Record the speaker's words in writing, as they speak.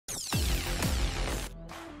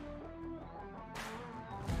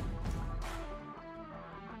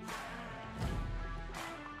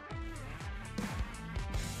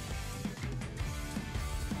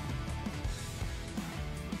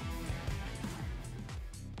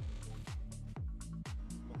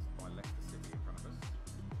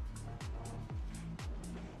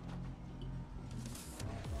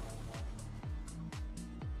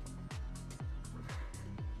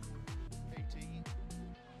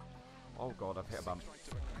Oh god, I've hit a bump.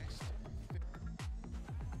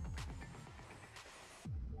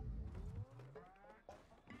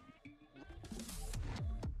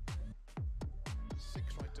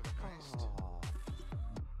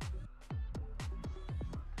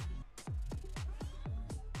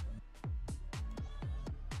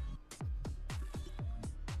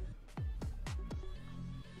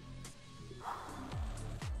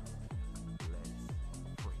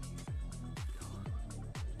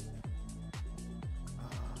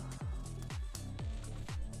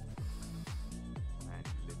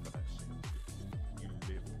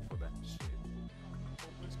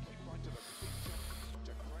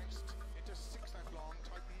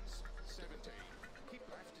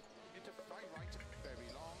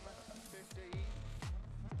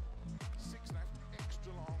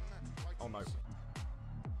 Oh no.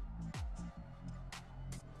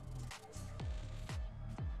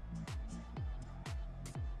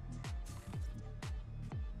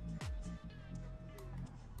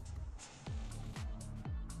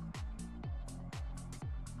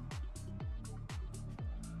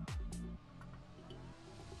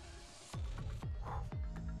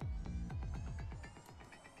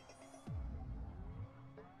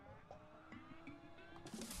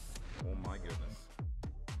 Oh my goodness.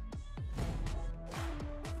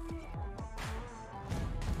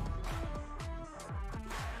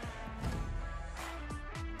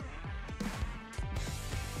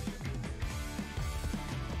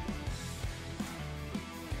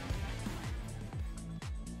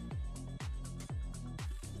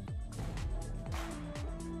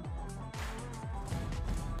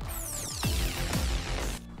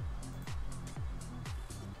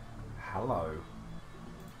 Hello,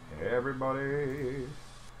 everybody.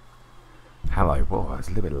 Hello. Whoa, it's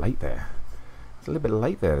a little bit late there. It's a little bit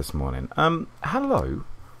late there this morning. Hello.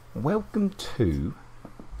 Welcome to,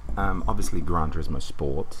 obviously, Gran Turismo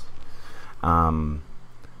Sports. And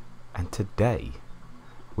today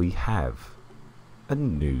we have a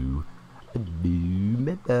new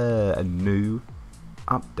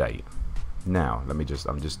update. Now,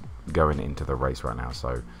 I'm just going into the race right now.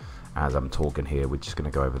 So, as I'm talking here, we're just going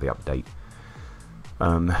to go over the update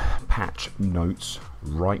patch notes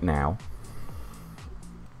right now.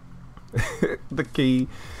 The key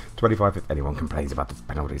 25. If anyone complains about the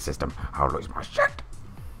penalty system, I'll lose my shit.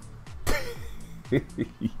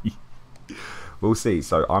 We'll see.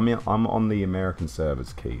 So I'm on the American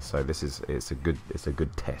servers key. So it's a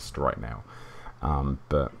good test right now.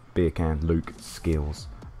 But Beercan, Luke, Skills,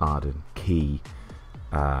 Arden, Key,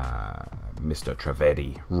 Mr.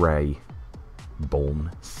 Trivedi, Ray,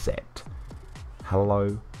 Born, Set.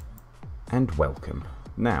 Hello and welcome.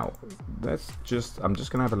 Now, I'm just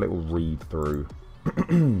gonna have a little read through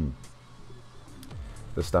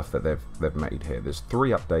the stuff that they've made here. There's 3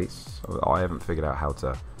 updates. I haven't figured out how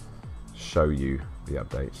to show you the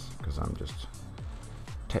updates because I'm just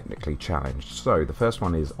technically challenged. So the first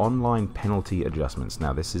one is online penalty adjustments.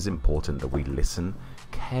 Now this is important that we listen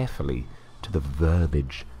carefully to the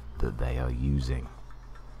verbiage that they are using.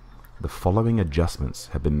 The following adjustments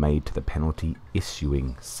have been made to the penalty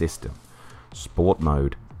issuing system, sport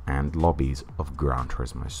mode and lobbies of Gran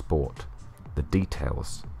Turismo Sport. The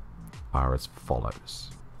details are as follows.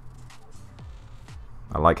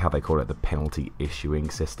 I like how they call it the penalty issuing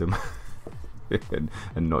system and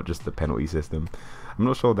not just the penalty system. I'm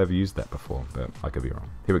not sure they've used that before, but I could be wrong.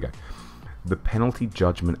 Here we go. The penalty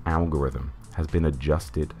judgment algorithm has been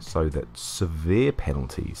adjusted so that severe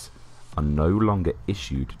penalties are no longer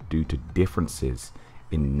issued due to differences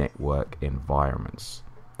in network environments.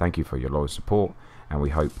 Thank you for your loyal support, and we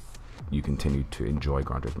hope you continue to enjoy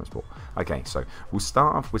Gran Turismo Sport. Okay, so we'll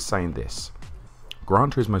start off with saying this.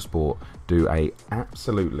 Gran Turismo Sport do a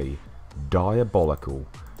absolutely diabolical,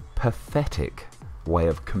 pathetic way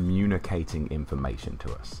of communicating information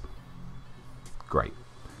to us. Great.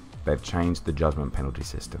 They've changed the judgment penalty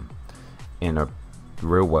system. In a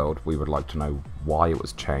real world, we would like to know why it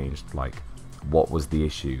was changed, like what was the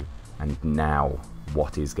issue, and now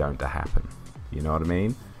what is going to happen. You know what I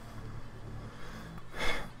mean?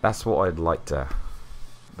 That's what I'd like to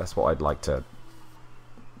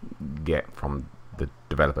get from the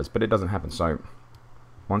developers, but it doesn't happen. So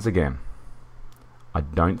once again, I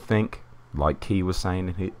don't think, like Key was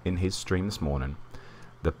saying in his stream this morning,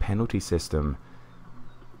 the penalty system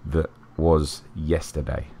that was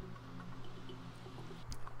yesterday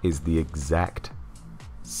is the exact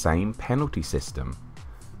same penalty system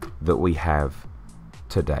that we have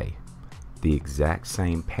today. The exact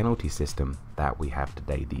same penalty system that we have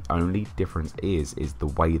today. The only difference is the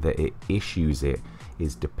way that it issues it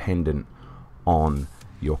is dependent on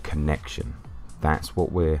your connection. That's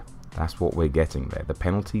what we're That's what we're getting there. The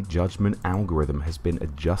penalty judgment algorithm has been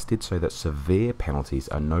adjusted so that severe penalties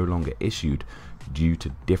are no longer issued due to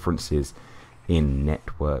differences in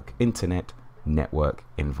internet network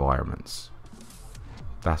environments.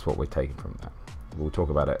 That's what we're taking from that. We'll talk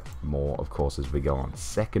about it more, of course, as we go on.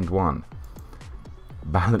 Second one,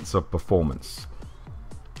 balance of performance.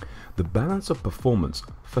 The balance of performance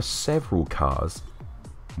for several cars,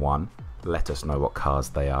 one, let us know what cars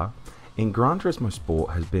they are, in Gran Turismo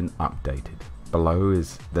Sport has been updated. Below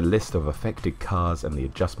is the list of affected cars and the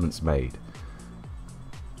adjustments made.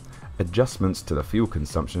 Adjustments to the fuel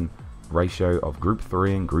consumption ratio of Group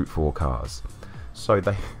 3 and Group 4 cars. So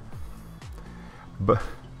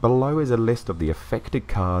below is a list of the affected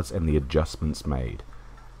cars and the adjustments made.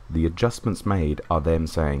 The adjustments made are them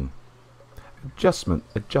saying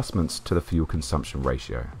adjustments to the fuel consumption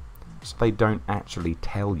ratio. So they don't actually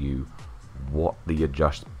tell you what the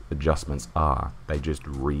adjustments are. They just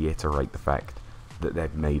reiterate the fact that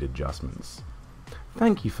they've made adjustments.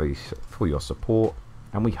 Thank you for your support,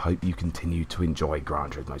 and we hope you continue to enjoy Gran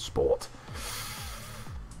Turismo Sport.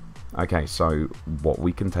 Okay, so what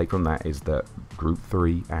we can take from that is that Group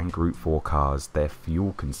 3 and Group 4 cars, their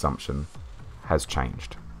fuel consumption has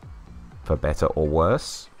changed. For better or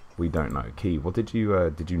worse, we don't know. Key, what did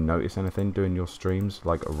you notice anything doing your streams,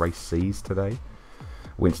 like race C's today?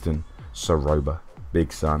 Winston, Soroba,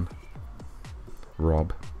 Big Sun,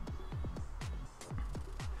 Rob.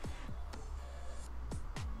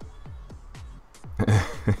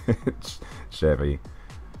 Chevy.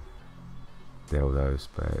 Dildo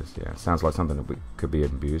spares. Yeah, sounds like something that could be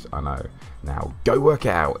abused. I know. Now go work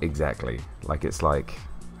it out. Exactly. Like, it's like,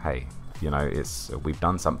 hey, you know, we've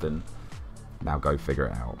done something. Now go figure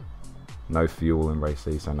it out. No fuel in race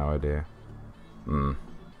C, so no idea.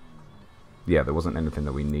 Yeah, there wasn't anything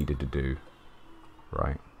that we needed to do,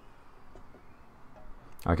 right?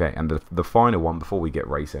 Okay, and the final one before we get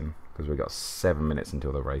racing, because we've got 7 minutes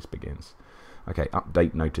until the race begins. Okay,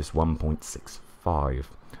 update notice 1.65.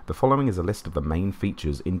 The following is a list of the main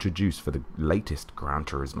features introduced for the latest Gran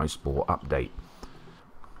Turismo Sport update.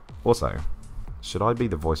 Also, should I be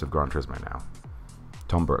the voice of Gran Turismo now?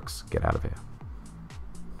 Tom Brooks, get out of here.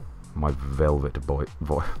 My velvet voice.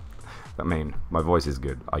 I mean, my voice is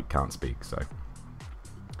good. I can't speak, so.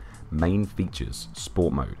 Main features,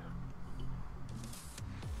 Sport Mode.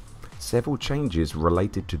 Several changes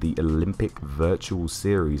related to the Olympic Virtual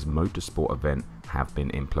Series Motorsport event have been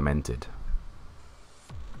implemented.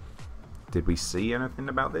 Did we see anything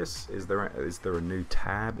about this? Is there a new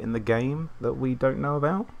tab in the game that we don't know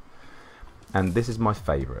about? And this is my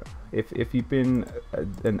favourite. If you've been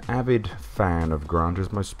an avid fan of Gran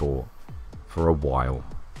Turismo Sport for a while,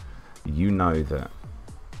 you know that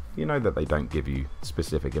they don't give you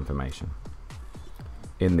specific information.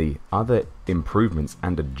 In the other improvements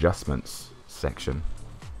and adjustments section,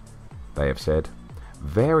 they have said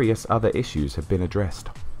various other issues have been addressed.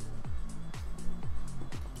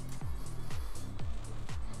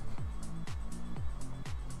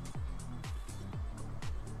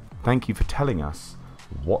 Thank you for telling us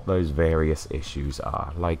what those various issues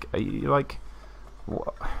are. Like,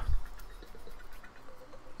 what?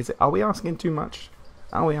 Are we asking too much?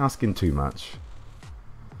 Are we asking too much?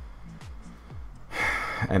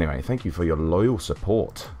 Anyway, thank you for your loyal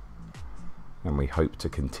support, and we hope you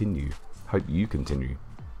continue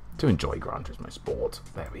to enjoy Gran Turismo Sport.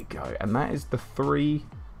 There we go. And that is the 3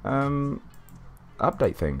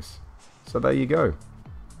 update things. So there you go.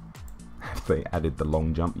 Have they added the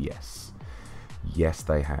long jump? Yes. Yes,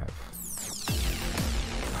 they have.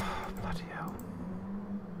 Oh, bloody hell.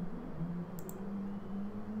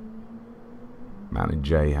 Mountain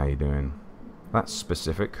J, how you doing? That's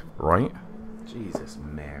specific, right? Jesus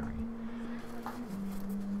Mary.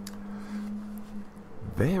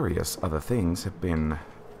 Various other things have been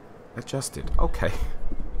adjusted. Okay.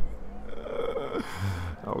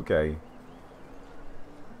 Okay.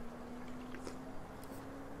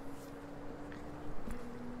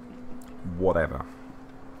 Whatever.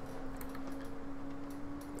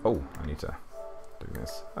 Oh, I need to do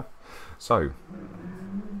this. So,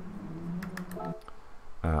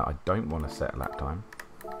 I don't want to set a lap time.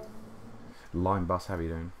 Line Bus, how are you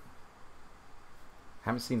doing?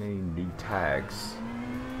 Haven't seen any new tags.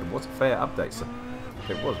 It was a fair update, so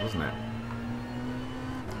it was, wasn't it?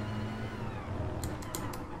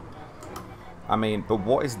 I mean, but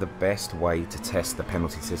what is the best way to test the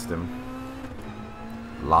penalty system?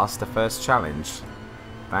 Last the first challenge.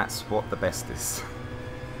 That's what the best is.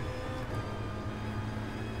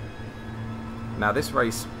 Now, this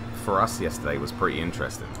race for us yesterday was pretty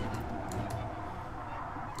interesting.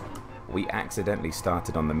 we accidentally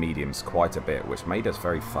started on the mediums quite a bit, which made us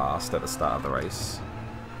very fast at the start of the race.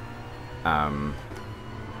 And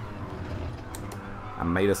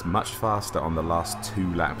made us much faster on the last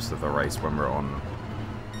 2 laps of the race when we're on,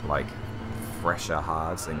 like, fresher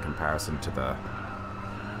hards in comparison to the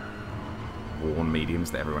worn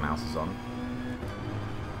mediums that everyone else is on.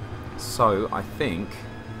 So, I think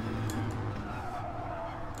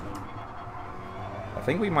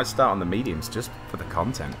we might start on the mediums just for the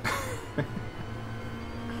content.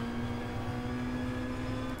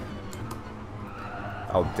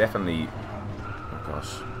 I'll definitely... Oh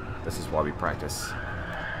gosh, this is why we practice.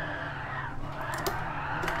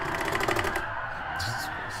 Jesus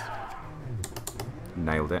Christ.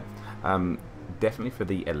 Nailed it. Definitely for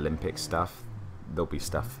the Olympic stuff, there'll be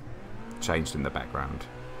stuff changed in the background.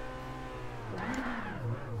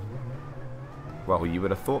 Well, you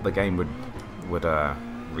would have thought the game would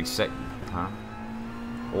reset, huh?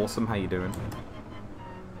 Awesome, how you doing?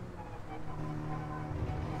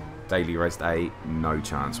 Daily raced A, no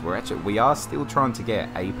chance. We are still trying to get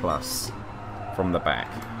A+ from the back.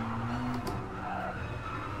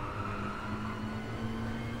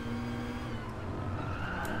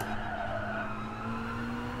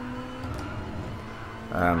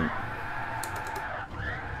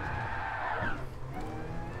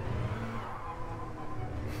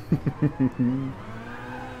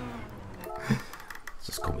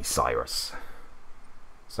 Just call me Cyrus.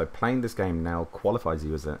 So playing this game now qualifies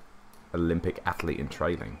you as an Olympic athlete in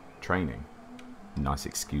training. Nice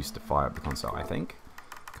excuse to fire up the console, I think.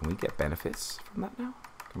 Can we get benefits from that now?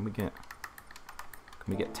 Can we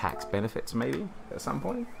get tax benefits maybe at some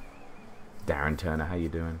point? Darren Turner, how you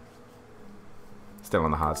doing? Still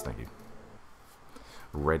on the hards, thank you.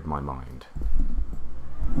 Read my mind.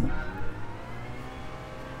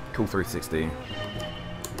 Cool 360.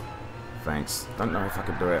 Thanks. Don't know if I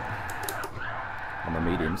can do it on the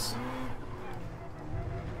mediums.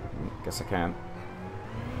 Guess I can.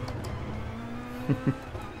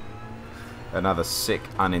 Another sick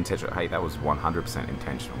unintentional. Hey, that was 100%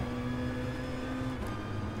 intentional.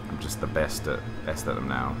 I'm just the best at them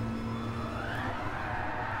now.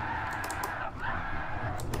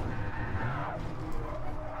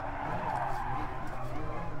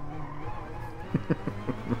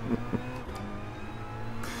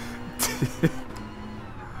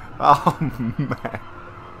 Oh man.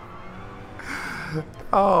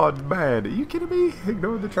 Oh man, are you kidding me?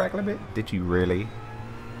 Ignoring the track limit? Did you really?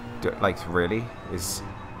 Like, really?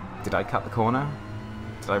 Did I cut the corner?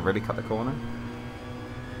 Did I really cut the corner?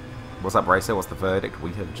 What's up, Racer? What's the verdict?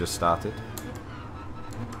 We have just started.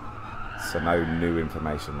 So no new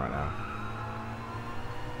information right now.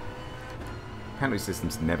 Penalty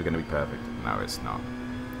system's never going to be perfect. No, it's not.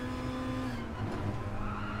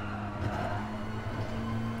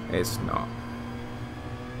 It's not.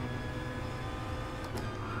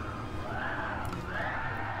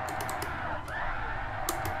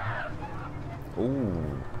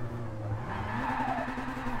 Ooh.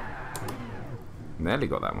 Nearly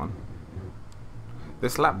got that one.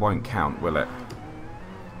 This lap won't count, will it?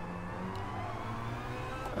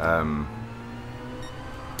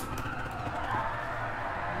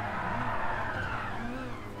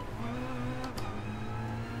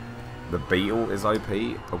 The Beetle is OP.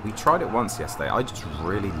 We tried it once yesterday. I just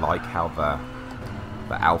really like how the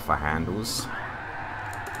Alpha handles.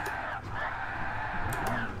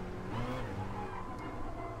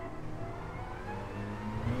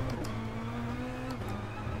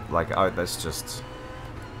 Like, oh, that's just...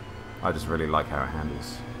 I just really like how it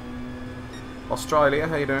handles. Australia,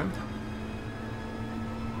 how you doing?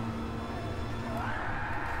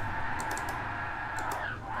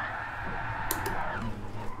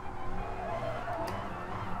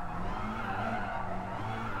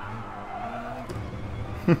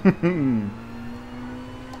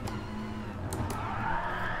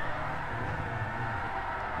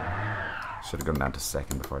 Should have gone down to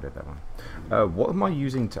second before I did that one. What am I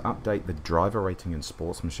using to update the driver rating and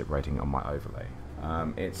sportsmanship rating on my overlay?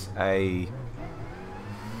 It's a...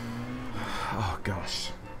 Oh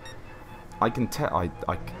gosh. I can tell... I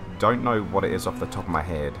don't know what it is off the top of my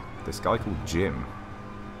head. This guy called Jim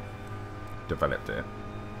developed it.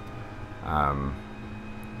 And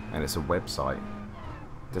it's a website.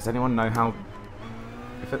 Does anyone know how...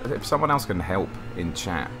 If someone else can help in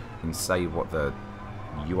chat and say what the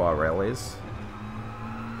URL is.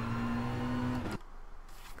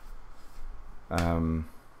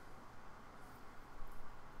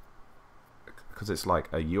 Because it's like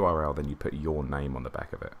a URL, then you put your name on the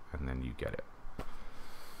back of it, and then you get it.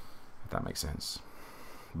 If that makes sense.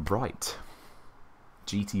 Right.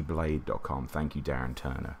 GTblade.com. Thank you, Darren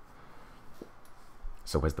Turner.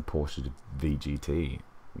 So where's the Porsche VGT?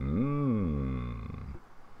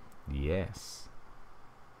 Yes.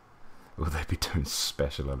 Will they be doing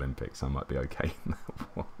Special Olympics? I might be okay in that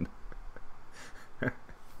one.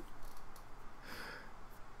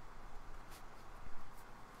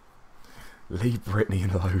 Leave Brittany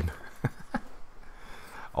alone.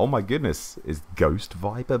 Oh my goodness, is Ghost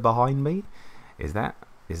Viper behind me? Is that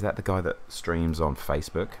the guy that streams on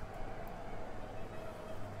Facebook?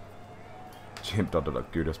 Jim Dodd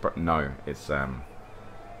Goudas, but no, it's a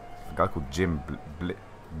guy called Jim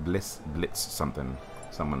Blitz something.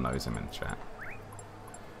 Someone knows him in chat.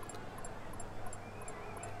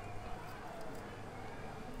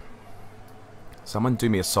 Someone do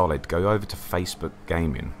me a solid. Go over to Facebook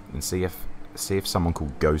Gaming and see if someone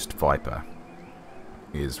called Ghost Viper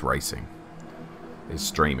is racing, is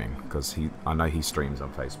streaming, because I know he streams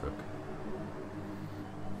on Facebook.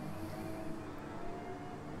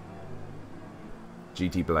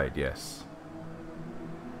 GT Blade, yes.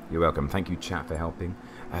 You're welcome. Thank you, chat, for helping.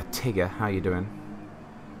 Tigger, how you doing?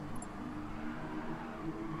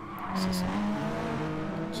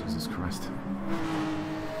 Jesus Christ.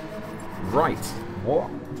 Right, what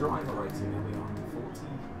driver rating are we on?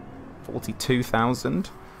 42,000.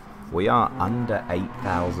 We are under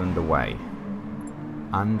 8,000 away.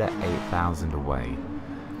 Under 8,000 away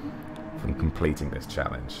from completing this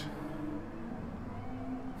challenge.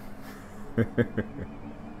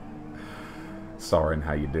 Soren,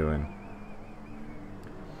 how you doing?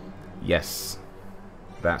 Yes,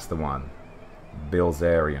 that's the one.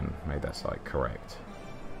 Bilzerian made that site correct.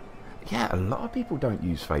 Yeah, a lot of people don't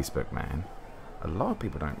use Facebook, man. A lot of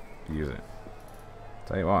people don't use it.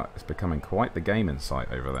 Tell you what, it's becoming quite the gaming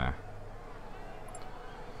site over there.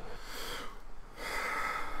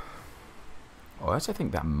 Oh, I also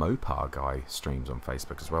think that Mopar guy streams on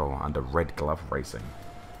Facebook as well, under Red Glove Racing.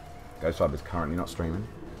 Ghost Vibe is currently not streaming.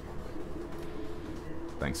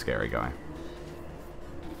 Thanks, scary guy.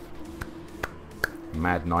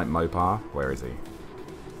 Mad Knight Mopar, where is he?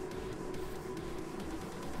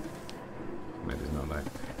 Maybe he's not there.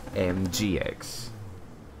 MGX.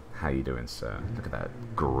 How you doing, sir? Look at that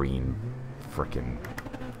green frickin'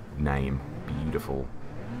 name. Beautiful.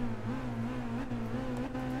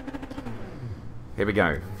 Here we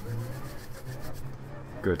go.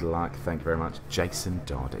 Good luck. Thank you very much. Jason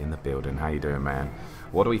Dodd in the building. How you doing, man?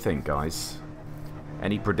 What do we think, guys?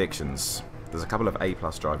 Any predictions? There's a couple of A+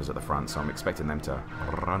 drivers at the front, so I'm expecting them to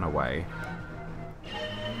run away.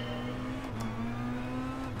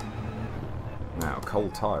 Now,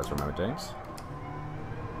 cold tyres, remember, James?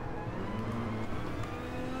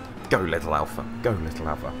 Go, little Alpha. Go, little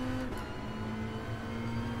Alpha.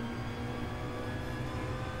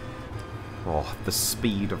 Oh, the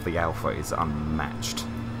speed of the Alpha is unmatched.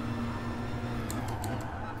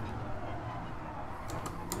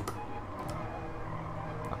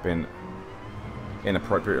 I've been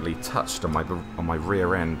inappropriately touched on my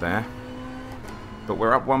rear end there, but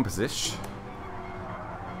we're up one position.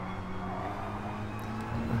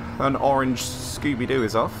 An orange Scooby-Doo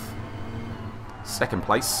is off. Second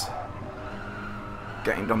place.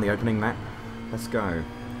 Gained on the opening lap. Let's go.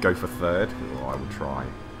 Go for third. Oh, I will try.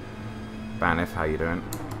 Banif, how you doing?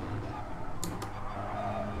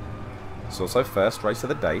 It's also first race of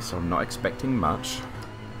the day, so I'm not expecting much.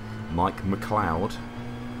 Mike McLeod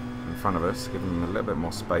in front of us, giving him a little bit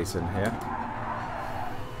more space in here.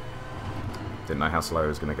 Didn't know how slow it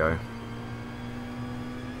was going to go.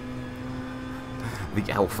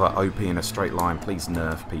 The Alpha OP in a straight line. Please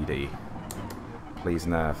nerf, PD. Please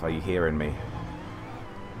nerf. Are you hearing me?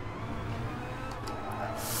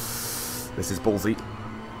 This is ballsy.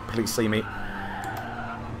 Please see me.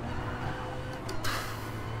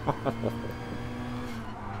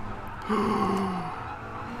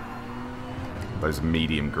 Those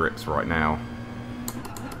medium grips right now.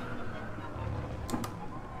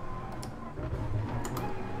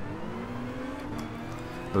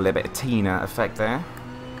 A little bit of Tina effect there.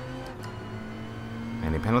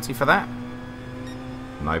 Any penalty for that?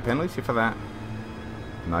 No penalty for that.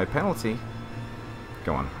 No penalty.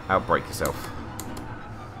 Go on, outbreak yourself.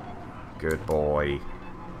 Good boy.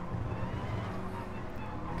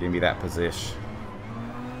 Give me that position.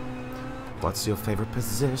 What's your favorite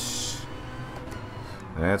position?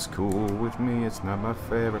 That's cool with me. It's not my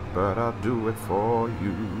favorite, but I'll do it for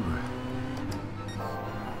you.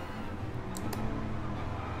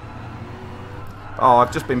 Oh,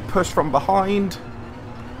 I've just been pushed from behind.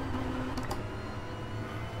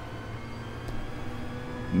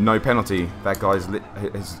 No penalty. That guy's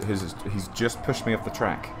he's just pushed me off the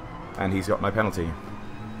track, and he's got no penalty.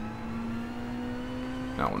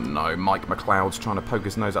 Oh no, Mike McLeod's trying to poke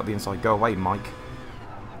his nose up the inside. Go away, Mike.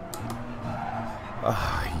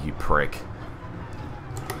 Oh, you prick.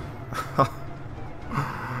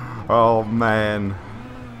 Oh, man.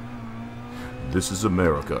 This is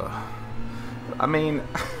America. I mean...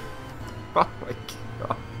 Oh, my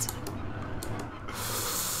God.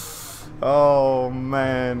 Oh,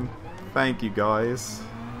 man. Thank you, guys.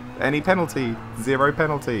 Any penalty? 0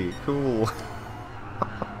 penalty. Cool.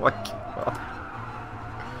 Oh, my God.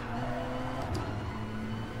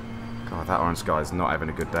 God, that orange guy's not having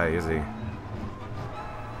a good day, is he?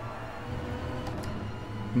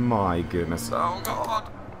 My goodness. Oh, God.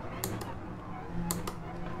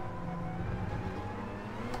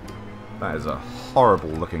 That is a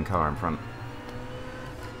horrible looking car in front.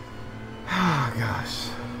 Oh, gosh.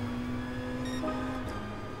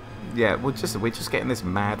 Yeah, we're just getting this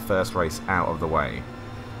mad first race out of the way.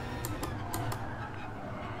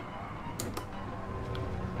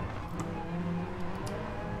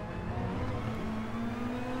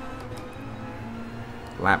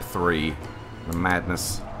 Lap 3. The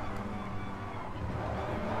madness.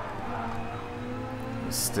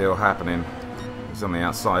 It's still happening. He's on the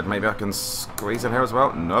outside. Maybe I can squeeze in here as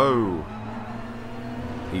well. No.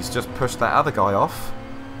 He's just pushed that other guy off.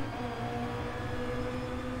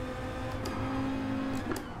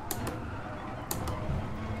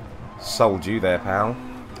 Sold you there, pal.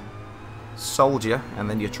 Sold you, and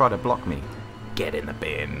then you try to block me. Get in the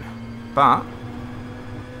bin. But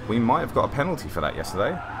we might have got a penalty for that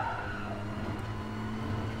yesterday.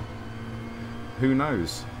 Who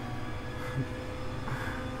knows?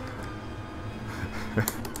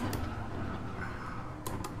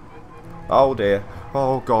 Oh dear.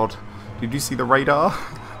 Oh God. Did you see the radar?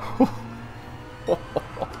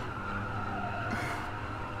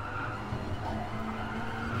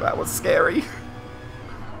 That was scary.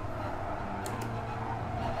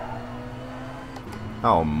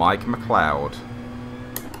 Oh, Mike McLeod.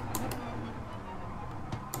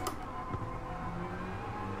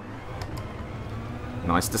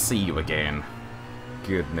 Nice to see you again.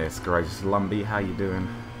 Goodness gracious, Lumbee, how you doing?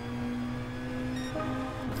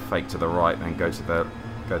 Fake to the right, then go to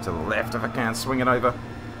the left if I can. Swing it over.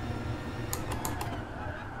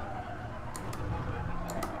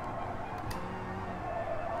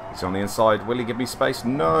 He's on the inside. Will he give me space?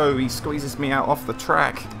 No, he squeezes me out off the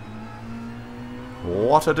track.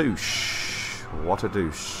 What a douche. What a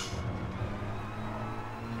douche.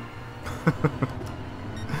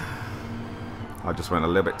 I just went a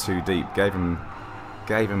little bit too deep. Gave him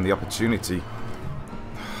the opportunity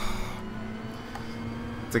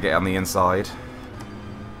to get on the inside.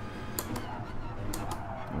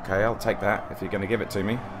 Okay, I'll take that if you're going to give it to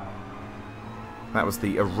me. That was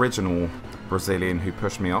the original Brazilian who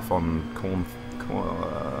pushed me off on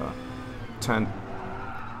turn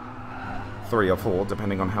 3 or 4,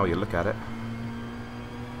 depending on how you look at it.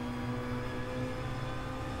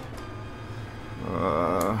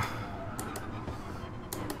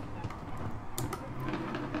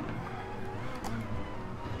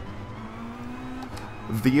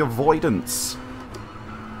 The avoidance.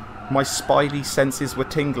 My spidey senses were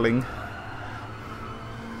tingling.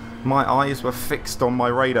 My eyes were fixed on my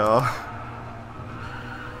radar.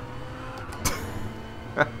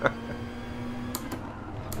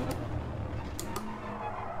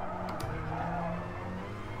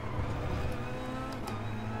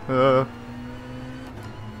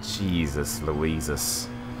 Jesus Louises.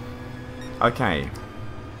 Okay.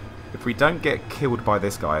 If we don't get killed by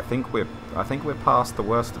this guy, I think we're past the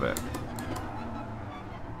worst of it.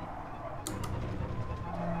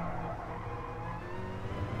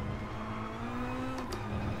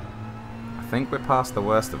 I think we're past the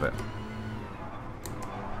worst of it.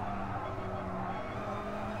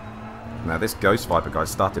 Now this Ghost Viper guy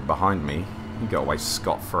started behind me. He got away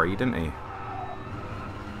scot-free, didn't he?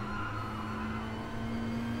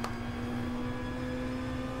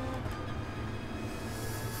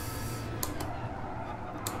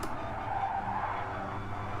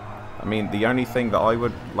 I mean, the only thing that I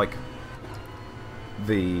would, like,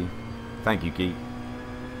 thank you, Geek.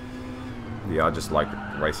 Yeah, I just like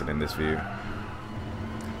racing in this view.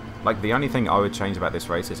 Like, the only thing I would change about this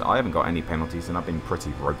race is I haven't got any penalties and I've been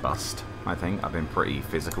pretty robust, I think. I've been pretty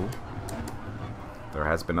physical. There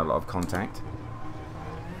has been a lot of contact.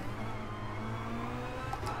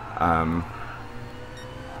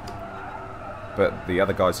 But the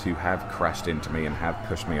other guys who have crashed into me and have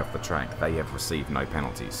pushed me off the track, they have received no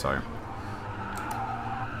penalties, so...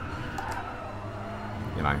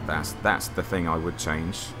 You know, that's the thing I would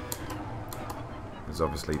change. Because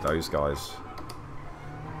obviously those guys...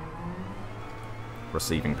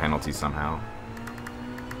 receiving penalties somehow.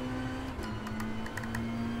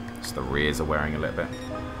 Just the rears are wearing a little bit.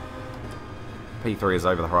 P3 is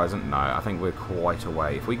over the horizon. No, I think we're quite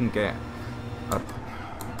away. If we can get...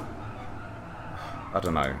 I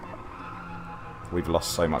don't know. We've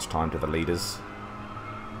lost so much time to the leaders.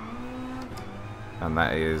 And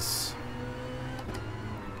that is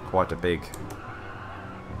quite a big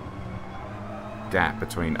gap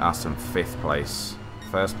between us and 5th place.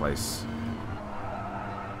 1st place.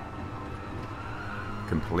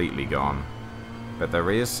 Completely gone. But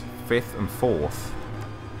there is 5th and 4th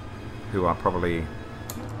who are probably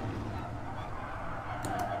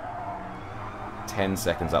 10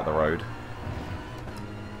 seconds up the road.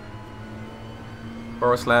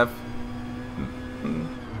 Borislav?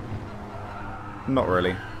 Not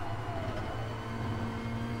really.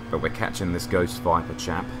 But we're catching this Ghost Viper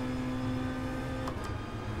chap.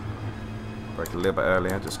 Break a little bit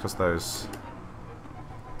earlier just because those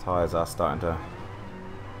tyres are starting to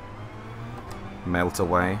melt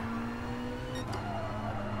away.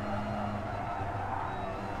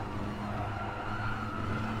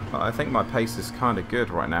 But I think my pace is kind of good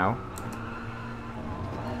right now.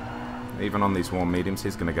 Even on these warm mediums,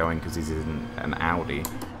 he's going to go in because he's in an Audi.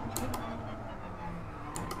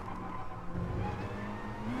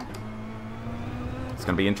 It's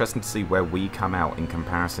going to be interesting to see where we come out in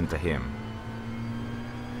comparison to him.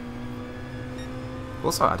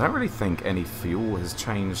 Also, I don't really think any fuel has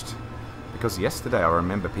changed, because yesterday I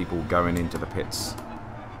remember people going into the pits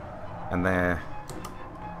and their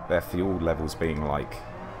fuel levels being like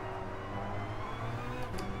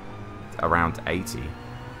around 80.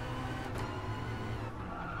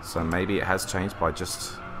 So maybe it has changed by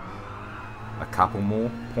just a couple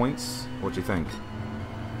more points. What do you think?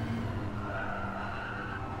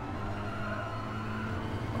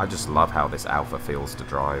 I just love how this Alpha feels to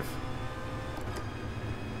drive.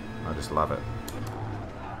 I just love it.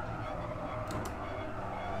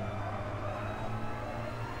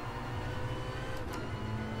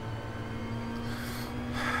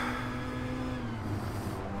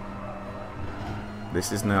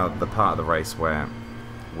 This is now the part of the race where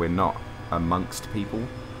we're not amongst people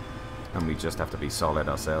and we just have to be solid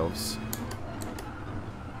ourselves.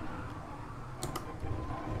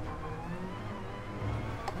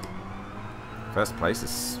 First place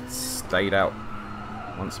has stayed out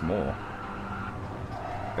once more.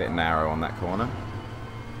 Bit narrow on that corner.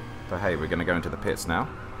 But hey, we're going to go into the pits now.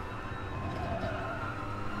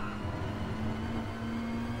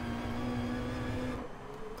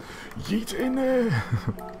 Yeet in there!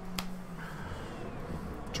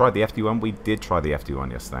 Tried the FD1. We did try the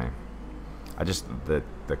FD1 yesterday. I just... The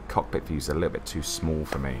cockpit view is a little bit too small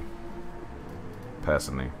for me.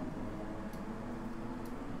 Personally.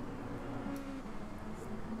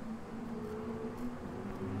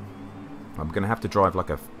 I'm going to have to drive like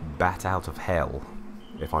a bat out of hell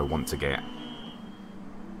if I want to get...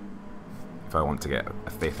 a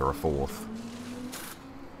 5th or a 4th.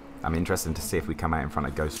 I'm interested to see if we come out in front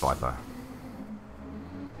of Ghost Viper.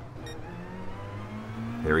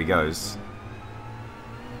 Here he goes.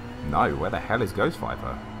 No, where the hell is Ghost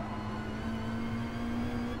Viper?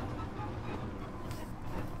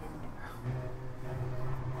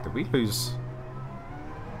 Did we lose...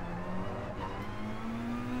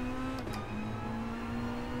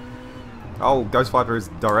 Oh, Ghost Viper is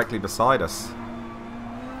directly beside us.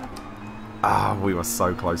 Ah, we were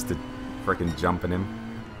so close to freaking jumping him.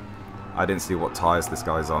 I didn't see what tyres this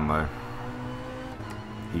guy's on though.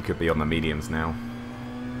 He could be on the mediums now.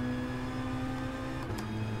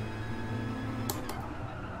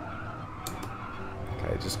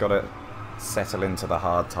 Okay, just gotta settle into the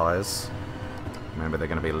hard tyres. Remember, they're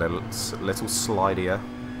gonna be a little slidier.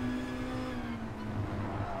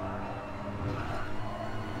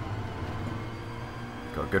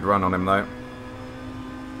 Got a good run on him though.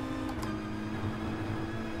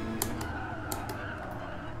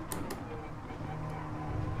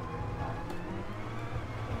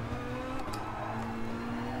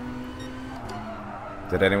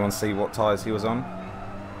 Did anyone see what tyres he was on?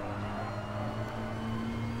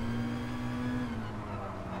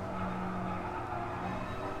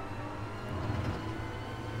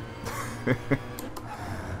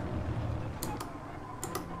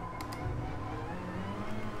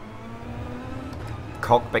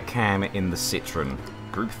 Cockpit cam in the Citroen.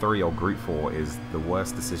 Group 3 or Group 4 is the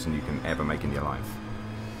worst decision you can ever make in your life.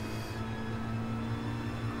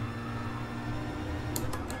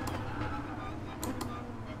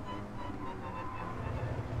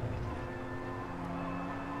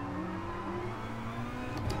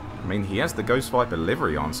 I mean, he has the Ghost Viper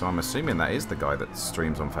livery on, so I'm assuming that is the guy that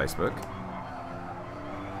streams on Facebook.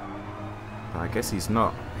 But I guess he's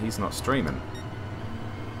not streaming.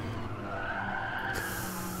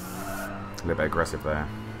 A little bit aggressive there.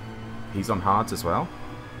 He's on hards as well.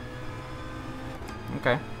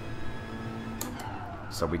 Okay.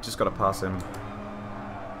 So we just got to pass him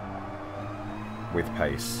with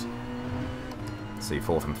pace. See,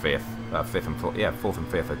 4th and 5th. 5th and 4th. Yeah, 4th and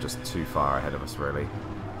 5th are just too far ahead of us, really.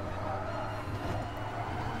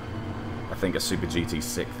 I think a Super GT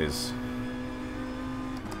 6th is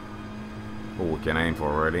all we can aim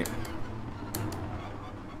for, really.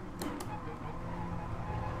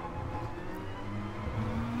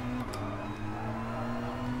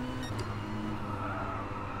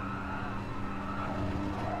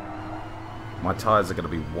 My tyres are going to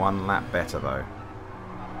be 1 lap better, though.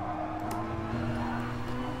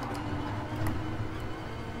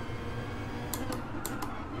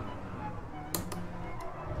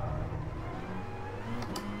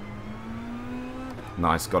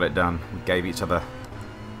 Nice, got it done. We gave each other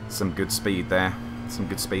some good speed there. Some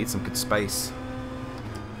good speed, some good space.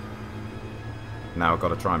 Now I've got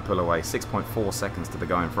to try and pull away. 6.4 seconds to the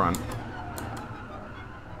guy in front.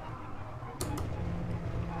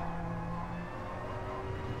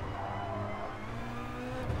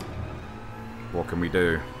 What can we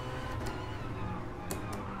do?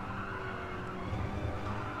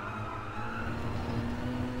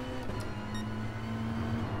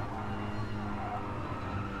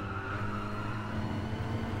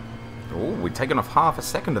 Oh, we've taken off half a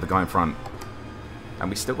second of the guy in front. And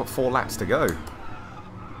we still got 4 laps to go.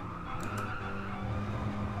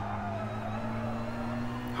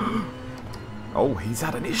 Oh, he's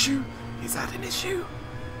had an issue. He's had an issue.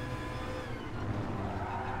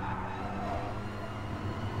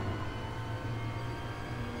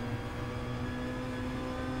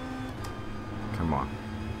 Come on.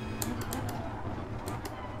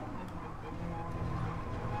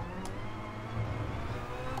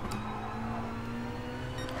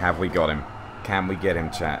 Have we got him? Can we get him,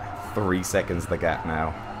 chat? 3 seconds the gap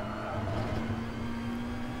now.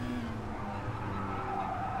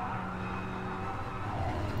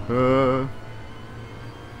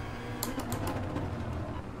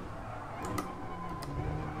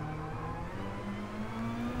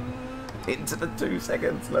 Into the 2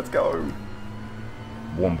 seconds. Let's go.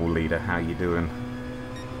 Womble leader, how you doing?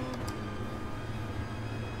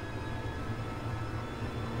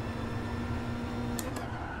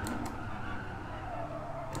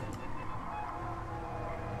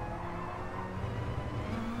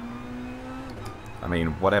 I mean,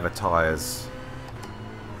 whatever tyres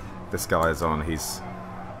this guy is on, he's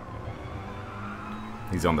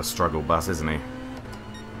on the struggle bus, isn't he?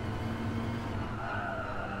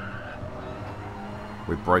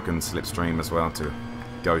 We've broken slipstream as well to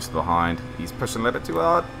Ghost behind. He's pushing a little bit too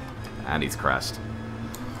hard, and he's crashed.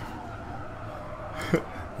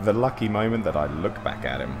 The lucky moment that I look back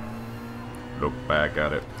at him. Look back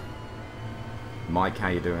at it. Mike, how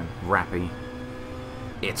you doing? Rappy.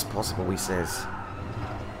 It's possible, he says.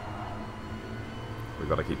 We've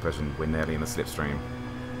got to keep pushing. We're nearly in the slipstream.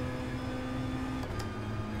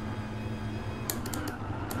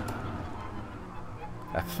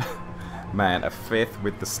 Man, a 5th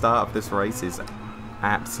with the start of this race is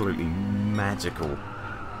absolutely magical.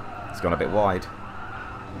 It's gone a bit wide.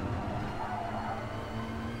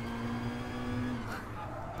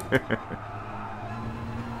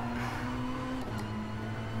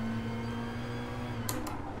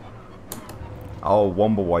 Oh,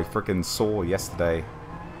 Womble, I freaking saw yesterday.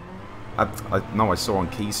 No, I saw on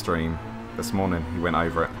Keystream this morning. He went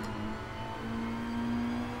over it.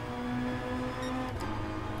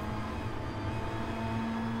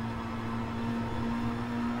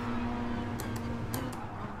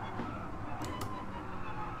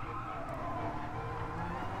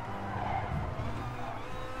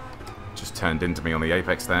 Just turned into me on the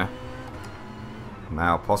apex there.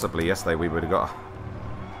 Now, possibly yesterday we would have got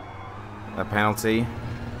a penalty,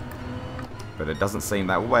 but it doesn't seem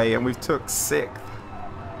that way, and we've took 6th.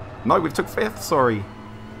 No, we've took 5th, sorry.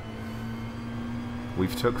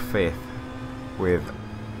 We've took 5th with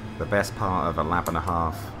the best part of a lap and a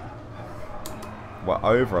half. Well,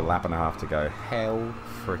 over a lap and a half to go. Hell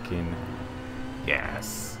freaking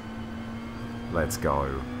yes. Let's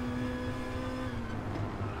go.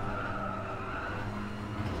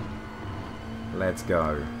 Let's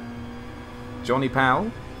go. Johnny Powell.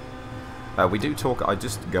 We do talk, I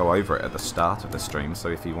just go over it at the start of the stream, so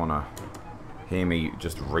if you want to hear me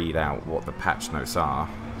just read out what the patch notes are,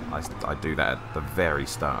 I do that at the very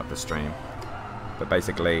start of the stream. But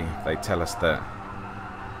basically, they tell us that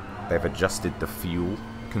they've adjusted the fuel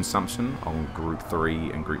consumption on Group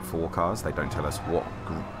 3 and Group 4 cars. They don't tell us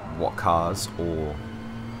what cars or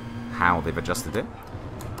how they've adjusted it.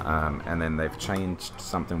 And then they've changed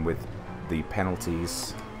something with the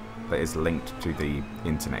penalties that is linked to the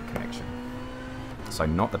internet connection. So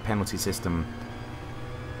not the penalty system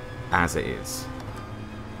as it is,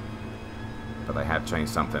 but they have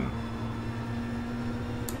changed something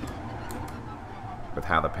with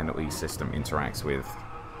how the penalty system interacts with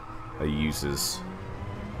a user's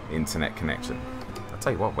internet connection. I'll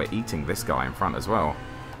tell you what, we're eating this guy in front as well.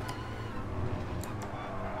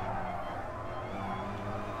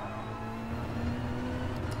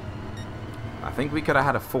 I think we could have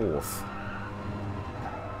had a fourth.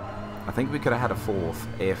 I think we could have had a fourth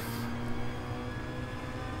if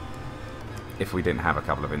we didn't have a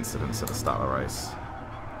couple of incidents at the start of the race.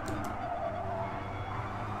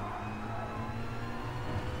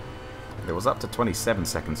 It was up to 27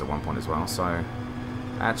 seconds at one point as well, so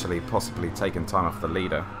actually possibly taking time off the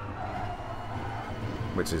leader,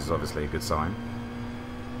 which is obviously a good sign.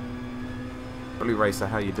 Blue Racer,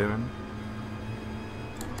 how you doing?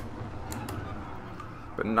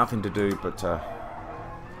 But nothing to do but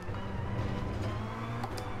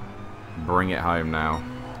bring it home now.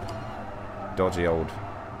 Dodgy old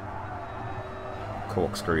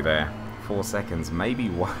corkscrew there. 4 seconds, maybe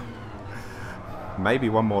one. Maybe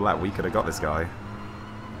one more lap we could have got this guy.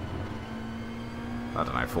 I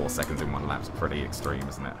don't know, 4 seconds in one lap's pretty extreme,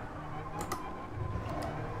 isn't it?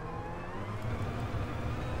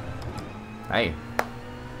 Hey.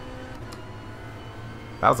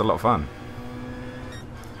 That was a lot of fun.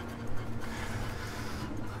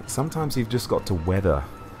 Sometimes you've just got to weather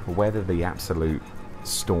the absolute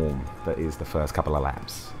storm that is the first couple of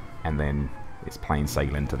laps, and then it's plain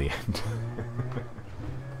sailing to the end.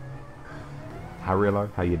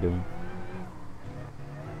 Hariello, how you doing?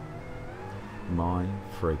 My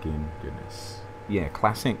freaking goodness. Yeah,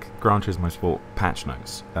 classic Gran Turismo Sport patch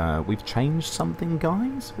notes. We've changed something,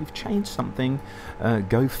 guys. We've changed something.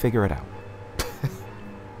 Go figure it out.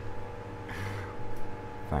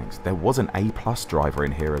 Thanks. There was an A+ driver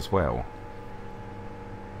in here as well.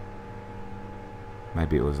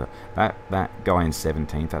 Maybe it was that guy in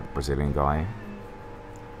 17th, that Brazilian guy.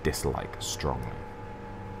 Dislike strongly.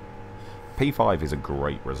 P5 is a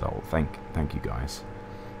great result. Thank you guys.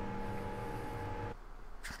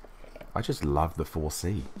 I just love the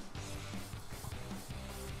 4C.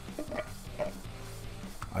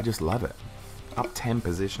 I just love it. Up 10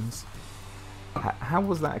 positions. How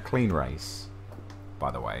was that a clean race? By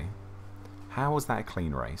the way, how was that a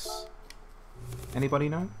clean race? Anybody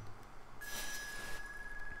know?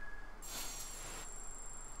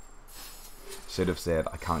 Should have said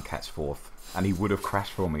I can't catch fourth, and he would have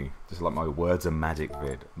crashed for me, just like my words of magic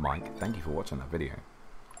vid. Mike, thank you for watching that video.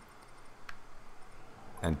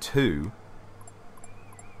 And 2,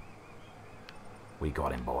 we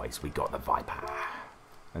got him, boys. We got the Viper.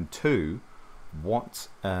 And 2, what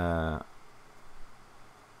was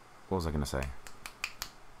I going to say?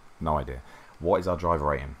 No idea. What is our driver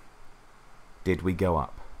rating? Did we go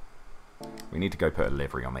up? We need to go put a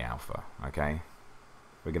livery on the Alpha, okay?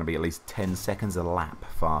 We're going to be at least 10 seconds a lap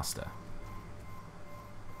faster.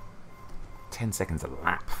 10 seconds a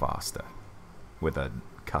lap faster with a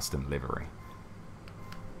custom livery.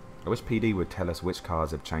 I wish PD would tell us which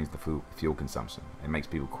cars have changed the fuel consumption. It makes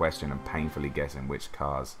people question and painfully guessing which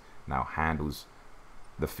cars now handles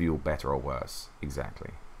the fuel better or worse.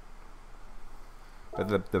 Exactly.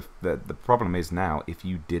 But the problem is now, if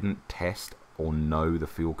you didn't test or know the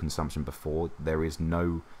fuel consumption before, there is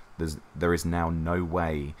now no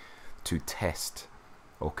way to test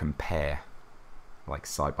or compare like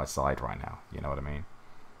side by side right now. You know what I mean?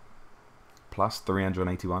 Plus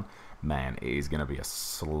 381. Man, it is going to be a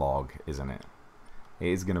slog, isn't it? It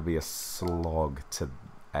is going to be a slog to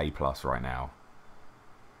A+ right now.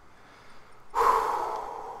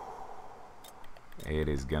 It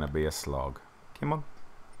is going to be a slog. Come on.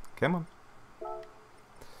 Come on.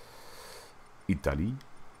 Italy,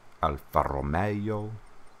 Alfa Romeo,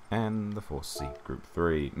 and the 4C Group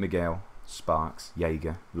 3. Miguel, Sparks,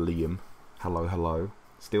 Jaeger, Liam. Hello, hello.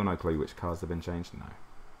 Still no clue which cars have been changed? No.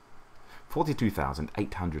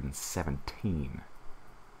 42,817.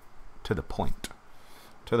 To the point.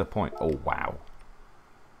 To the point. Oh, wow.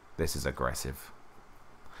 This is aggressive.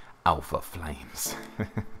 Alpha Flames.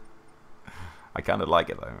 I kind of like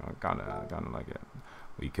it, though. I kind of like it.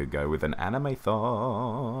 We could go with an anime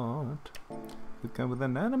thought. We'd go with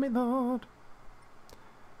an anime thought.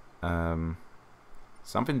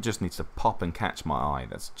 Something just needs to pop and catch my eye.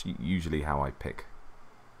 That's usually how I pick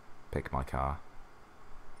my car.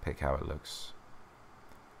 Pick how it looks.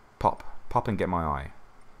 Pop and get my eye.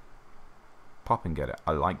 Pop and get it.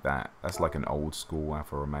 I like that. That's like an old school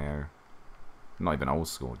Alfa Romeo. Not even old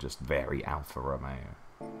school, just very Alfa Romeo.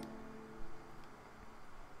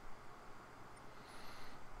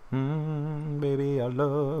 Baby, I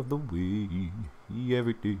love the way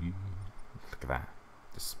every day. Look at that.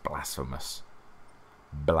 Just blasphemous.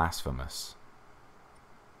 Blasphemous.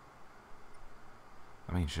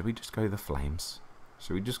 I mean, should we just go the flames?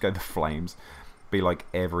 Should we just go the flames? Be like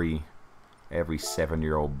every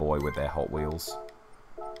 7-year-old boy with their Hot Wheels.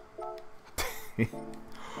 I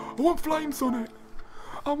want flames on it.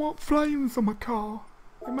 I want flames on my car.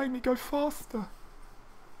 It made me go faster.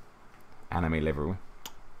 Anime livery.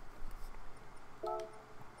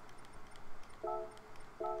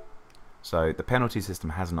 So the penalty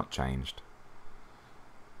system has not changed.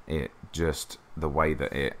 It just, the way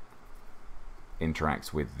that it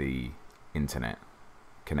interacts with the internet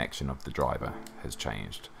connection of the driver has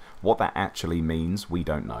changed. What that actually means, we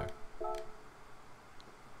don't know.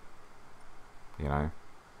 You know?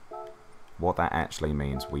 What that actually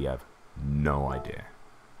means, we have no idea.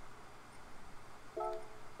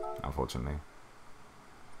 Unfortunately.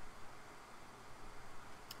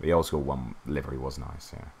 The old school one livery was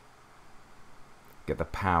nice, yeah. Get the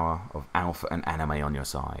power of Alpha and Anime on your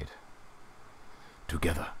side.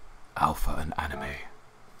 Together, Alpha and Anime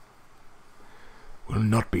will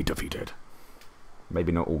not be defeated.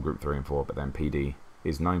 Maybe not all Group 3 and 4, but then PD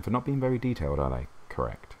is known for not being very detailed, are they?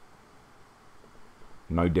 Correct.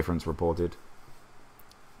 No difference reported.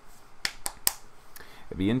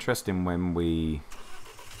 It'd be interesting when we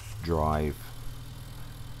drive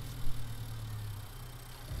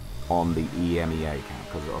on the EMEA account,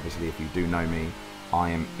 because obviously if you do know me, I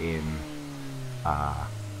am in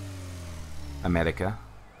America,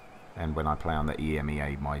 and when I play on the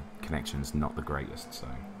EMEA my connection's not the greatest, so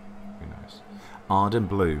who knows. Arden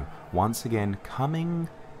Blue once again coming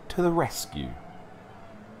to the rescue.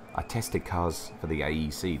 I tested cars for the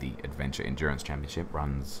AEC, the Adventure Endurance Championship,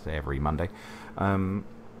 runs every Monday,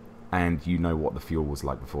 and you know what the fuel was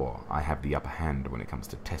like before. I have the upper hand when it comes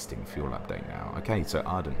to testing fuel update now. Okay, so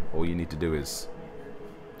Arden, all you need to do is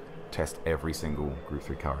test every single Group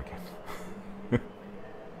 3 car again.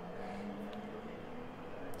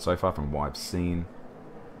 So far from what I've seen,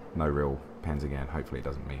 no real pens again. Hopefully it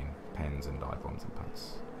doesn't mean pens and dive bombs and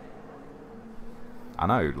punts. I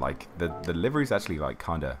know, like, the livery's actually, like,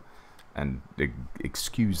 kind of, and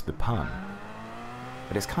excuse the pun,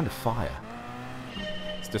 but it's kind of fire.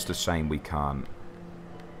 It's just a shame we can't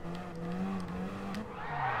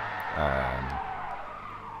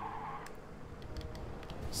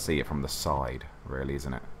see it from the side, really,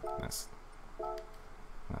 isn't it?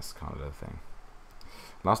 That's kind of the thing.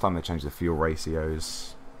 Last time they changed the fuel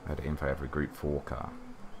ratios, they had info every Group 4 car.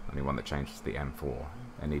 Only one that changed was the M4,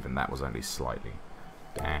 and even that was only slightly.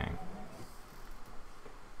 Dang.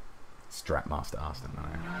 Strapmaster Arden, I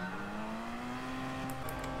know.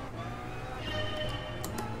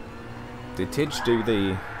 Did Tidge do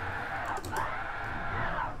the...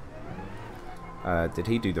 did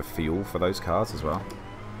he do the fuel for those cars as well?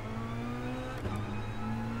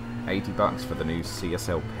 $80 for the new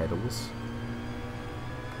CSL pedals.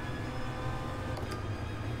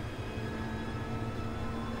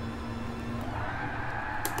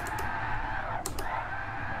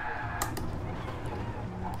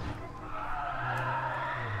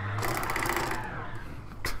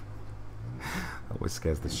 Always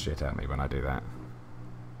scares the shit out of me when I do that.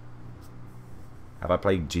 Have I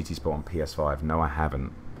played GT Sport on PS5? No, I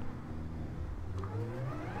haven't.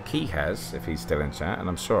 Key has, if he's still in chat, and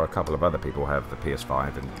I'm sure a couple of other people have the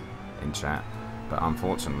PS5 in chat, but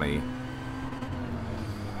unfortunately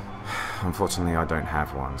I don't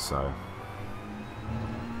have one, so...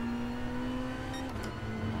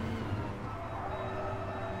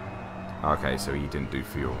 Okay, so he didn't do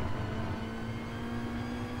fuel.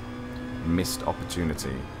 Missed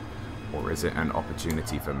opportunity, or is it an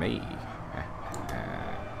opportunity for me?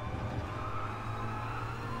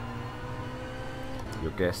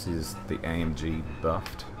 Your guess is the AMG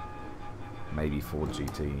buffed, maybe Ford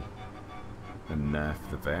GT, and nerf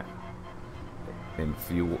the vet in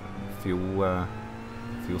fuel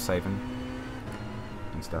saving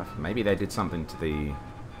and stuff. Maybe they did something to the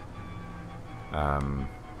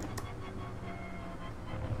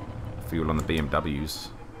fuel on the BMWs.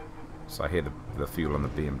 So I hear the fuel on the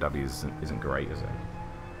BMWs isn't great, is it?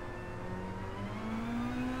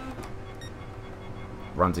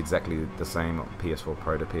 Runs exactly the same PS4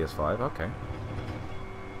 Pro to PS5. Okay.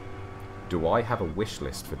 Do I have a wish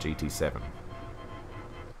list for GT7?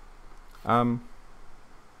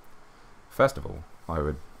 First of all, I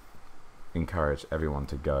would encourage everyone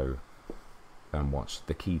to go and watch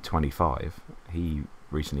the Key 25. He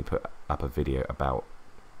recently put up a video about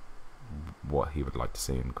what he would like to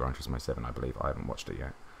see in Gran Turismo 7, I believe. I haven't watched it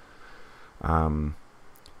yet.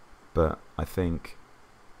 But I think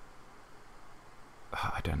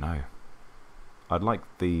I don't know. I'd like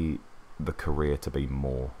the career to be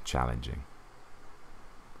more challenging.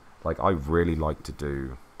 Like, I really like to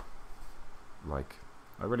do, like,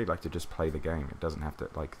 I really like to just play the game. It doesn't have to,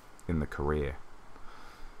 like, in the career,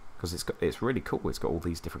 because it's really cool. It's got all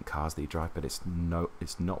these different cars that you drive, but it's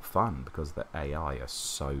not fun because the AI are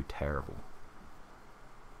so terrible.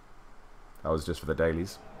 That was just for the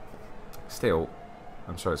dailies. Still,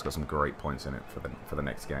 I'm sure it's got some great points in it for the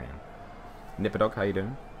next game. NipperDog, how you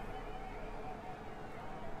doing?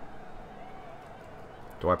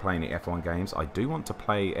 Do I play any F1 games? I do want to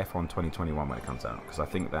play F1 2021 when it comes out, because I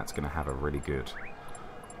think that's going to have a really good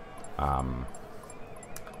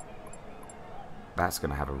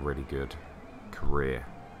career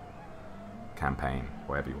campaign,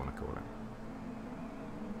 whatever you want to call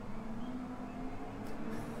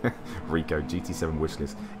it. Rico, GT7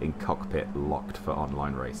 wishlist in cockpit locked for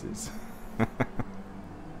online races.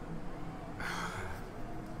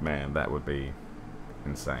 Man, that would be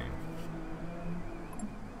insane.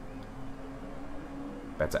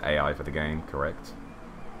 Better AI for the game, correct?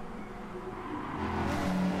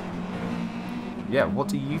 Yeah, what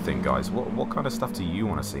do you think, guys? What kind of stuff do you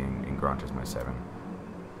want to see in Gran Turismo 7?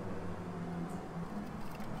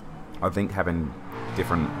 I think having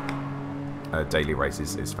different daily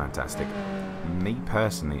races is fantastic. Me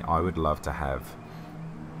personally, I would love to have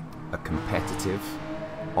a competitive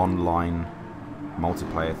online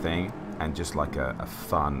multiplayer thing and just like a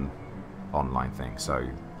fun online thing. So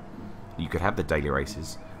you could have the daily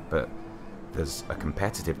races, but there's a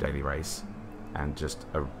competitive daily race and just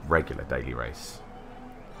a regular daily race.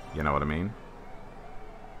 You know what I mean?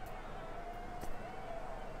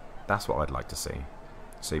 That's what I'd like to see.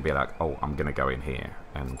 So you'd be like, oh, I'm going to go in here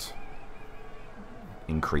and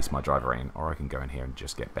increase my driver rating, or I can go in here and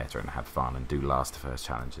just get better and have fun and do last to first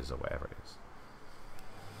challenges or whatever it is.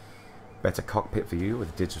 Better cockpit for you with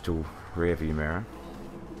a digital rear view mirror.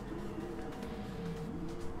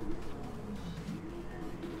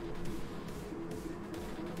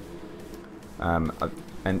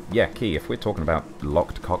 And yeah, Key, if we're talking about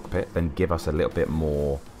locked cockpit, then give us a little bit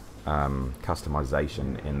more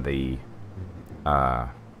customization in the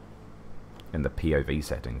POV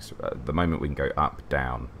settings. At the moment we can go up,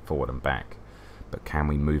 down, forward and back, but can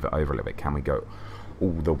we move it over a little bit? Can we go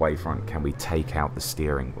all the way front? Can we take out the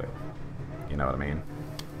steering wheel? You know what I mean?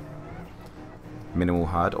 Minimal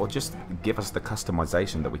HUD, or just give us the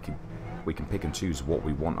customization that we can pick and choose what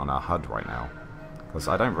we want on our HUD right now. Because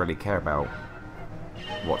I don't really care about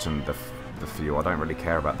watching the fuel. I don't really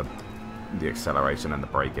care about the acceleration and the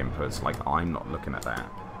brake inputs. Like, I'm not looking at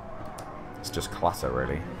that. It's just clutter,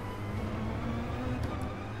 really.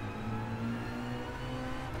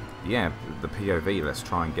 Yeah, the POV, let's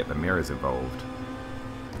try and get the mirrors involved.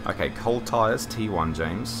 Okay, cold tyres, T1,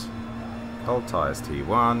 James. Cold tyres,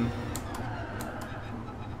 T1.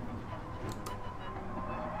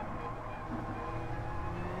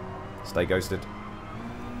 Stay ghosted.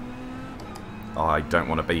 Oh, I don't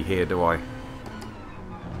want to be here, do I?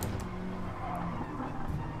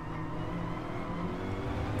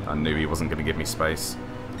 I knew he wasn't going to give me space.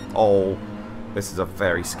 Oh, this is a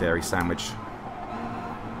very scary sandwich.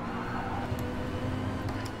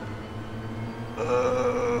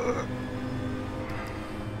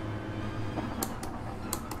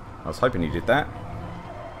 I was hoping you did that.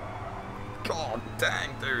 God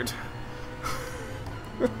dang, dude.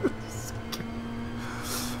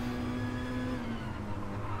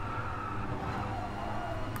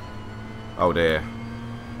 Oh dear.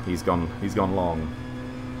 He's gone long.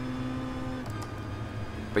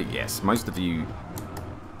 But yes, most of you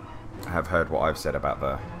have heard what I've said about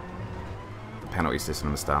the penalty system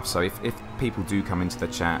and stuff. So if people do come into the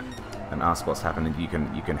chat and ask what's happening, you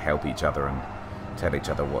can help each other and tell each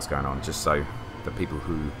other what's going on, just so the people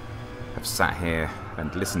who have sat here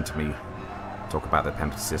and listened to me talk about the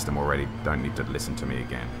penalty system already don't need to listen to me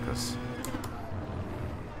again, because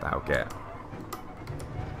that'll get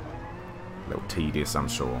a little tedious, I'm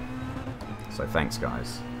sure. So thanks,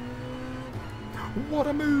 guys. What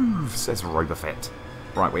a move, says Robofet.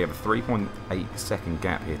 Right, we have a 3.8 second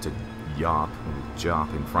gap here to Jarp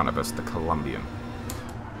in front of us, the Colombian.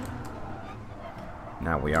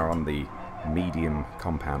 Now we are on the medium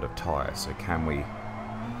compound of tyres, so can we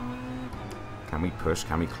push,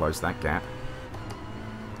 can we close that gap?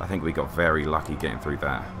 I think we got very lucky getting through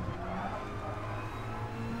that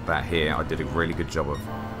here. I did a really good job of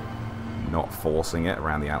not forcing it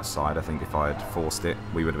around the outside. I think if I had forced it,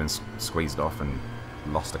 we would have been squeezed off and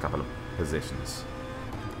lost a couple of positions.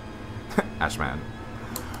 Ashman.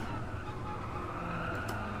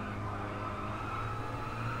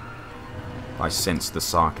 I sense the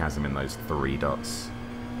sarcasm in those 3 dots.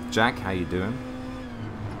 Jack, how you doing?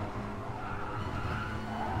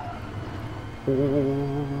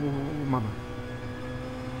 Oh, mama.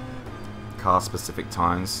 Car specific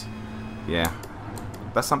times. Yeah.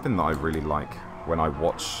 That's something that I really like when I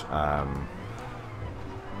watch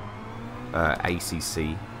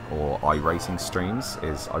ACC or iRacing streams,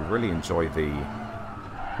 is I really enjoy the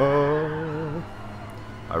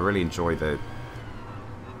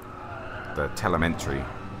telemetry,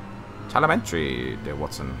 dear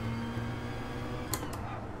Watson,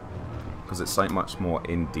 because it's so much more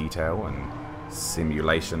in detail and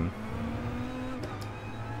simulation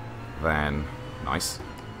than nice.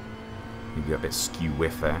 You get a bit skew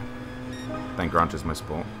whiff there. Than Gran Turismo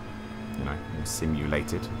Sport, you know, more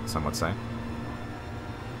simulated, some would say.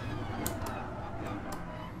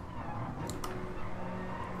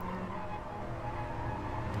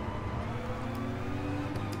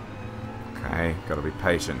 Okay, gotta be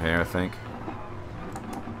patient here, I think.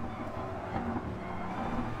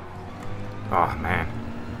 Oh man,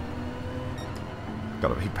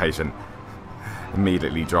 gotta be patient.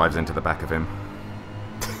 Immediately drives into the back of him.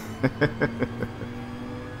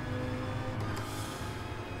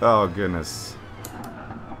 Oh goodness.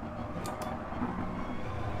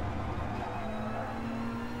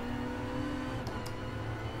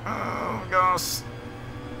 Oh gosh.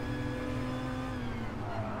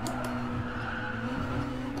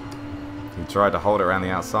 He tried to hold it around the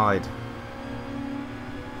outside.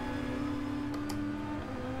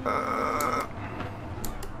 I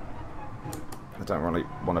don't really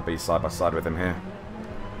want to be side by side with him here.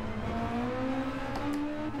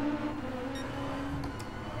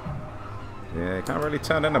 Yeah, you can't really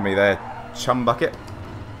turn into me there, chum bucket.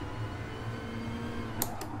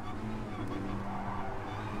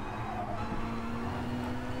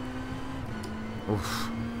 Oof.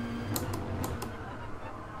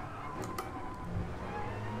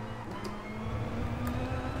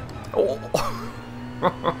 Oh!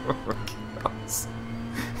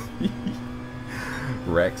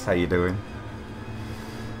 Rex, how you doing?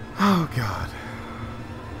 Oh god.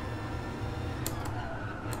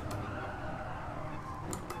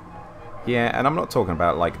 Yeah, and I'm not talking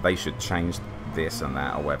about like they should change this and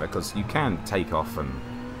that or whatever, because you can take off and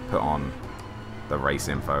put on the race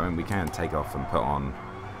info, and we can take off and put on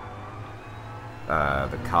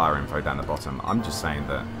the car info down the bottom. I'm just saying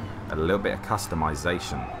that a little bit of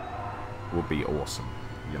customization would be awesome.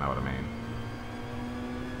 You know what I mean?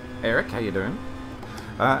 Eric, how you doing?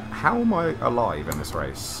 How am I alive in this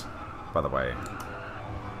race, by the way?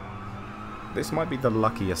 This might be the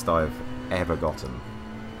luckiest I've ever gotten.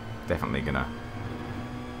 Definitely gonna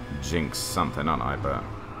jinx something, aren't I? But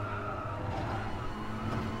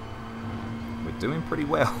we're doing pretty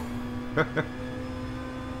well.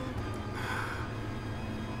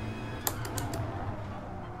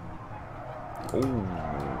 Ooh.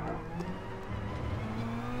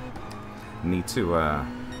 Need to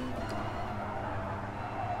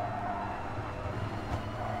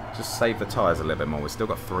just save the tyres a little bit more. We've still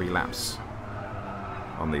got 3 laps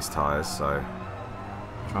on these tyres, so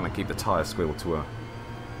trying to keep the tyre squeal to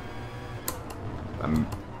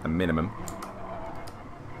a minimum.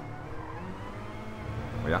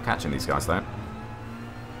 We are catching these guys though.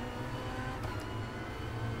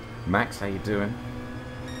 Max, how you doing?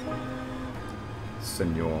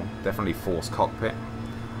 Senor, definitely force cockpit.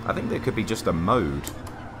 I think there could be just a mode,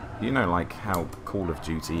 you know, like how Call of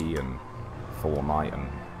Duty and Fortnite and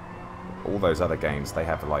all those other games, they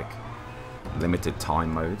have like limited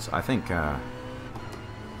time modes. I think a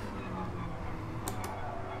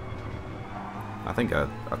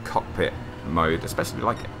cockpit mode, especially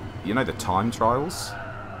like, you know, the time trials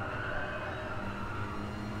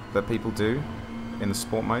that people do in the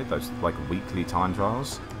sport mode, those like weekly time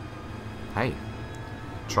trials. Hey,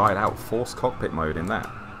 try it out, force cockpit mode in that.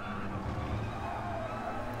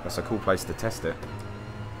 That's a cool place to test it.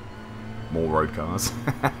 More road cars.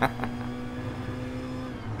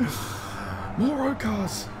 More road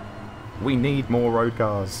cars. We need more road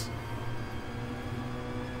cars.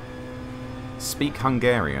 Speak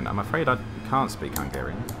Hungarian. I'm afraid I can't speak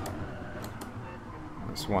Hungarian.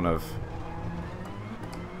 It's one of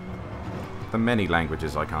the many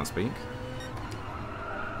languages I can't speak.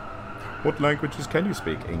 What languages can you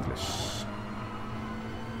speak? English.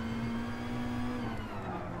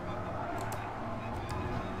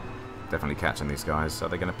 Definitely catching these guys. Are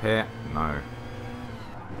they going to pair? No.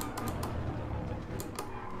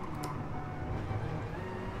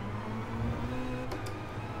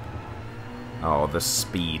 Oh, the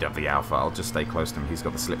speed of the Alpha. I'll just stay close to him. He's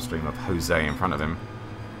got the slipstream of Jose in front of him.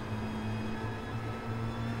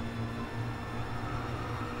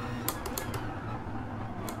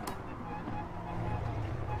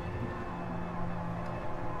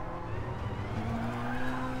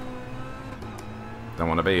 Don't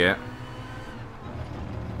want to be it.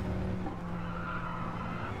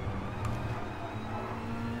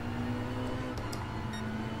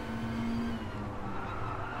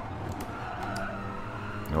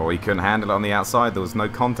 Oh, he couldn't handle it on the outside. There was no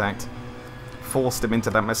contact. Forced him into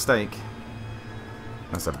that mistake.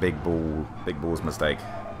 That's a big ball's mistake.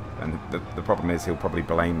 And the problem is he'll probably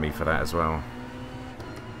blame me for that as well.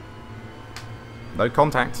 No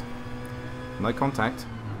contact. No contact.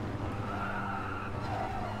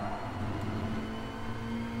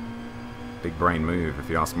 Big brain move, if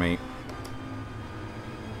you ask me.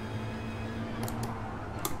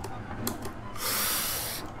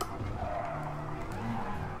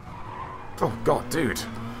 Oh god, dude.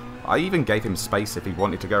 I even gave him space if he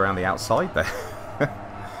wanted to go around the outside there.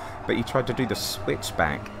 But he tried to do the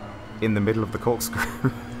switchback in the middle of the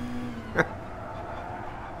corkscrew.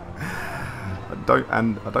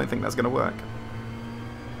 I don't think that's going to work.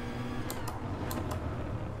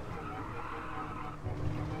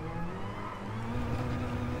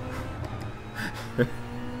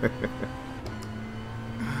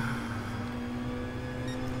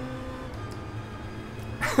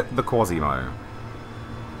 The Quasimo.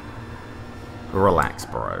 Relax,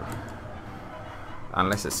 bro.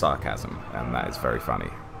 Unless it's sarcasm, and that is very funny.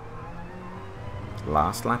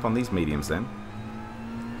 Last lap on these mediums then.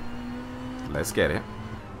 Let's get it.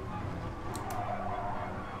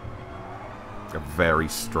 A very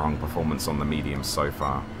strong performance on the mediums so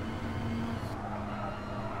far.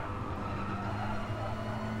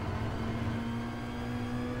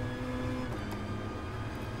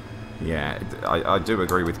 Yeah, I do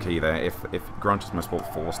agree with Key there. If Gran Turismo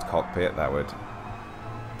Sport forced cockpit,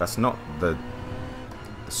 that's not the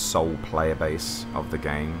sole player base of the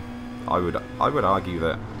game. I would argue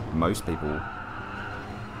that most people,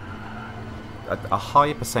 a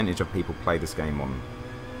higher percentage of people play this game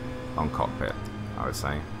on cockpit, I would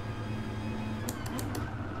say.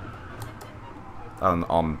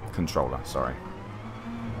 On controller, sorry.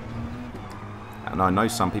 And I know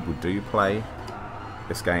some people do play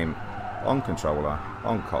this game on controller,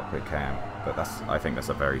 on cockpit cam, but I think that's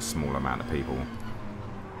a very small amount of people.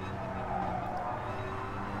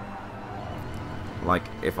 Like,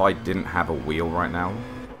 if I didn't have a wheel right now,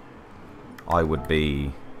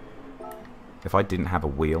 if I didn't have a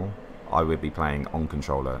wheel, I would be playing on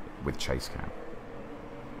controller with chase cam.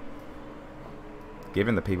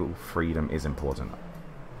 Giving the people freedom is important.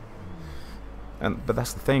 But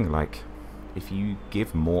that's the thing, like, if you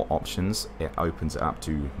give more options, it opens it up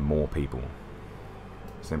to more people.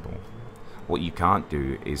 Simple. What you can't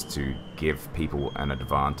do is to give people an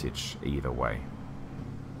advantage either way.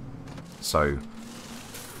 So,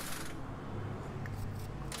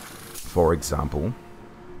 for example,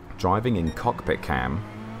 driving in cockpit cam,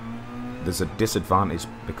 there's a disadvantage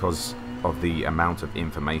because of the amount of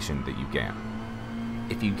information that you get.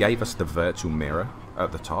 If you gave us the virtual mirror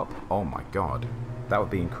at the top, oh my god, that would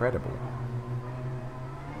be incredible.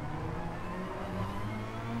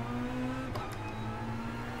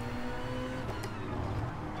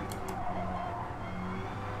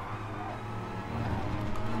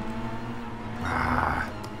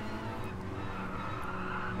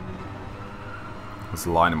 Just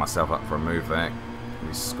lining myself up for a move there.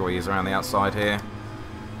 We squeeze around the outside here.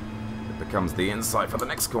 It becomes the inside for the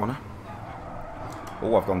next corner.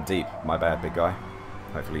 Oh, I've gone deep. My bad, big guy.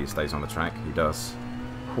 Hopefully he stays on the track. He does.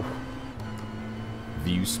 Whew.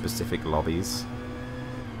 View-specific lobbies.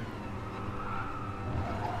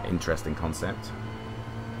 Interesting concept.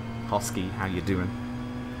 Hosky, how you doing?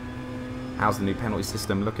 How's the new penalty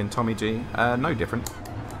system looking, Tommy G? No different.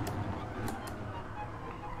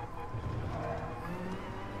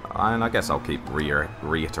 And I guess I'll keep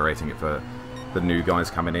reiterating it for the new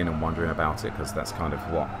guys coming in and wondering about it, because that's kind of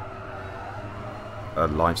what a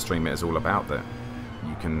live stream is all about, that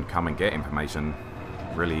you can come and get information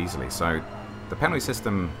really easily. So the penalty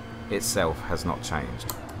system itself has not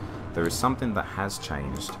changed. There is something that has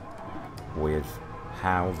changed with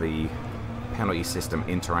how the penalty system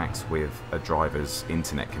interacts with a driver's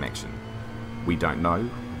internet connection. We don't know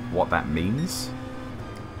what that means,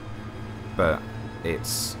 but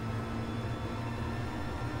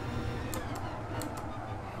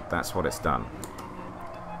that's what it's done.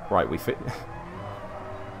 Right, we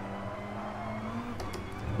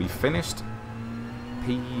finished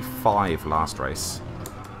P5 last race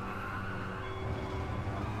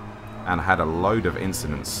and had a load of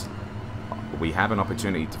incidents. We have an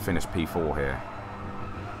opportunity to finish P4 here.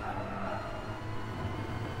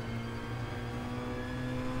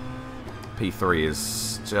 P3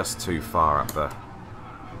 is just too far up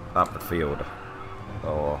the field.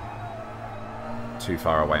 Or too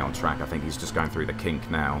far away on track. I think he's just going through the kink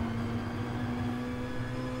now.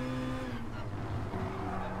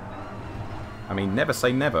 I mean, never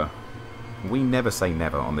say never. We never say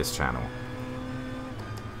never on this channel.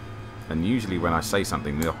 And usually when I say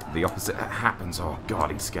something, the opposite happens. Oh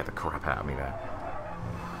god, he scared the crap out of me there.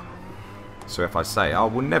 So if I say, oh,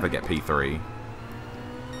 we'll never get P3,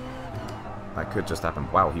 that could just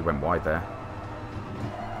happen. Wow, he went wide there.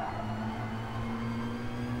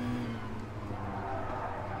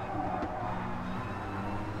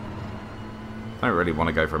 I don't really want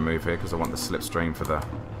to go for a move here because I want the slipstream for the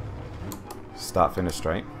start-finish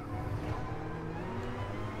straight.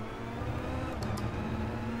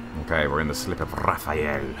 Okay, we're in the slip of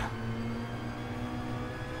Raphael.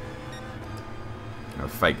 Gonna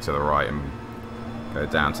fake to the right and go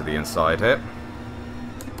down to the inside here.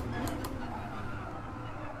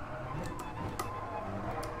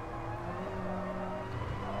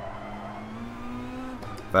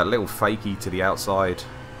 That little fakey to the outside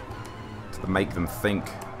to make them think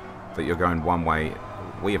that you're going one way.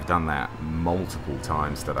 We have done that multiple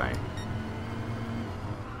times today.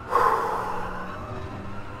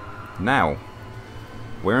 Now,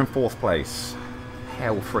 we're in 4th place.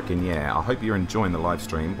 Hell frickin' yeah. I hope you're enjoying the live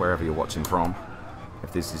stream wherever you're watching from.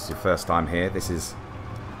 If this is your first time here, this is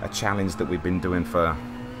a challenge that we've been doing for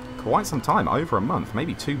quite some time, over a month,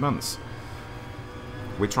 maybe 2 months.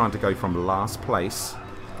 We're trying to go from last place.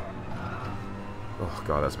 Oh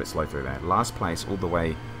god, that's a bit slow through there. Last place all the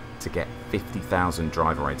way to get 50,000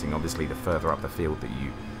 driver rating. Obviously, the further up the field that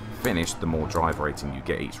you finish, the more driver rating you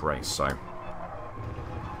get each race. So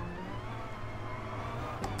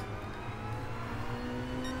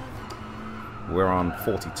we're on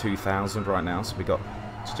 42,000 right now, so we got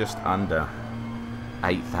just under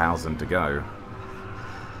 8,000 to go.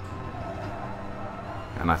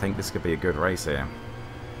 And I think this could be a good race here.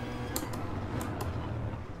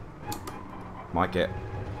 Might get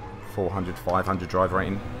 400, 500 drive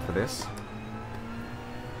rating for this.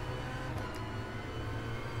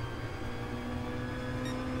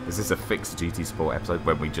 Is this a fixed GT Sport episode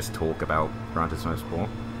when we just talk about Gran Turismo Sport?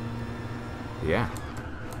 Yeah.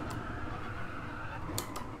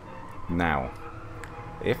 Now,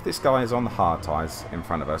 if this guy is on the hard tyres in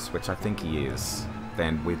front of us, which I think he is,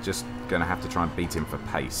 then we're just going to have to try and beat him for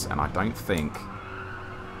pace. And I don't think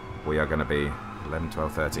we are going to be 11,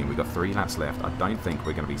 12, 13. We've got 3 laps left. I don't think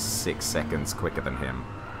we're going to be 6 seconds quicker than him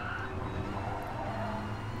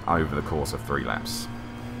over the course of 3 laps.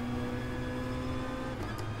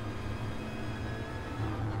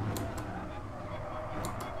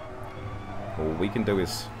 All we can do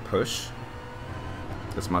is push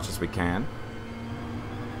as much as we can.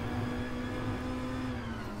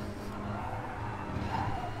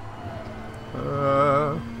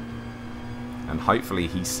 And hopefully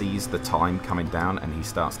he sees the time coming down and he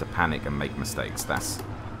starts to panic and make mistakes. That's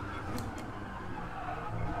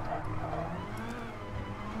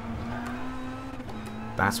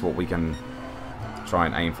what we can try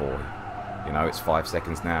and aim for. You know, it's 5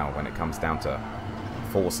 seconds now. When it comes down to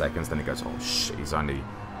 4 seconds, then it goes, oh shit, he's only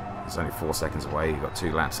 4 seconds away. He's got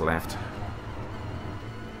 2 laps left.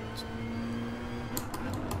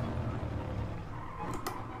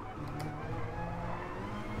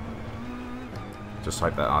 Just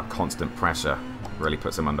hope that our constant pressure really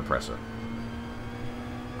puts him under pressure.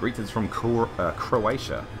 Greetings from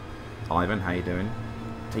Croatia. Ivan, how you doing?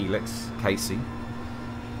 Telix, Casey.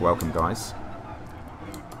 Welcome, guys.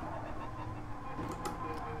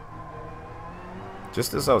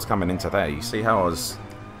 Just as I was coming into there, you see how I was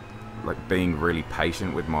like being really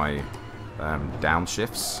patient with my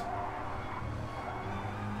downshifts?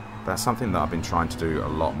 That's something that I've been trying to do a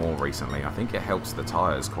lot more recently. I think it helps the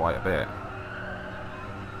tyres quite a bit.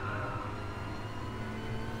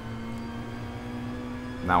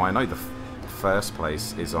 Now I know the first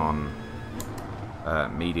place is on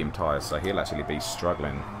medium tyres, so he'll actually be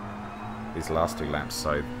struggling these last 2 laps.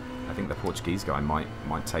 So I think the Portuguese guy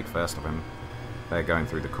might take first of him. They're going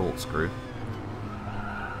through the corkscrew.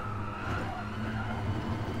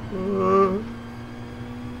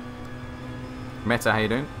 Meta, how you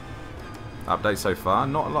doing? Update so far?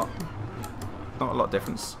 Not a lot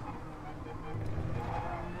difference.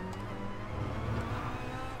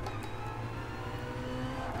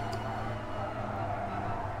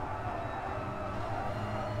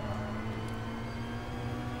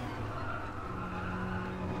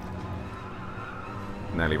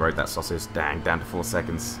 Nearly rode that sausage. Dang, down to 4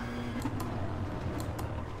 seconds.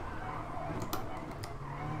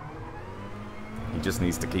 He just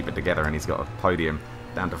needs to keep it together and he's got a podium.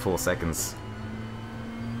 Down to 4 seconds.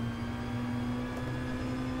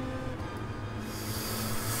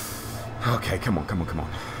 Okay, come on, come on, come on.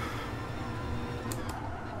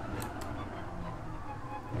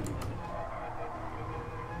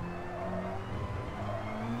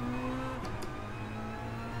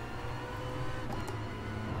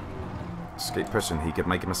 Just keep pushing. He could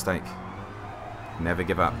make a mistake. Never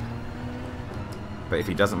give up. But if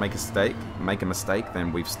he doesn't make a mistake,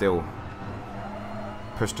 then we've still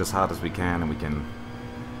pushed as hard as we can, and we can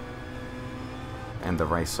end the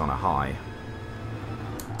race on a high.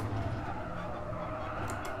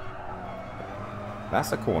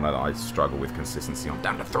 That's a corner that I struggle with consistency on.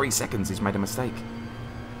 Down to 3 seconds, he's made a mistake.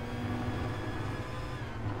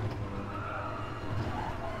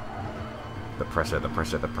 The pressure, the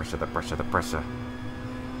pressure, the pressure, the pressure, the pressure.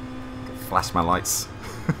 Flash my lights.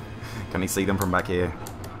 Can he see them from back here?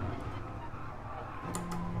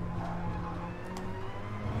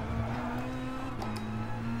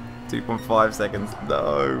 .5 seconds.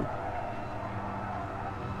 No.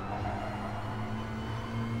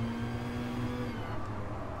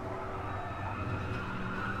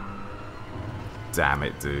 Damn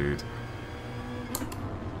it, dude.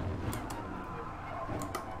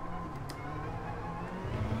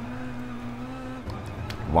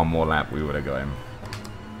 One more lap, we would have got him.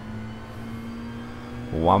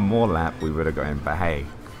 One more lap, we would have got him. But hey.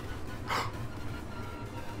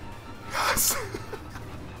 Yes.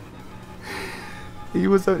 He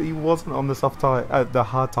wasn't on the soft tire, the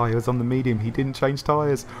hard tire. He was on the medium. He didn't change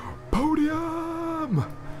tires. Podium.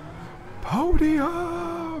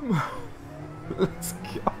 Podium. Let's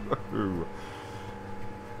go.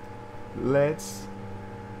 Let's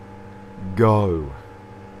go.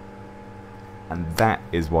 And that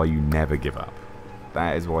is why you never give up.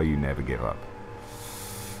 That is why you never give up.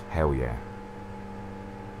 Hell yeah.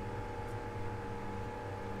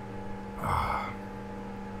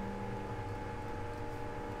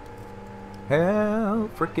 Hell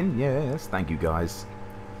freaking yes. Thank you guys.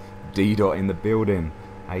 D-Dot in the building.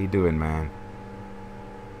 How you doing, man?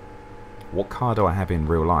 What car do I have in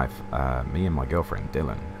real life? Me and my girlfriend,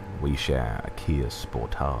 Dylan. We share a Kia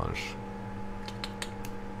Sportage.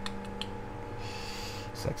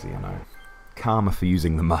 Sexy, I know. Karma for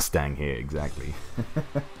using the Mustang here, exactly.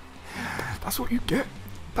 That's what you get.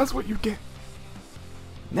 That's what you get.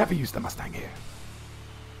 Never use the Mustang here.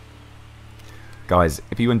 Guys,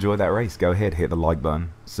 if you enjoyed that race, go ahead, hit the like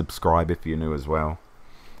button. Subscribe if you're new as well.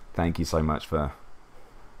 Thank you so much for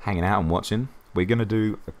hanging out and watching. We're going to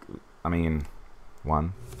do, I mean,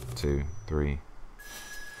 1, 2, 3,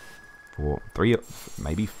 4, 3,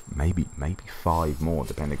 maybe 5 more,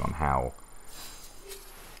 depending on how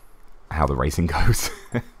the racing goes.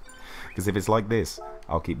 Because if it's like this,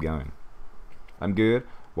 I'll keep going. I'm good.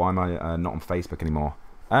 Why am I not on Facebook anymore?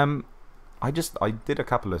 I did a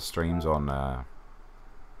couple of streams on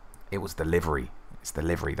it was delivery. It's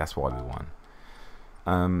delivery, that's why we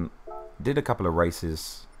won. Did a couple of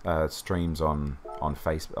races streams on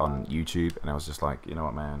Facebook, on YouTube, and I was just like, you know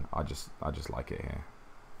what, man, I just like it here.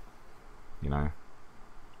 You know?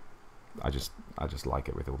 I just like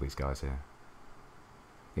it with all these guys here.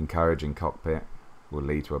 Encouraging cockpit will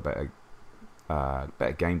lead to a better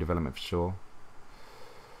game development for sure.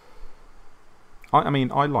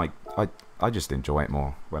 I just enjoy it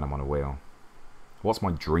more when I'm on a wheel. What's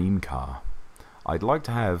my dream car? I'd like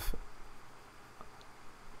to have,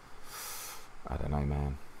 I don't know,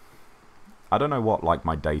 man. I don't know what like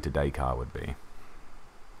my day-to-day car would be.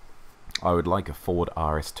 I would like a Ford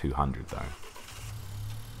RS200 though.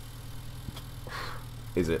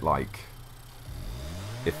 Is it like,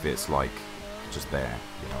 if it's like just there,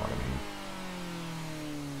 you know what I mean?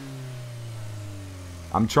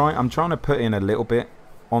 I'm trying to put in a little bit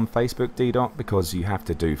on Facebook, D-Dot, because you have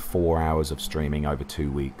to do 4 hours of streaming over 2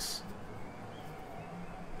 weeks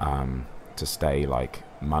to stay like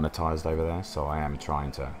monetized over there. So I am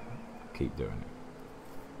trying to keep doing it.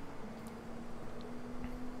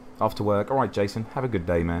 Off to work. All right, Jason. Have a good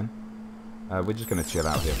day, man. We're just gonna chill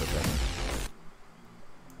out here for a second.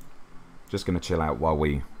 Just gonna chill out while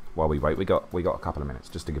we wait. We got a couple of minutes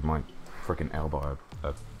just to give my freaking elbow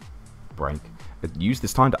a break. Use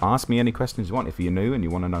this time to ask me any questions you want. If you're new and you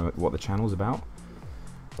want to know what the channel's about,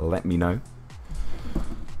 let me know.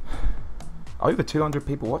 Over 200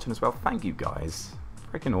 people watching as well. Thank you guys.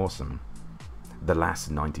 Freaking awesome. The Last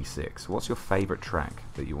 96. What's your favorite track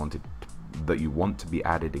that you want to be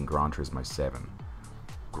added in Gran Turismo 7?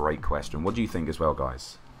 Great question. What do you think as well,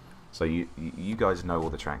 guys? So you guys know all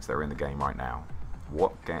the tracks that are in the game right now.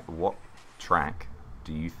 What track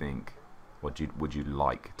do you think would you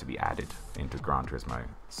like to be added into Gran Turismo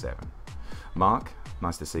 7? Mark,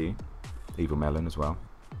 nice to see you. Evil Melon as well.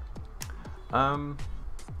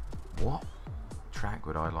 What track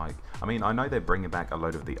would I like? I mean, I know they're bringing back a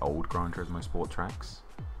load of the old Gran Turismo Sport tracks.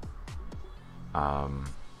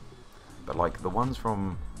 But like the ones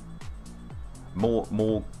from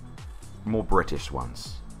more British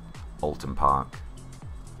ones, Alton Park,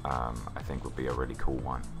 I think would be a really cool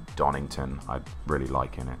one. Donington, I'd really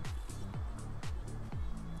like in it.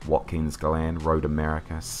 Watkins Glen, Road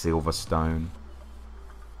America, Silverstone.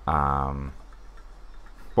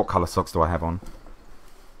 What colour socks do I have on?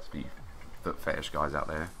 Foot fetish guys out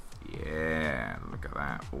there. Yeah, look at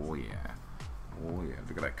that. Oh yeah. Oh yeah,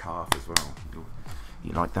 look at that calf as well.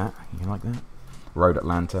 You like that? You like that? Road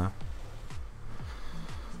Atlanta.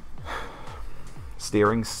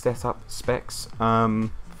 Steering setup specs.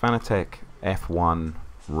 Fanatec F1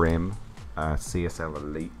 rim, CSL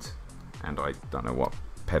Elite, and I don't know what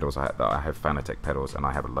pedals I have. I have Fanatec pedals, and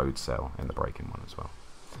I have a load cell in the braking one as well.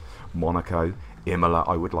 Monaco, Imola.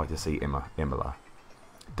 I would like to see Imola.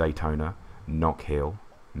 Daytona, Knock Hill,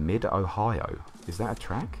 Mid Ohio. Is that a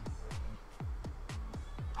track?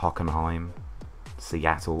 Hockenheim,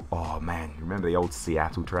 Seattle. Oh man, remember the old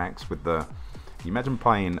Seattle tracks with the... Can you imagine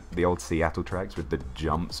playing the old Seattle tracks with the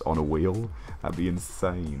jumps on a wheel? That'd be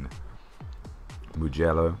insane.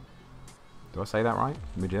 Mugello. Do I say that right?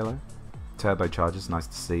 Mugello? Turbochargers, nice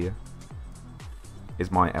to see you.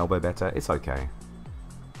 Is my elbow better? It's okay.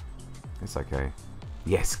 It's okay.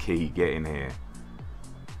 Yes, Key, get in here.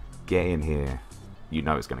 Get in here. You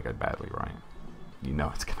know it's going to go badly, right? You know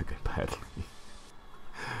it's going to go badly.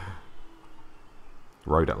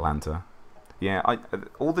 Road Atlanta. Yeah,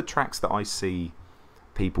 all the tracks that I see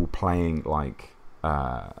people playing, like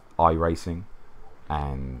iRacing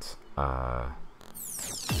and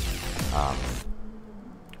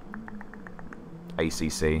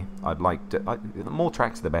ACC, I'd like to... the more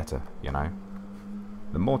tracks the better, you know?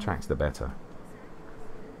 The more tracks the better.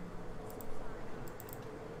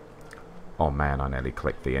 Oh man, I nearly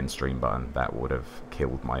clicked the end stream button. That would have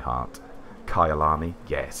killed my heart. Kyalami,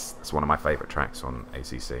 yes, it's one of my favourite tracks on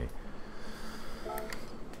ACC.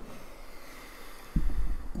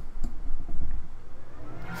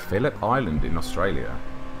 Phillip Island in Australia.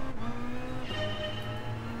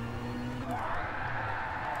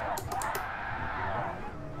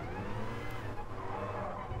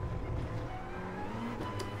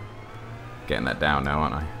 Getting that down now,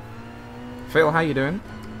 aren't I? Phil, how you doing?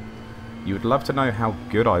 You would love to know how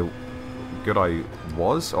good I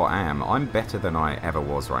was or am. I'm better than I ever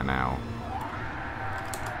was right now.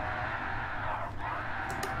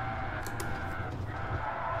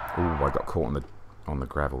 Ooh, I got caught on the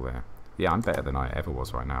gravel there. Yeah, I'm better than I ever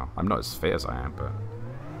was right now. I'm not as fit as I am, but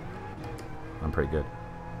I'm pretty good.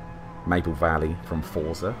 Maple Valley from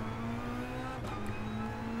Forza.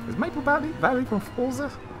 Is Maple Valley from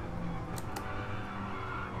Forza?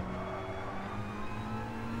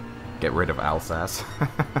 Get rid of Alsace.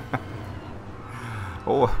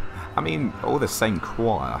 Or, I mean, all the same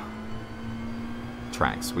choir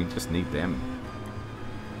tracks. We just need them.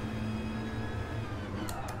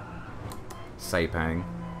 Sepang,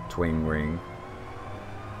 Twin Ring.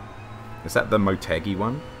 Is that the Motegi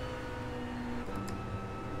one?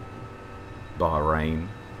 Bahrain.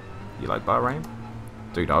 You like Bahrain?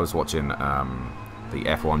 Dude, I was watching the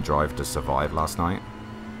F1 Drive to Survive last night.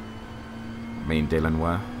 Me and Dylan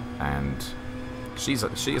were. And she's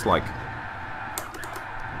like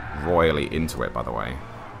royally into it, by the way.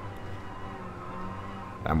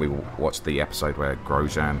 And we watched the episode where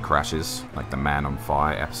Grosjean crashes, like the Man on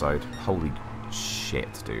Fire episode. Holy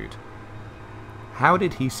shit, dude. How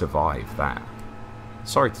did he survive that?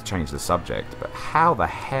 Sorry to change the subject, but how the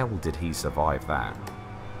hell did he survive that?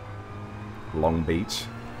 Long Beach.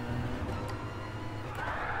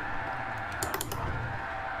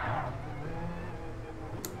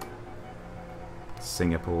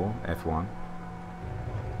 Singapore, F1.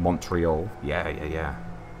 Montreal. Yeah.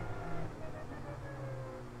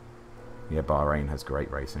 Yeah, Bahrain has great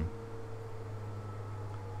racing.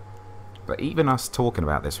 But even us talking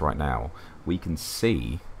about this right now, we can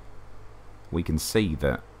see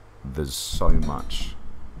that there's so much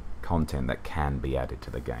content that can be added to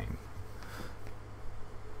the game.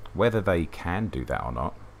 Whether they can do that or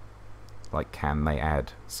not, like, can they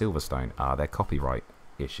add Silverstone? Are there copyright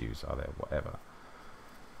issues? Are there whatever?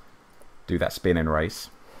 Do that spin and race.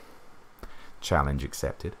 Challenge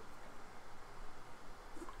accepted.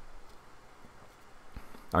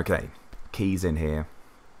 Okay, Key's in here.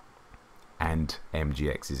 And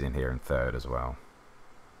MGX is in here in third as well.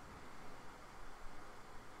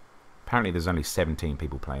 Apparently there's only 17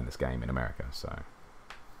 people playing this game in America, so...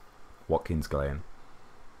 Watkins Glen.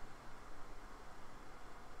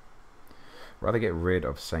 Rather get rid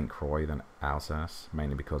of St. Croix than Alsace,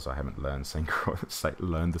 mainly because I haven't learned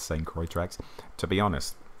learned the St. Croix tracks. To be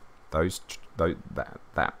honest,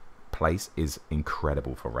 that place is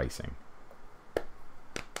incredible for racing.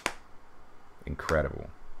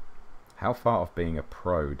 Incredible. How far off being a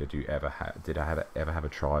pro did you ever have? Did I ever have a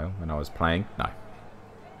trial when I was playing? No.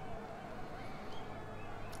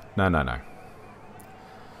 No.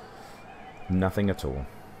 Nothing at all.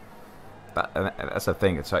 That's the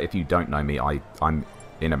thing. So if you don't know me, I'm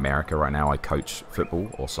in America right now. I coach football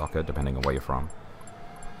or soccer, depending on where you're from.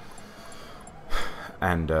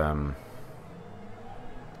 And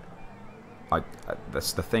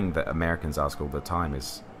that's the thing that Americans ask all the time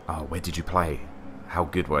is, oh, where did you play? How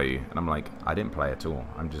good were you? And I'm like, I didn't play at all.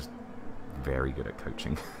 I'm just very good at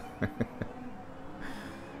coaching.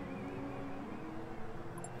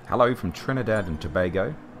 Hello from Trinidad and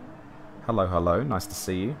Tobago. Hello. Nice to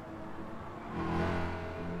see you.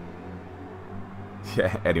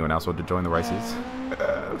 Yeah, anyone else want to join the races?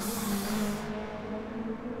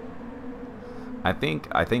 I think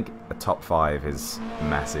a top 5 is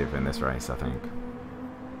massive in this race, I think.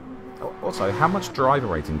 Also, how much driver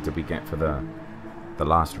rating did we get for the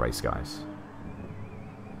last race, guys?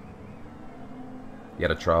 You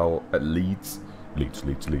had a trial at Leeds.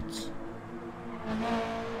 Leeds.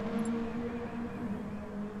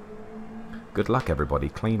 Good luck, everybody.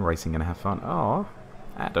 Clean racing and have fun. Oh,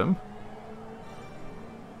 Adam.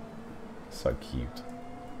 So cute.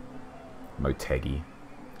 Motegi.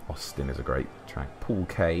 Austin is a great track. Paul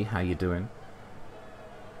K, how you doing?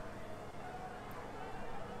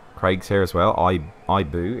 Craig's here as well. I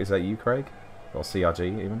boo. Is that you, Craig? Or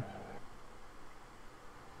CRG even?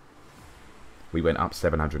 We went up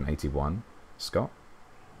 781. Scott?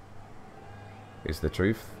 Is the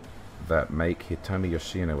truth that make Hitomi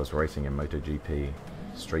Yoshino was racing in MotoGP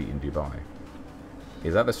Street in Dubai?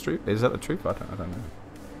 Is that the truth? Is that the truth? I don't know.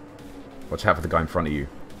 Watch out for the guy in front of you.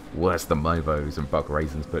 Worse than Mobos and Buck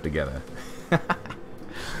Raisins put together.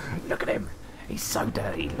 Look at him. He's so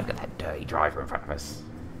dirty. Look at that dirty driver in front of us.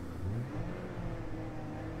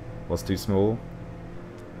 What's too small?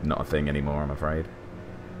 Not a thing anymore, I'm afraid.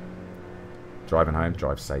 Driving home,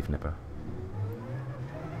 drive safe, Nipper.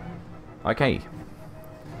 Okay.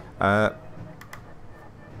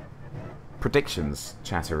 Predictions,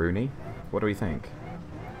 Chatteroony. What do we think?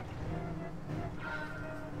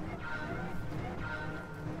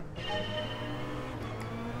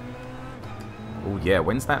 Oh yeah,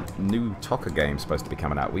 when's that new Toka game supposed to be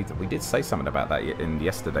coming out? We did say something about that in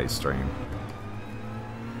yesterday's stream.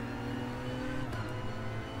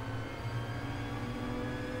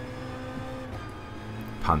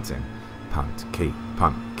 Punting. Punt, key,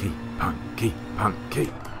 punt, key, punt, key, punt, key.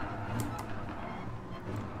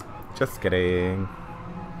 Just kidding.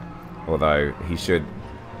 Although, he should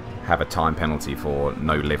have a time penalty for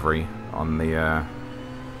no livery on the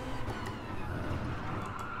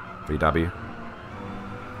VW.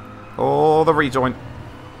 Oh, the rejoin.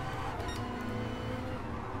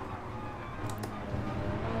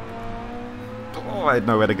 Oh, I had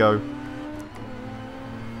nowhere to go.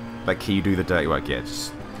 Let Key do the dirty work. Yeah,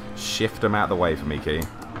 just shift him out of the way for me, Key.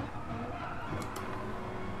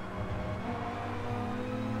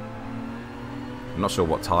 I'm not sure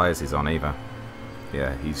what tyres he's on either.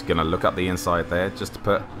 Yeah, he's going to look up the inside there just to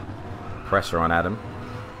put pressure on Adam.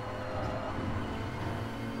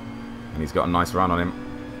 And he's got a nice run on him.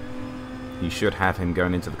 He should have him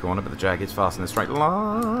going into the corner, but the Jag is fast in a straight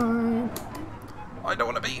line. I don't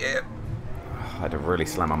want to be here. I had to really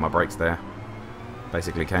slam on my brakes there.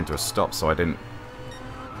 Basically came to a stop, so I didn't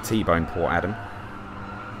T-bone poor Adam.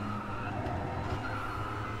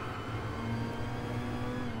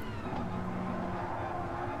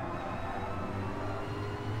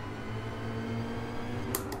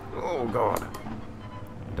 Oh god.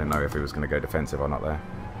 I didn't know if he was going to go defensive or not there.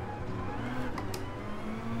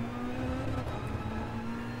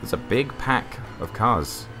 There's a big pack of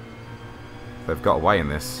cars. They've got away in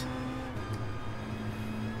this.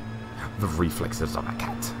 The reflexes of a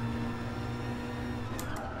cat.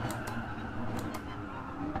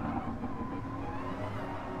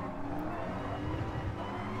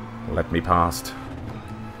 Let me past.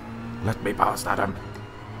 Let me past, Adam.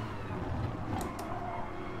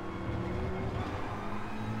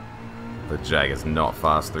 The Jag is not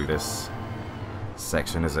fast through this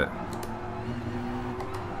section, is it?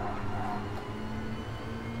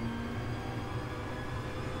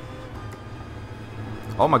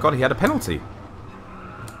 Oh my god, he had a penalty.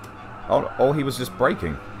 Oh, he was just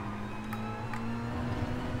braking.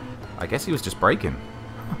 I guess he was just braking.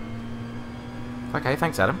 Okay,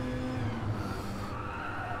 thanks, Adam.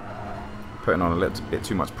 Putting on a little bit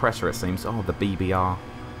too much pressure, it seems. Oh, the BBR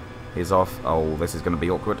is off. Oh, this is going to be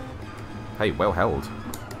awkward. Hey, well held.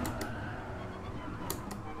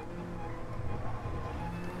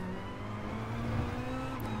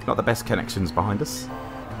 Not the best connections behind us.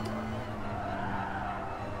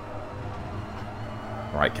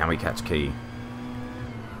 Right, can we catch Key?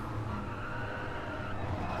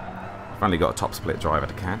 I've only got a top split driver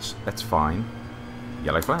to catch. That's fine.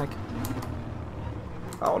 Yellow flag.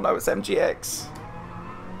 Oh no, it's MGX.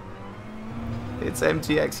 It's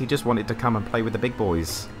MGX. He just wanted to come and play with the big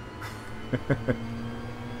boys.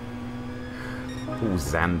 Oh,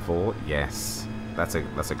 Zanvor. Yes. That's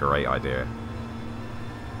a great idea.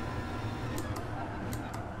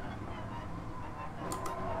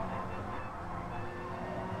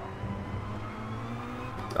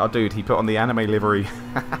 Oh, dude, he put on the anime livery.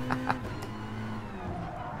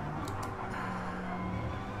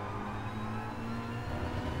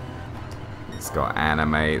 It's got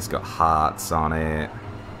anime, it's got hearts on it.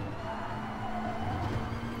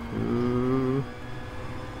 Ooh.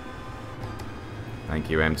 Thank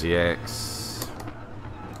you, MGX.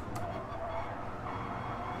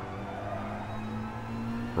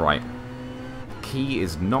 Right. Key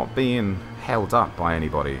is not being held up by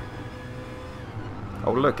anybody.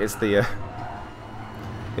 Oh look, it's the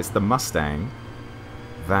Mustang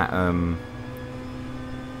that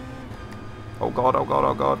oh god, oh god,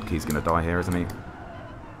 oh god. Key's gonna die here, isn't he?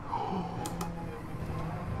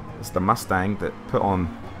 It's the Mustang that who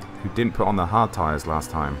didn't put on the hard tyres last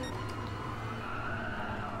time.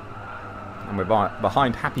 And we're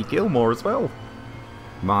behind Happy Gilmore as well.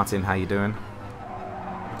 Martin, how you doing?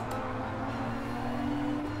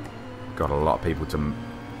 Got a lot of people to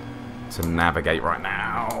navigate right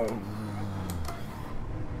now.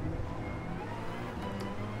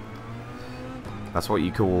 That's what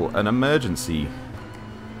you call an emergency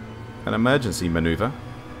maneuver.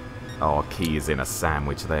 Oh, Key is in a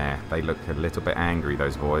sandwich there. They look a little bit angry,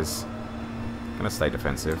 those boys. Gonna stay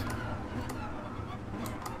defensive.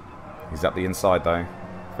 He's up the inside though.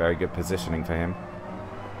 Very good positioning for him.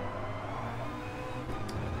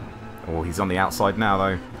 Oh, he's on the outside now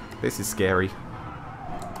though. This is scary.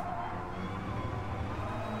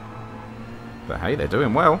 But hey, they're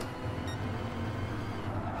doing well.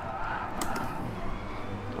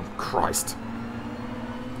 Oh, Christ.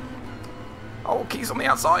 Oh, Key's on the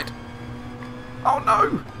outside. Oh,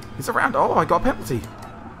 no. He's around. Oh, I got a penalty.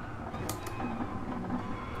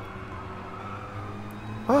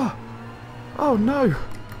 Oh. Oh, no.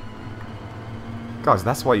 Guys,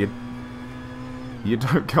 that's why you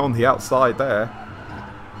don't go on the outside there.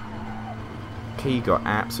 Key got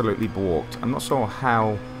absolutely balked. I'm not sure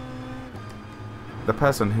how the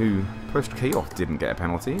person who pushed Key off didn't get a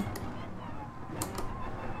penalty.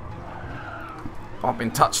 I've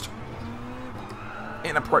been touched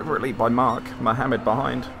inappropriately by Mark. Mohammed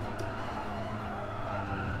behind.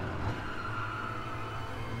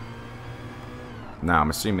 Now,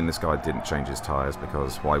 I'm assuming this guy didn't change his tyres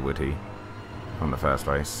because why would he from the first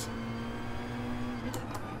race?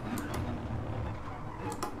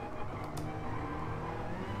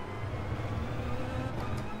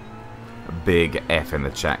 Big F in the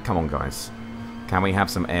chat. Come on, guys. Can we have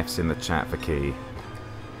some Fs in the chat for Key?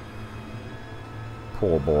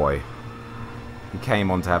 Poor boy. He came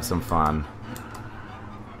on to have some fun.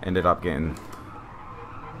 Ended up getting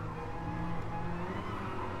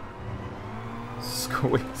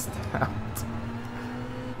squeezed out.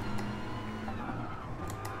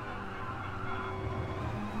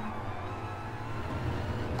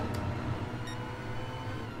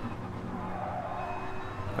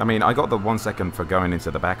 I mean, I got the 1 second for going into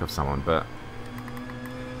the back of someone, but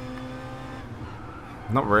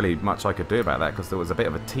not really much I could do about that because there was a bit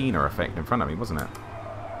of a Tina effect in front of me, wasn't it?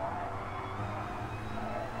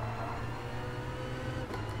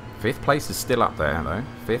 Fifth place is still up there, though.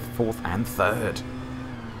 Fifth, fourth, and third.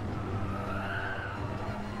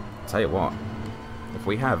 Tell you what, if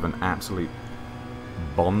we have an absolute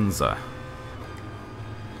bonza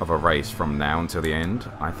of a race from now until the end,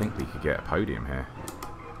 I think we could get a podium here.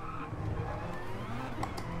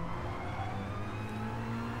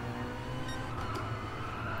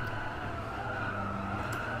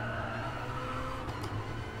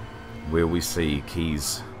 Will we see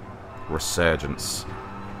Key's resurgence?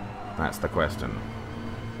 That's the question.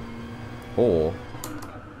 Or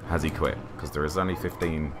has he quit? Because there is only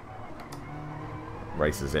 15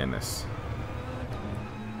 races in this.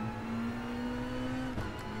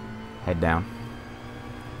 Head down.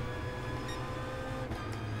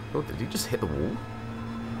 Oh, did he just hit the wall?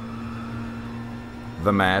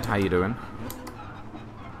 The Mad, how you doing?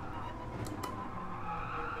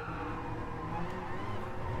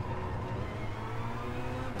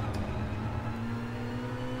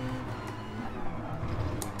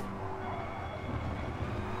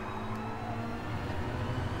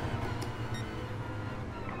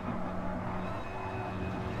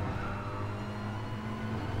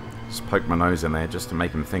 Just poke my nose in there just to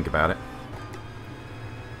make him think about it.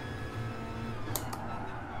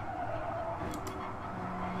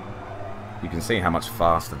 You can see how much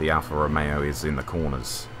faster the Alfa Romeo is in the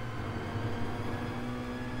corners.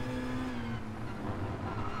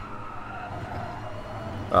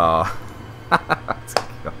 Oh.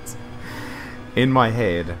 In my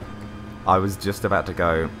head, I was just about to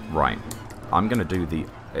go, right, I'm going to do the...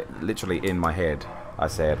 Literally in my head, I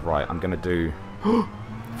said, right, I'm going to do...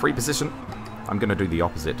 free position. I'm going to do the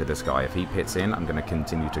opposite to this guy. If he pits in, I'm going to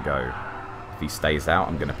continue to go. If he stays out,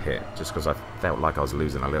 I'm going to pit. Just because I felt like I was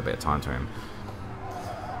losing a little bit of time to him.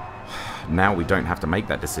 Now we don't have to make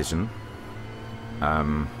that decision.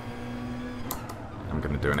 I'm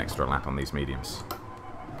going to do an extra lap on these mediums.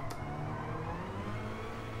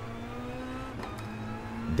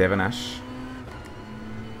 Devonash.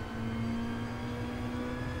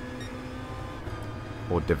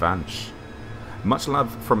 Or Devansh. Much love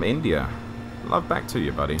from India. Love back to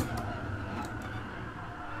you, buddy.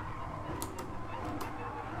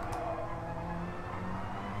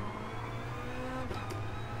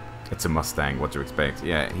 It's a Mustang, what do you expect?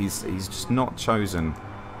 Yeah, he's just not chosen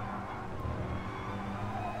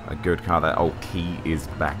a good car. That old Key is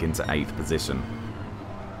back into 8th position.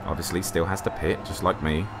 Obviously still has to pit, just like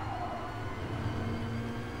me.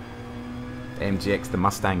 MGX, the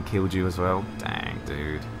Mustang killed you as well? Dang,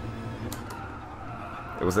 dude.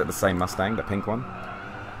 Was it the same Mustang, the pink one?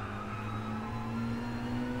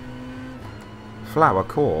 Flower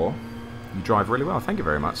Core, you drive really well. Thank you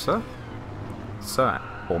very much, sir. Sir,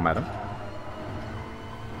 or madam.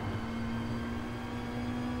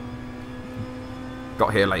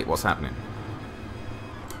 Got here late, what's happening?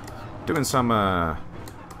 Doing some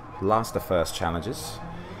last to first challenges.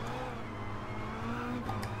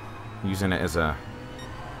 Using it as a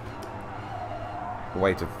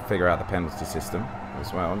way to figure out the penalty system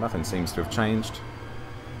as well. Nothing seems to have changed.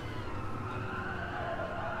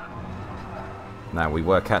 Now, we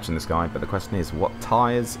were catching this guy, but the question is, what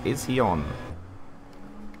tyres is he on?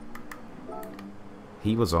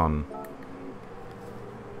 He was on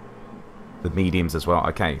the mediums as well.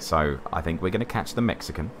 Okay, so I think we're going to catch the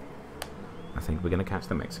Mexican.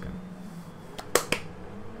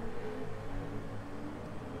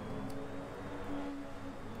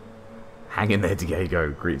 Hang in there,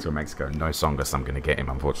 Diego. Greetings from Mexico. No Songus, I'm going to get him,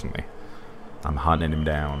 unfortunately. I'm hunting him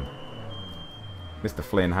down. Mr.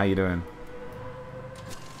 Flynn, how you doing?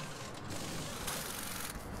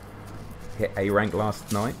 Hit A rank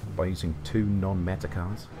last night by using 2 non-meta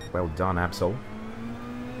cars. Well done, Absol.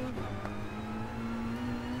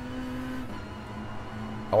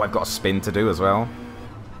 Oh, I've got a spin to do as well.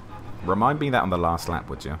 Remind me that on the last lap,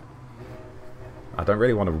 would you? I don't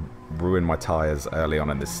really want to ruin my tyres early on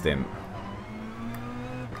in this stint.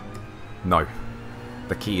 No.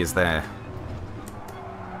 The Key is there.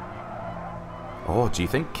 Oh, do you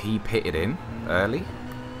think Key pitted in early?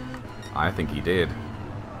 I think he did.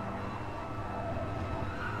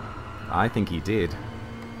 I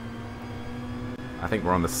think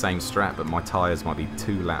we're on the same strat, but my tyres might be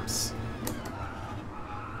 2 laps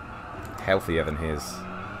healthier than his.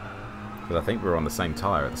 But I think we were on the same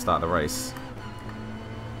tyre at the start of the race.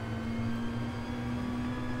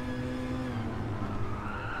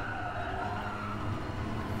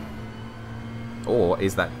 Or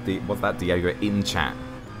is that was that Diego in chat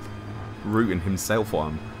rooting himself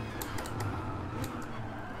on?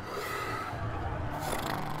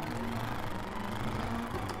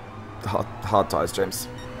 Hard tyres, James.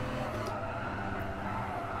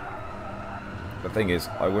 The thing is,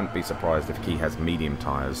 I wouldn't be surprised if Key has medium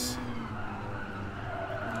tyres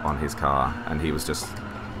on his car and he was just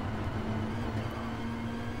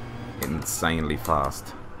insanely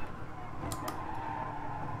fast.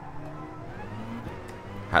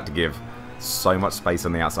 Had to give so much space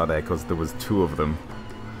on the outside there because there was 2 of them.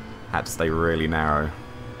 Had to stay really narrow.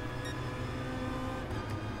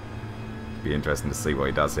 Be interesting to see what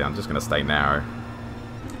he does here. I'm just going to stay narrow.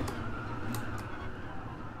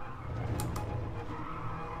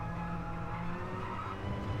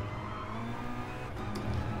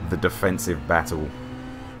 The defensive battle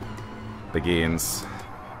begins.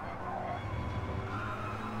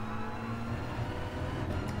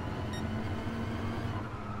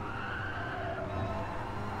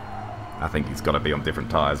 I think he's got to be on different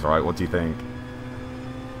tyres, right? What do you think?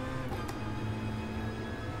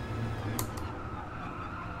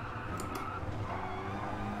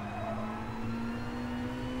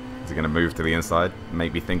 Is he going to move to the inside?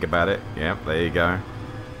 Make me think about it. Yep, there you go.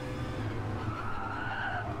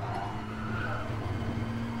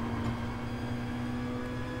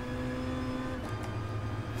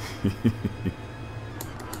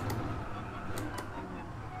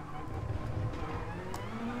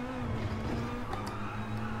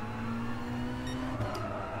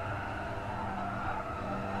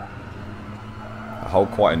 hold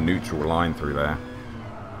quite a neutral line through there.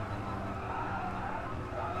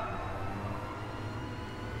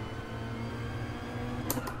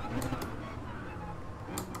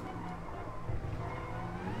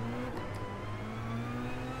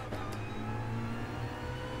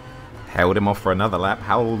 Held him off for another lap.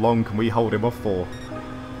 How long can we hold him off for?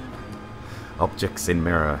 Objects in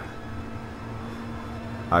mirror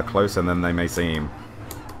are closer than they may seem.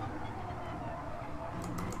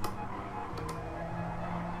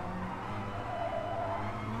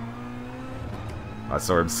 I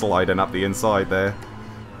saw him sliding up the inside there.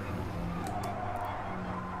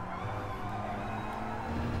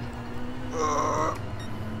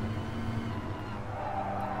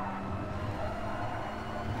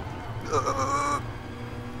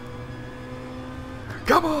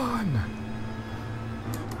 Come on!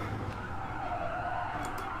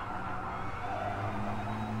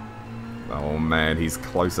 Oh man, he's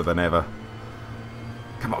closer than ever.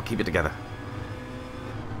 Come on, keep it together.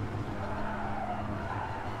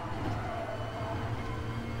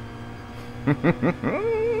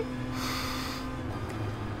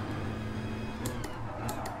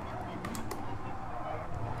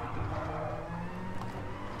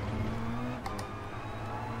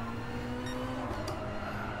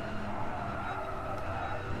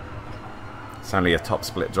 It's only a top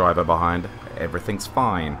split driver behind. Everything's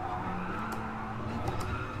fine.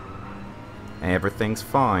 Everything's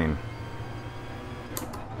fine.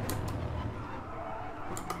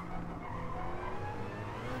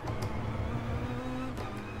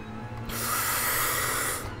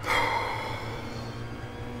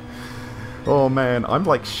 Oh man, I'm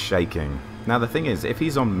like shaking. Now the thing is, if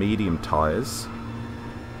he's on medium tyres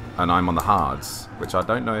and I'm on the hards, which I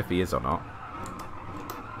don't know if he is or not.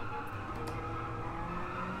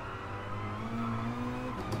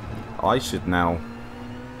 I should now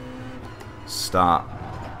start,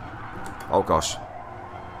 oh gosh,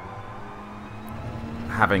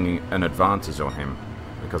 having an advantage on him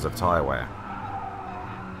because of tyre wear.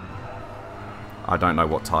 I don't know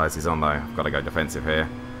what tyres he's on though. I've got to go defensive here.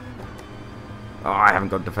 Oh, I haven't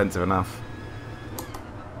got defensive enough.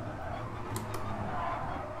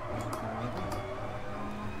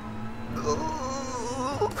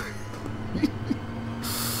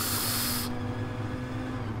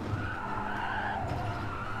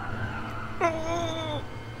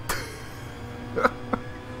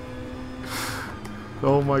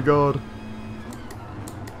 Oh my god.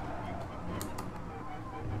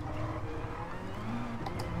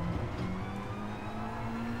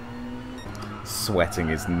 Sweating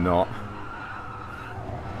is not.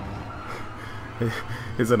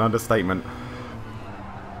 Is an understatement.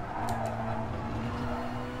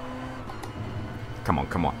 Come on,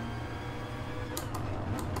 come on.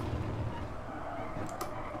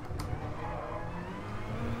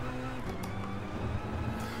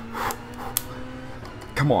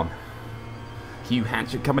 Come on. Hugh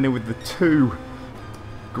Hatchet coming in with the 2.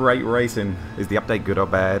 Great racing. Is the update good or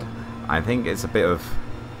bad? I think it's a bit of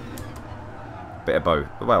both.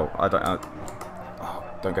 Well, I don't... oh,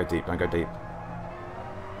 don't go deep, don't go deep.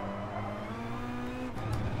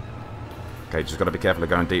 Okay, just got to be careful of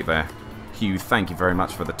going deep there. Hugh, thank you very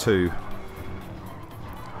much for the 2.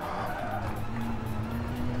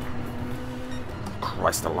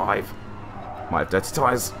 Christ alive. Might have dirty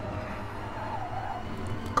tyres.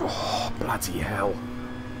 Oh, bloody hell.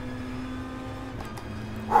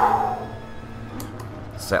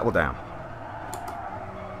 Settle down.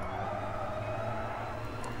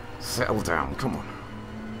 Settle down, come on.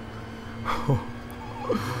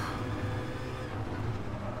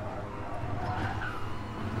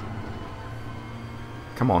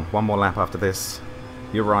 Come on, one more lap after this.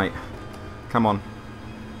 You're right. Come on.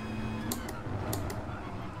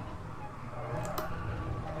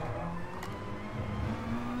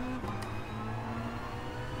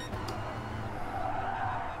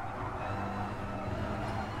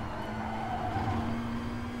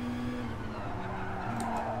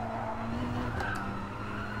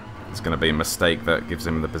 It's going to be a mistake that gives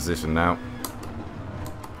him the position now.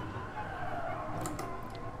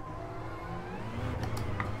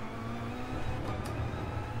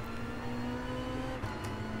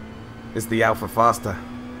 Is the Alpha faster?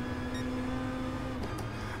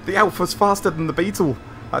 The Alpha's faster than the Beetle.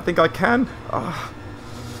 I think I can.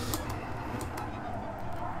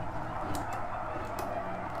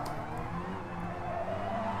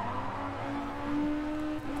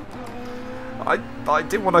 I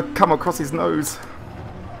didn't want to come across his nose.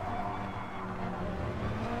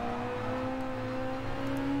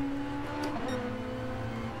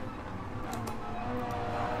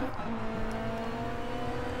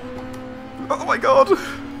 Oh my god!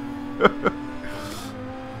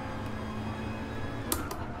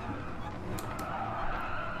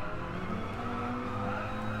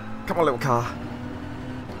 Come on, little car.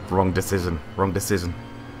 Wrong decision. Wrong decision.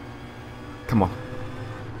 Come on.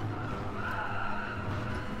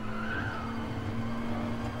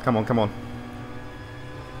 Come on, come on.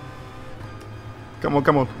 Come on,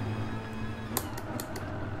 come on.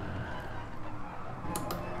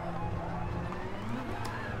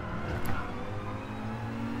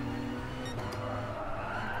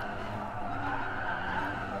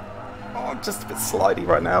 Oh, just a bit slidey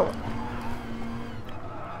right now.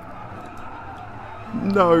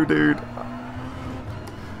 No, dude.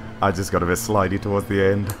 I just got a bit slidey towards the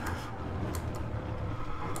end.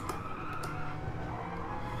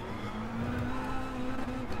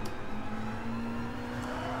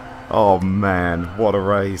 Oh man, what a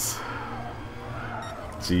race.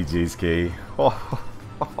 GG's key. Oh.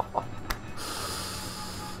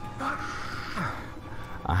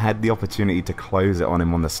 I had the opportunity to close it on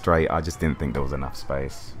him on the straight, I just didn't think there was enough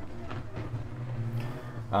space.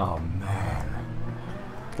 Oh man.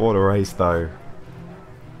 What a race though.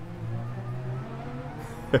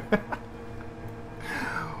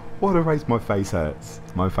 What a race, my face hurts.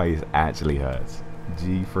 My face actually hurts.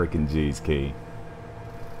 G freaking G's key.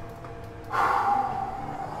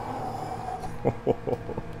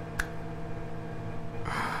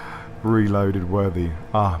 Reloaded worthy.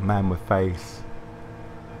 Ah, oh, man, my face.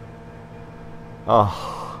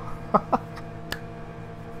 Oh.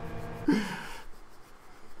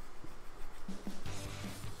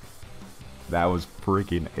 That was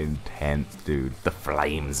freaking intense, dude. The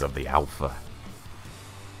flames of the alpha.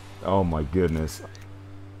 Oh my goodness.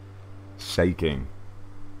 Shaking.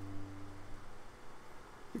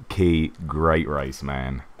 Key, great race,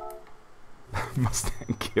 man.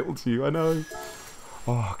 Mustang killed you, I know.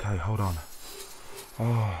 Oh, okay, hold on.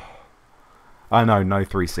 Oh, I know, no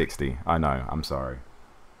 360. I know, I'm sorry.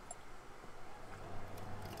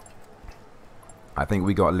 I think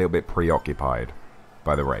we got a little bit preoccupied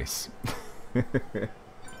by the race.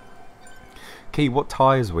 Key, what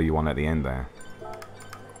tyres were you on at the end there?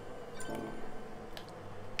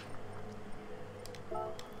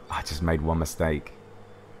 I just made one mistake.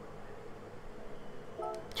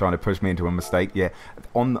 Trying to push me into a mistake. Yeah,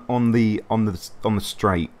 on the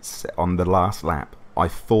straights on the last lap, I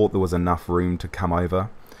thought there was enough room to come over,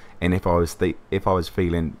 and if I was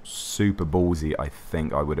feeling super ballsy, I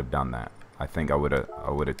think I would have done that. I think I would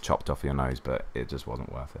have chopped off your nose, but it just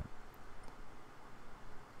wasn't worth it.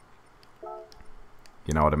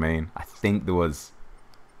 You know what I mean? I think there was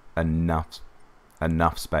enough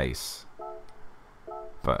space,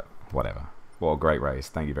 but whatever. What a great race!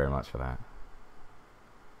 Thank you very much for that.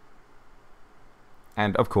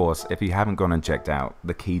 And of course, if you haven't gone and checked out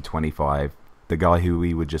the Key 25, the guy who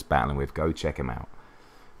we were just battling with, go check him out.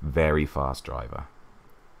 Very fast driver.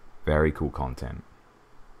 Very cool content.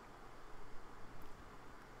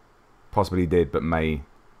 Possibly did, but may...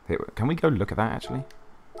 Can we go look at that, actually?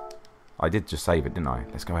 I did just save it, didn't I?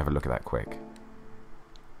 Let's go have a look at that quick.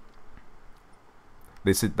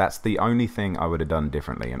 That's the only thing I would have done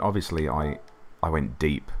differently. And obviously, I went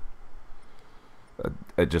deep.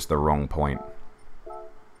 At just the wrong point.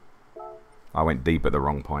 I went deep at the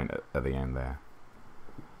wrong point at the end there.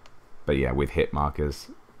 But yeah, with hit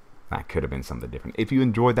markers, that could have been something different. If you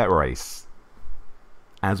enjoyed that race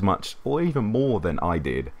as much or even more than I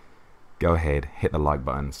did, go ahead, hit the like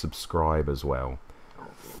button, subscribe as well.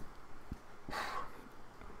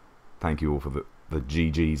 Thank you all for the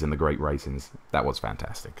GGs and the great racings. That was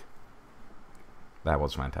fantastic. That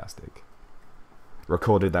was fantastic.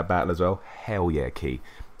 Recorded that battle as well. Hell yeah, Key.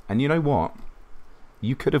 And you know what?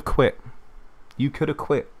 You could have quit. You could have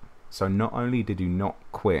quit. So not only did you not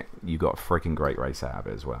quit, you got a freaking great race out of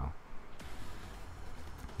it as well.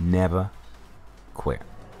 Never quit.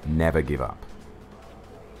 Never give up.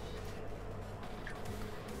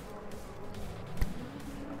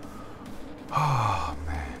 Oh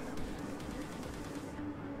man.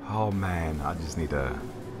 Oh man, I just need to...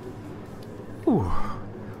 Ooh.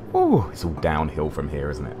 Ooh, it's all downhill from here,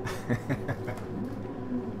 isn't it?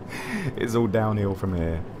 It's all downhill from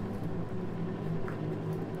here.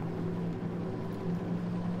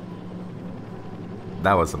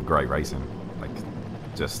 That was some great racing. Like,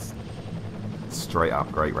 just straight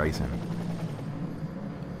up great racing.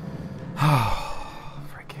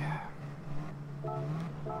 Frick yeah.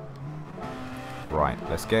 Right,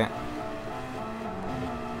 let's get...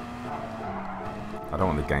 I don't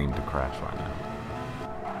want the game to crash right now.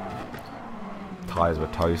 Tyres were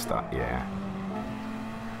toast, yeah.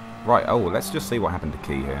 Right, oh, let's just see what happened to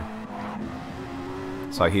Key here.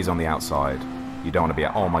 So he's on the outside. You don't want to be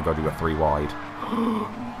at... Oh my god, you were 3 wide.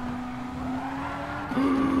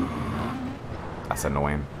 That's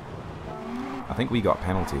annoying. I think we got a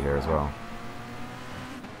penalty here as well.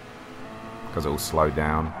 Because it all slowed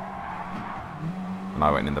down. And I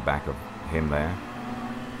went in the back of him there.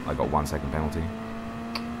 I got 1 second penalty.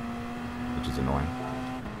 Which is annoying.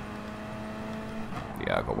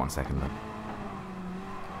 Yeah, I got 1 second then.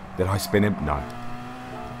 Did I spin him? No.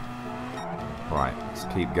 Right, let's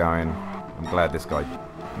keep going. I'm glad this guy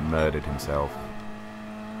murdered himself.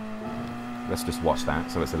 Let's just watch that,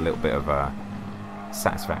 so it's a little bit of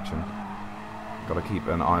satisfaction. Got to keep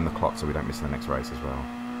an eye on the clock so we don't miss the next race as well.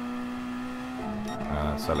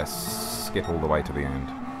 So let's skip all the way to the end.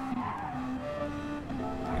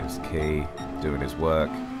 Here's Key doing his work.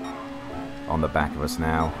 On the back of us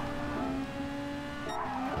now.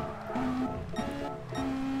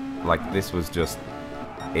 Like, this was just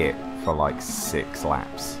it for like 6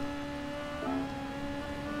 laps.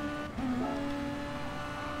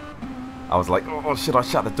 I was like, oh, should I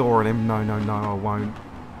shut the door on him? No, no, no, I won't.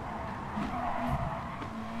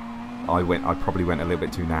 I probably went a little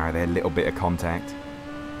bit too narrow there. A little bit of contact.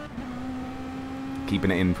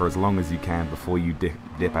 Keeping it in for as long as you can before you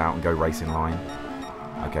dip out and go racing line.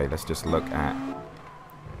 Okay, let's just look at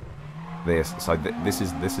this. So this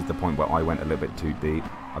is the point where I went a little bit too deep.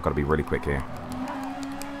 I've got to be really quick here.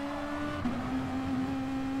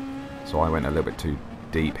 So I went a little bit too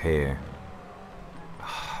deep here.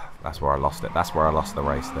 That's where I lost it. That's where I lost the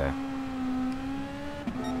race there.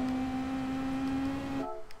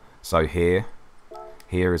 So here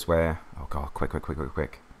is where... Oh god,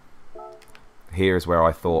 quick. Here is where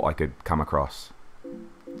I thought I could come across.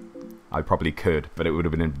 I probably could, but it would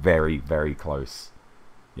have been very, very close.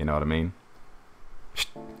 You know what I mean?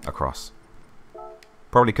 Across.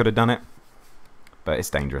 Probably could have done it, but it's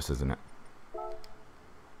dangerous, isn't it?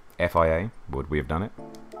 FIA, would we have done it?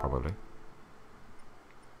 Probably.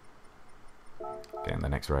 Get in the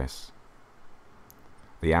next race.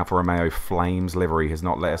 The Alfa Romeo Flames livery has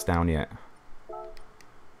not let us down yet.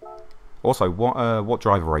 Also, what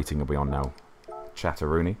driver rating are we on now?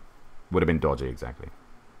 Chatterooney? Would have been dodgy, exactly.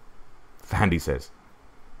 Fandy says,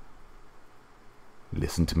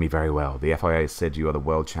 listen to me very well. The FIA has said you are the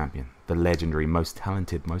world champion. The legendary, most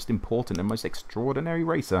talented, most important and most extraordinary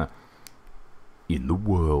racer in the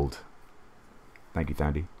world. Thank you,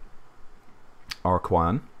 Fandy.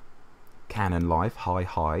 Arquan. Canon Life.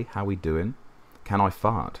 Hi. How we doing? Can I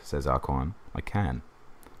fart? Says Arquan. I can.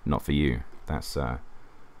 Not for you. That's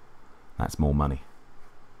more money.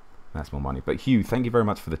 That's more money. But Hugh, thank you very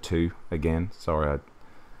much for the 2 again. Sorry I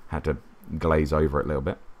had to glaze over it a little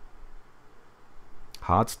bit.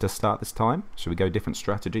 Hard to start this time. Should we go different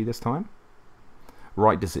strategy this time?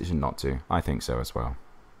 Right decision not to. I think so as well.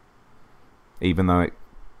 Even though it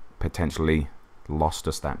potentially lost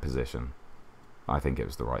us that position, I think it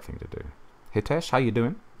was the right thing to do. Hitesh, how you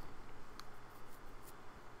doing?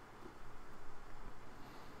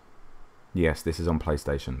 Yes, this is on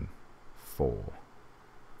PlayStation 4.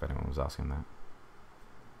 If anyone was asking that.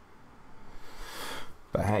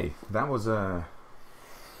 But hey, that was a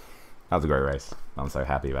great race. I'm so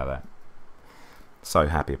happy about that. So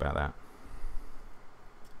happy about that.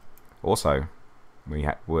 Also,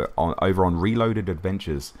 we're over on Reloaded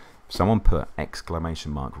Adventures. Someone put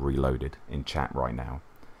 !Reloaded in chat right now.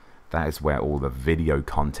 That is where all the video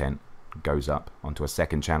content goes up onto a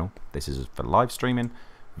second channel. This is for live streaming.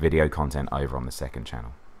 Video content over on the second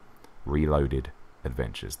channel. Reloaded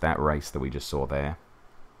Adventures. That race that we just saw there,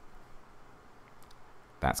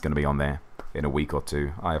 that's going to be on there in a week or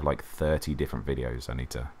 2. I have like 30 different videos I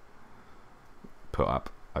need to put up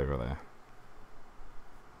over there.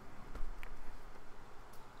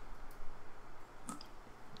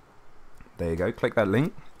 There you go. Click that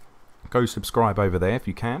link. Go subscribe over there if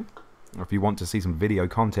you can. Or if you want to see some video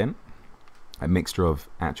content. A mixture of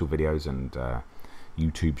actual videos and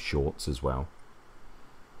YouTube shorts as well.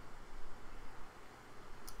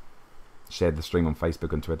 Shared the stream on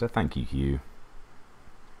Facebook and Twitter. Thank you, Hugh.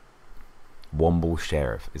 Womble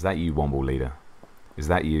Sheriff. Is that you, Womble Leader? Is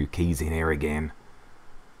that you? Keys in here again.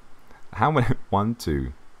 How many? 1,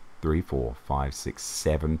 2, 3, 4, 5, 6,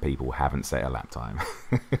 7 people haven't set a lap time.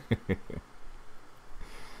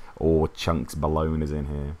 Or Chunks Balone is in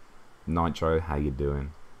here. Nitro, how you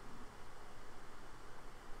doing?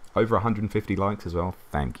 Over 150 likes as well.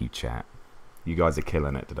 Thank you, chat. You guys are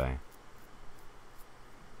killing it today.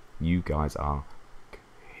 You guys are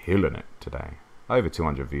killing it today. Over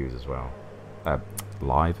 200 views as well.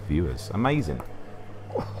 Live viewers. Amazing.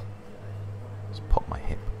 Just pop my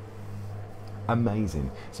hip.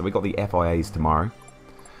 Amazing. So we got the FIAs tomorrow,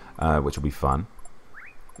 which will be fun.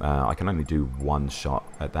 I can only do 1 shot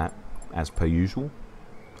at that, as per usual.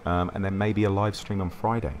 And then maybe a live stream on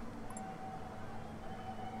Friday.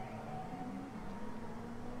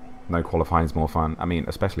 No qualifying is more fun. I mean,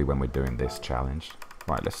 especially when we're doing this challenge.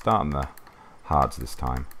 Right, let's start on the hards this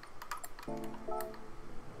time. Be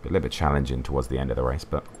a little bit challenging towards the end of the race,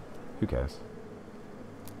 but who cares?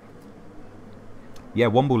 Yeah,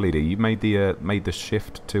 Womble Leader, you made the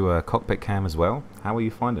shift to a cockpit cam as well. How are you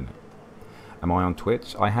finding it? Am I on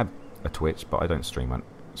Twitch? I have a Twitch, but I don't stream on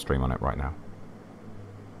it right now.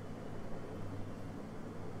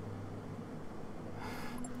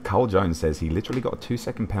 Cole Jones says he literally got a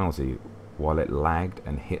 2-second penalty while it lagged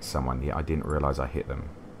and hit someone. Yeah, I didn't realise I hit them.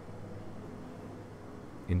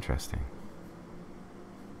 Interesting.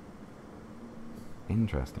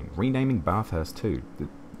 Interesting. Renaming Bathurst too.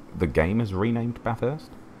 The game is renamed Bathurst?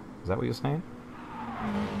 Is that what you're saying?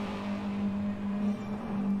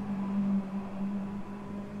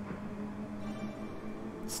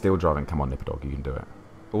 Still driving. Come on, NipperDog, you can do it.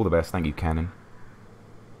 All the best. Thank you, Cannon.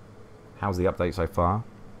 How's the update so far?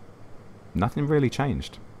 Nothing really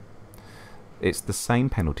changed. It's the same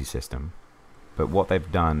penalty system, but what they've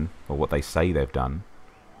done, or what they say they've done,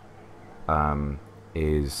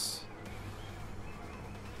 is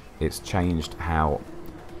it's changed how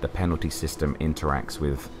the penalty system interacts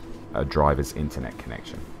with a driver's internet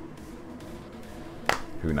connection.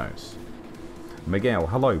 Who knows? Miguel,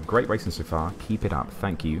 hello. Great racing so far. Keep it up.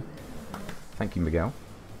 Thank you. Thank you, Miguel.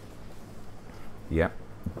 Yep.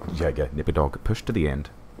 Jäger, NipperDog. Push to the end.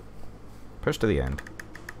 Push to the end.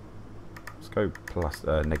 Let's go plus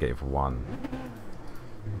 -1.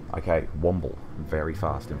 Okay, Womble. Very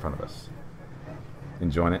fast in front of us.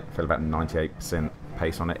 Enjoying it. Feel about 98%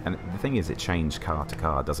 pace on it. And the thing is, it changed car to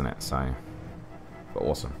car, doesn't it? So, but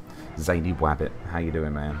awesome. Zany Wabbit, how you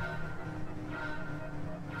doing, man?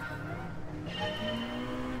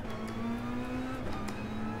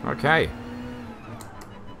 Okay.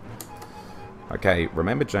 Okay,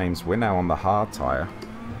 remember, James, we're now on the hard tyre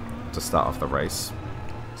to start off the race.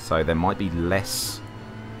 So there might be less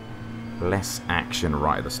action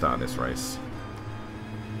right at the start of this race.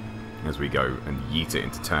 As we go and yeet it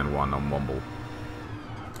into turn 1 on Womble.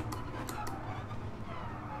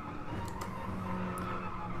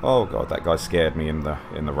 Oh god, that guy scared me in the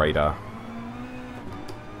radar.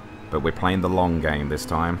 But we're playing the long game this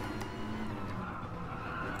time.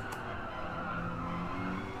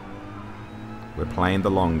 We're playing the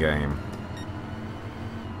long game.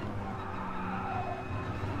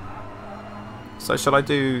 So should I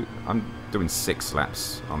do... I'm doing 6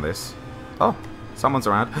 laps on this. Oh, someone's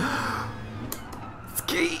around. It's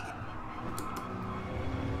Key!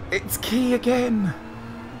 It's Key again!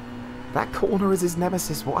 That corner is his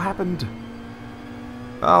nemesis. What happened?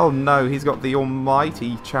 Oh no, he's got the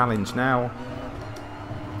almighty challenge now.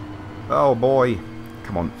 Oh boy.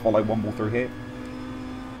 Come on, follow Womble through here.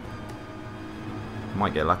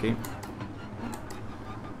 Might get lucky.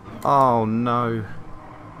 Oh no.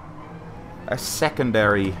 A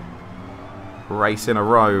secondary race in a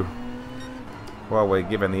row. Well, we're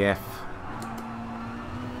giving the F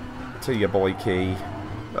to your boy Key.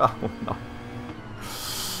 Oh no.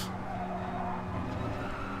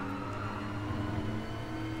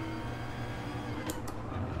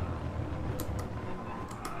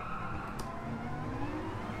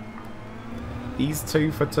 He's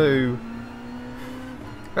 2 for 2.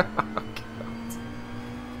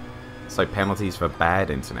 So penalties for bad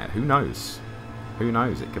internet. Who knows? Who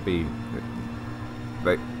knows? It could be...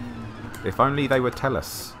 if only they would tell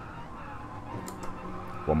us.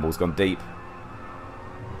 Womble's gone deep.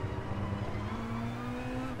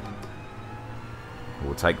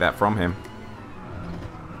 We'll take that from him.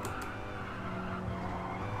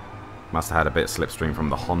 Must have had a bit of slipstream from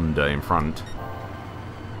the Honda in front.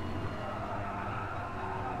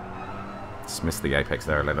 Just missed the apex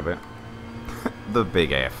there a little bit. The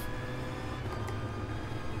big F.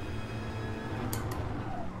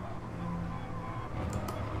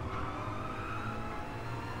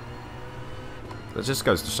 It just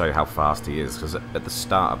goes to show how fast he is, because at the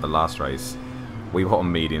start of the last race, we were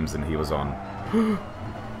on mediums and he was on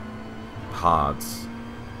hards.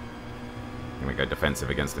 Here we go, defensive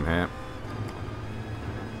against him here.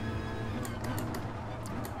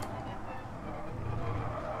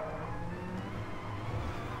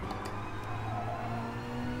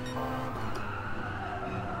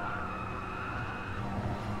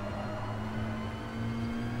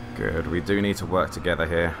 Good, we do need to work together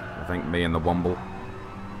here. I think me and the Womble.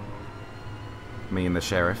 Me and the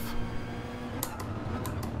Sheriff.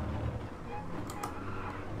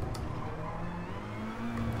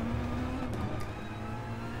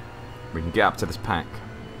 We can get up to this pack.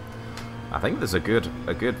 I think there's a good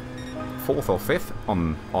 4th or 5th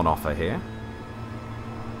on offer here.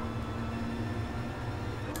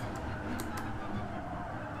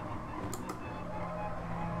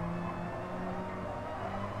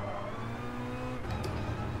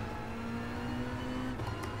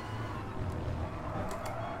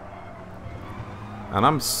 And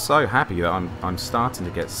I'm so happy that I'm starting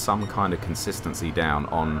to get some kind of consistency down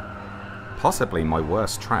on possibly my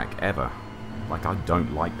worst track ever. Like, I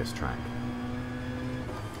don't like this track.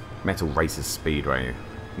 Metal Races Speedway.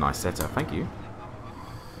 Nice setup, thank you.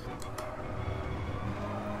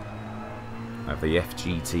 The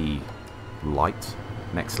FGT Light,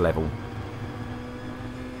 next level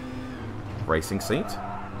racing seat,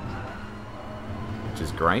 which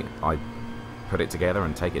is great. I put it together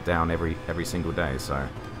and take it down every single day, so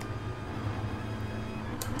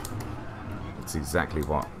it's exactly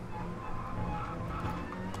what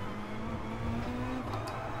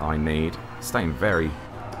I need. Staying very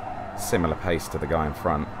similar pace to the guy in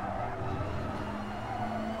front,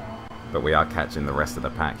 but we are catching the rest of the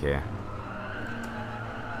pack here.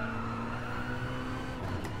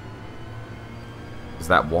 Is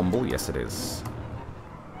that Womble? Yes, it is.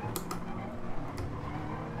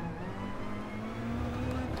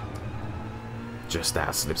 Just out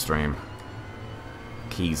of slipstream.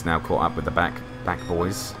 Keys now caught up with the back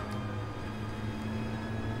boys.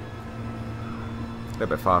 A little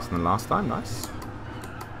bit faster than last time, nice.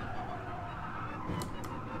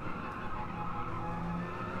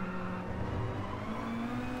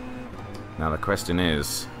 Now the question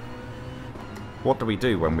is, what do we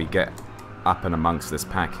do when we get up and amongst this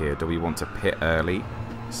pack here? Do we want to pit early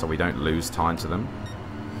so we don't lose time to them?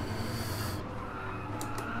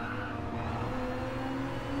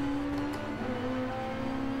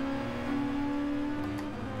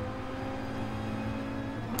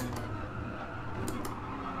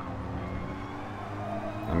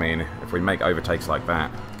 I mean, if we make overtakes like that,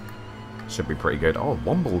 should be pretty good. Oh,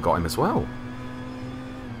 Womble got him as well.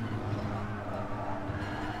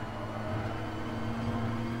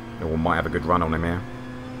 We might have a good run on him here.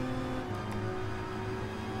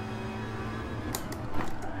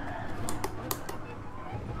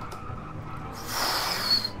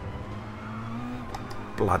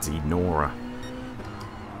 Bloody Nora.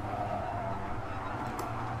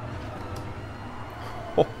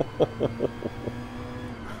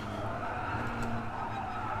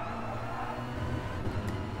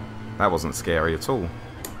 That wasn't scary at all.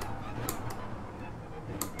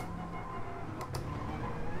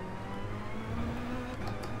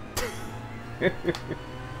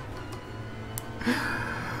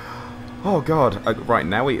 Oh god, right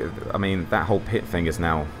now I mean that whole pit thing is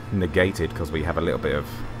now negated because we have a little bit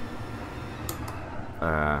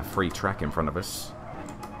of free track in front of us.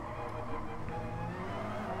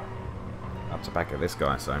 Up to back of this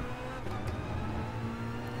guy, so.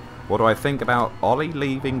 What do I think about Ollie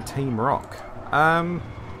leaving Team Rock?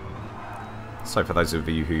 So for those of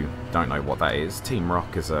you who don't know what that is, Team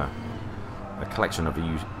Rock is a collection of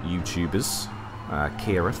YouTubers.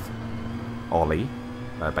 Kirath, Ollie,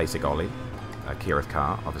 Basic Ollie, Kirath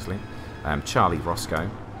Carr, obviously, Charlie Roscoe,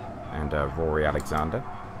 and Rory Alexander.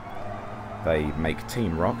 They make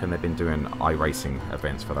Team Rock, and they've been doing iRacing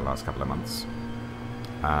events for the last couple of months.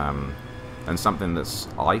 And something that's,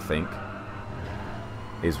 I think,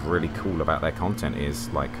 is really cool about their content is,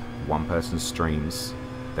 like, one person streams,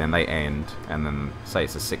 then they end, and then, say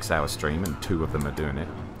it's a 6-hour stream, and 2 of them are doing it.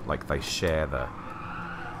 Like, they share the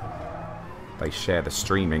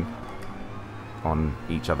streaming on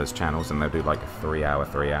each other's channels, and they'll do like a 3-hour.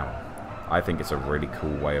 I think it's a really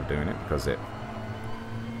cool way of doing it because it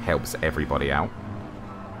helps everybody out.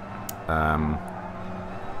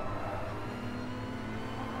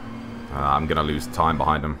 I'm gonna lose time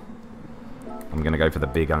behind them. I'm gonna go for the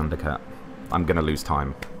big undercut. I'm gonna lose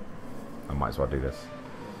time. I might as well do this.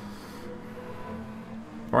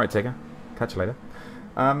 Alright, Tigger. Catch you later.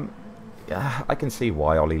 Yeah, I can see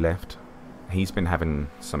why Ollie left. He's been having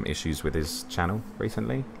some issues with his channel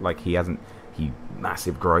recently. Like, he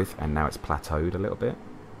massive growth, and now it's plateaued a little bit.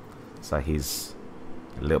 So he's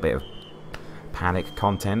a little bit of panic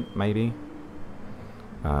content, maybe.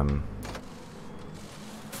 And,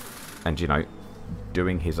 you know,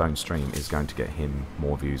 doing his own stream is going to get him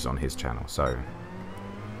more views on his channel. So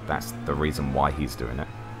that's the reason why he's doing it.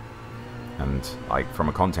 And, like, from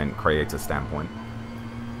a content creator standpoint,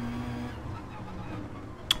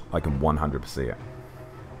 I can 100% see it.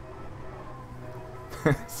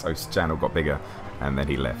 So his channel got bigger, and then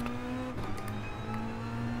he left.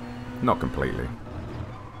 Not completely.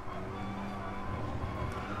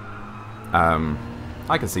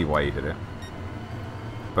 I can see why he did it.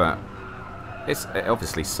 But it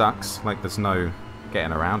obviously sucks. Like, there's no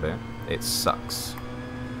getting around it. It sucks.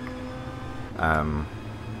 For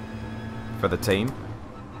the team.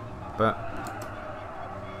 But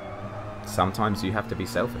sometimes you have to be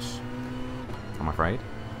selfish, I'm afraid.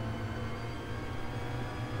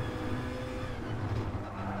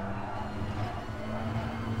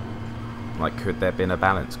 Like, could there have been a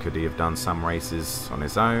balance? Could he have done some races on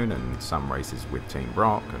his own and some races with Team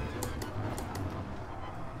Rock?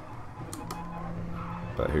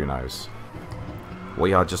 But who knows?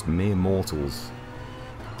 We are just mere mortals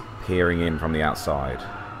peering in from the outside.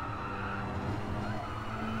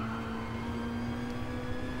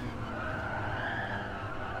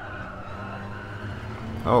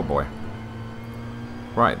 Oh boy.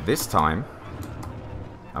 Right, this time,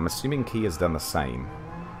 I'm assuming Key has done the same.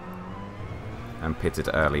 And pitted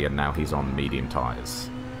early, and now he's on medium tyres.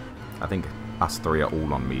 I think us three are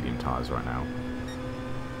all on medium tyres right now.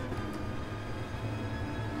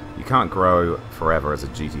 You can't grow forever as a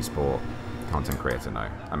GT Sport content creator, no.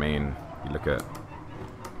 I mean, you look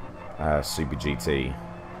at Super GT.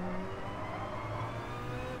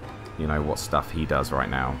 You know what stuff he does right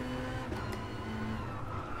now.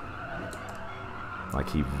 Like,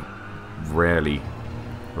 he rarely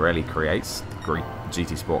creates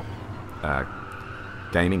GT Sport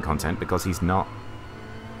gaming content because he's doing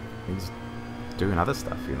other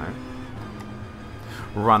stuff, you know.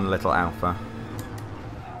 Run, little Alpha.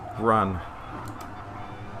 Run.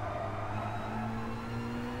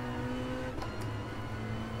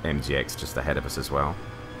 MGX just ahead of us as well.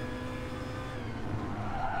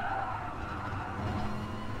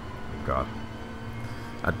 God.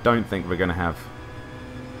 I don't think we're going to have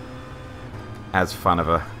as fun of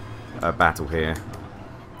a battle here.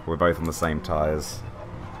 We're both on the same tyres.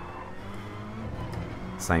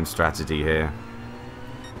 Same strategy here.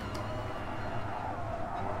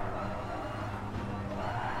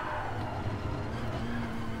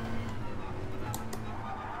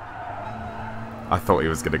 I thought he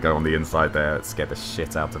was going to go on the inside there. It scared the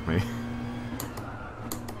shit out of me.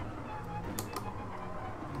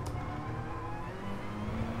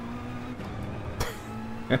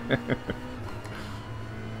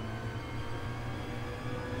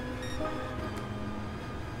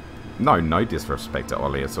 No disrespect to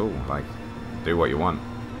Ollie at all. Like, do what you want.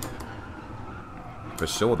 For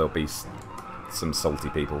sure there'll be some salty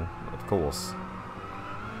people, of course.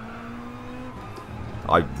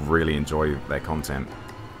 I really enjoy their content.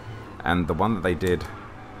 And the one that they did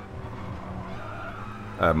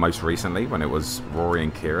most recently, when it was Rory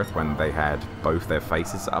and Kirith, when they had both their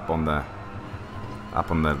faces up on the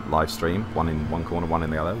live stream, one in one corner, one in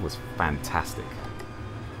the other, was fantastic.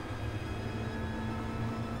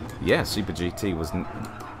 Yeah, Super GT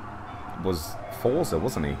was Forza,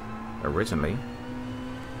 wasn't he? Originally.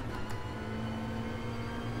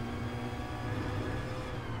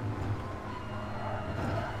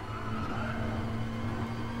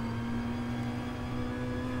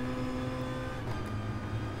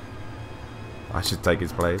 I should take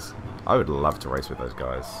his place. I would love to race with those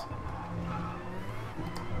guys.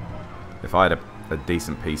 If I had a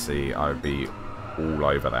decent PC, I would be all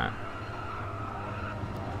over that.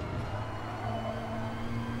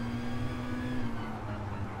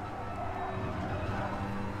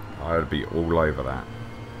 I would be all over that.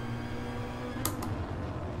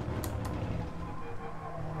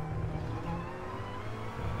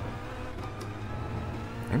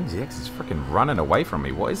 MGX is freaking running away from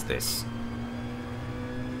me. What is this?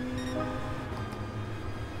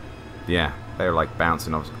 Yeah, they were like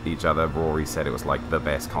bouncing off each other. Rory said it was like the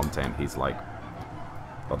best content he's like,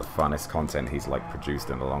 or the funnest content he's like produced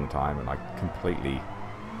in a long time, and I completely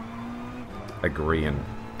agree and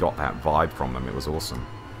got that vibe from them. It was awesome.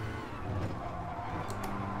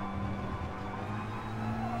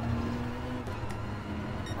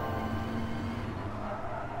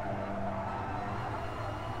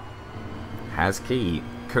 Has Key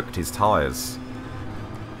cooked his tyres?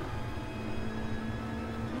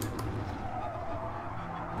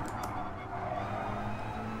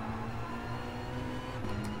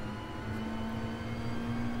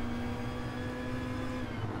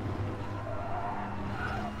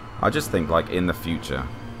 I just think, like, in the future,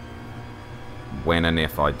 when and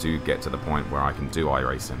if I do get to the point where I can do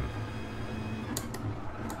iRacing,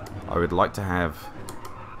 I would like to have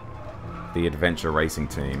the adventure racing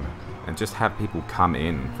team and just have people come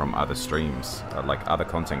in from other streams, like other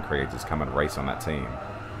content creators come and race on that team.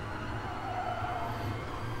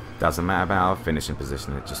 Doesn't matter about our finishing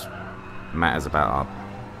position, it just matters about our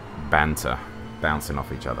banter, bouncing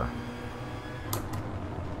off each other.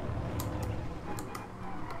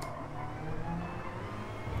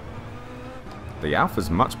 The Alpha's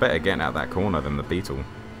much better getting out that corner than the Beetle.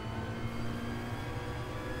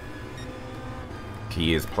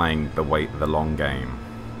 Key is playing the long game,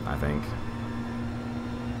 I think.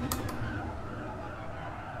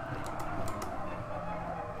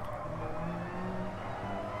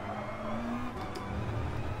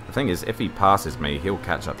 The thing is, if he passes me, he'll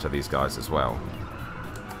catch up to these guys as well.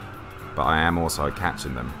 But I am also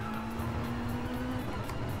catching them.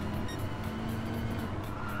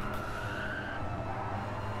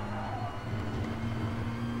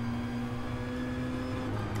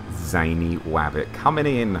 Zany Wabbit coming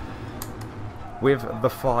in with the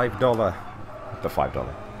 $5. The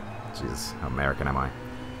 $5. Jesus, how American am I?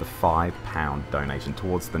 The £5 donation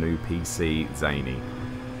towards the new PC, Zany.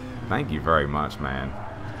 Thank you very much, man.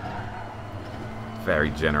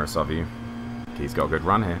 Very generous of you. He's got a good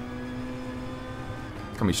run here.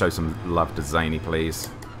 Can we show some love to Zany, please?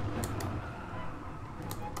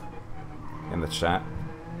 In the chat.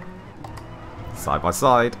 Side by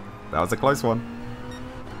side. That was a close one.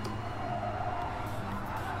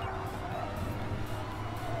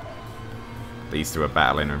 These two are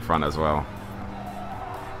battling in front as well.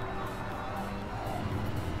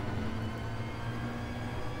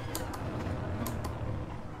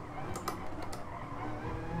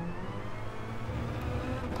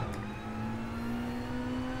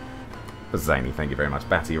 Zany, thank you very much.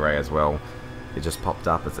 Bati Ray as well. It just popped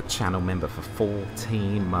up as a channel member for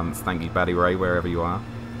 14 months. Thank you, Bati Ray, wherever you are.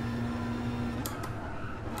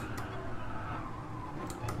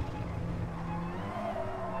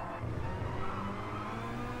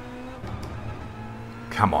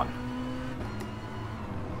 Come on.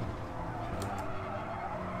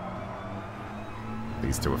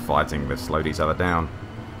 These two are fighting. They've slowed each other down.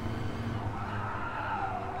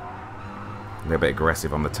 A little bit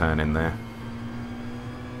aggressive on the turn in there.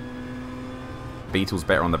 Beetle's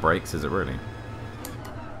better on the brakes, is it really?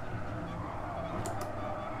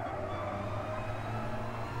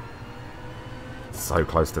 So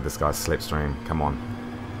close to this guy's slipstream. Come on.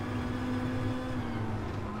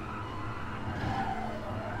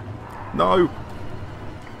 No!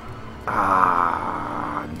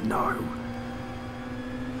 Ah, no.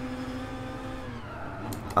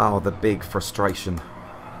 Oh, the big frustration.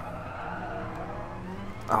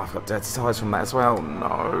 Oh, I've got dirty tyres from that as well.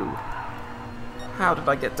 No. How did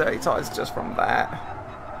I get dirty tyres just from that?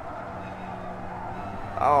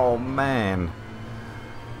 Oh, man.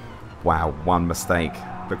 Wow, one mistake.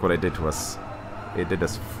 Look what it did to us. It did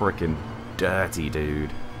us freaking dirty,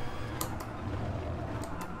 dude.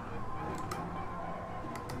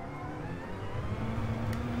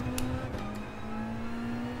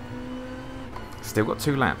 Still got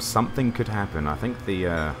 2 laps. Something could happen. I think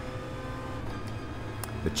the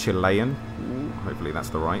Chilean. Ooh, hopefully that's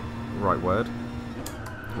the right word.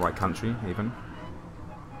 Right country, even.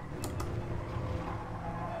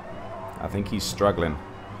 I think he's struggling.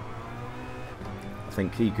 I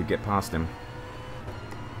think he could get past him.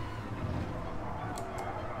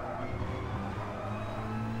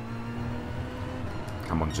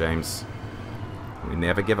 Come on, James. We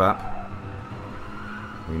never give up.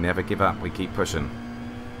 We never give up. We keep pushing.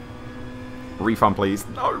 Refund, please.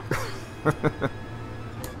 No!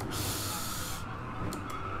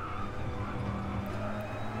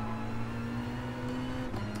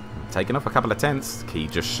 Taking off a couple of tenths. Key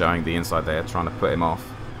just showing the inside there, trying to put him off.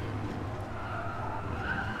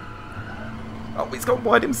 Oh, he's gone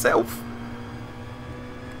wide himself.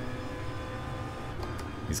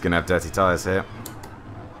 He's going to have dirty tyres here.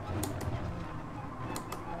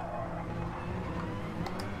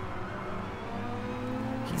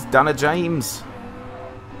 He's done a James.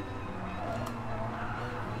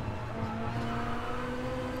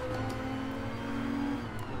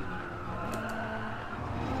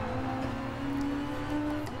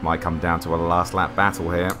 Might come down to a last lap battle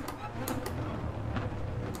here.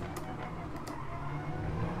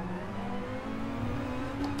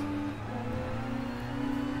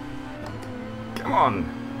 Come on.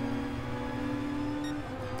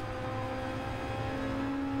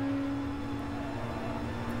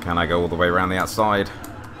 Can I go all the way around the outside?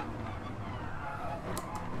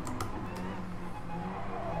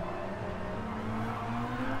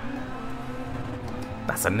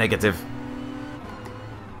 That's a negative.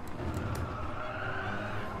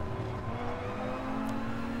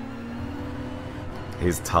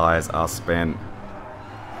 His tyres are spent.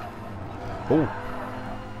 Ooh.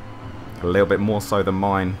 A little bit more so than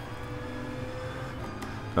mine.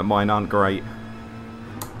 But mine aren't great.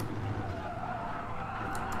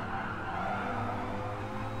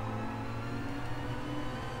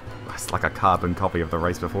 It's like a carbon copy of the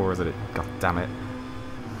race before, isn't it? God damn it.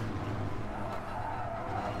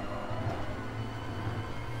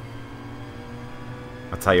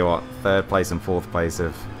 I tell you what, 3rd place and 4th place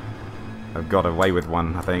have got away with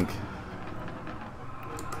one, I think.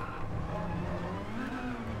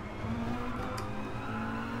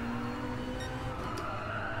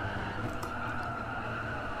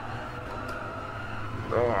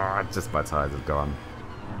 Oh, just my tyres have gone.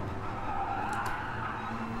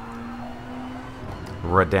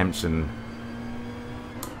 Redemption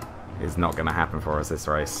is not going to happen for us this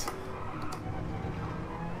race.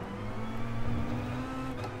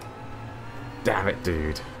 Damn it,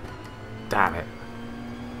 dude. Damn it.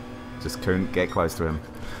 Just couldn't get close to him.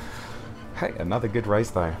 Hey, another good race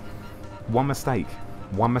though. One mistake.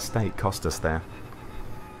 One mistake cost us there.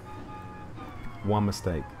 One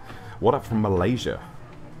mistake. What up from Malaysia?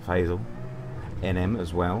 Faisal. NM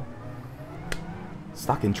as well.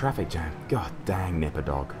 Stuck in traffic jam. God dang,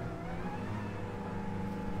 NipperDog.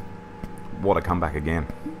 What a comeback again.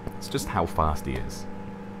 It's just how fast he is.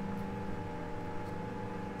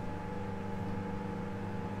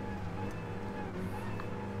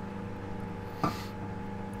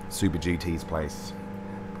 Super GT's place.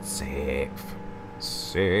 Sixth.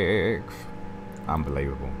 Sixth.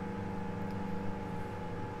 Unbelievable.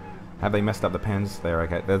 Have they messed up the pens? They're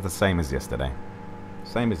okay. They're the same as yesterday.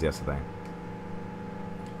 Same as yesterday.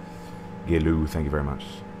 Gilu, thank you very much.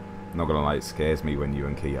 Not gonna lie, it scares me when you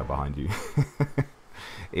and Key are behind you.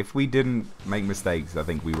 If we didn't make mistakes, I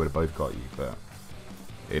think we would have both got you, but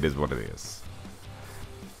it is what it is.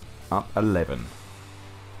 Up 11.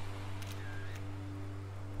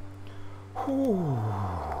 Whew.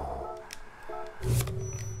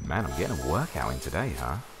 Man, I'm getting a workout in today,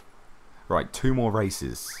 huh? Right, 2 more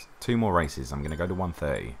races. 2 more races. I'm going to go to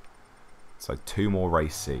 130. So 2 more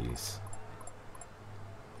races.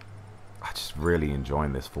 I'm just really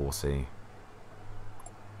enjoying this 4C.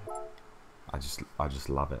 I just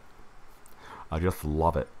love it. I just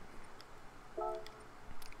love it.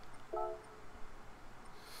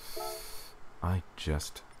 I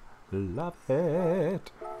just love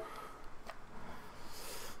it.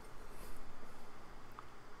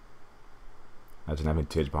 Imagine having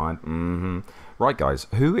Tidge behind. Right, guys.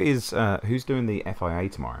 Who's doing the FIA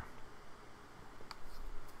tomorrow?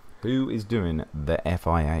 Who is doing the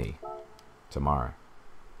FIA tomorrow?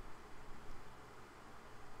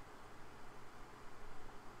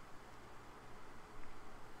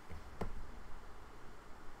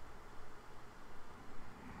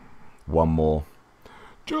 One more.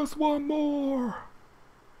 Just one more.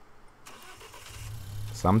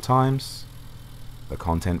 Sometimes the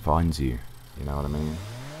content finds you. You know what I mean?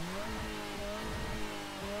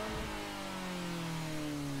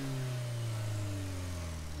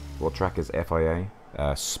 What track is FIA?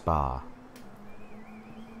 Spa.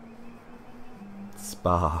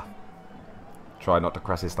 Spa. Try not to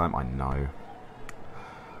crash this time. I know.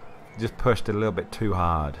 Just pushed a little bit too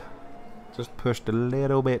hard. Just pushed a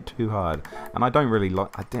little bit too hard. And I don't really like...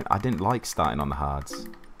 I didn't like starting on the hards.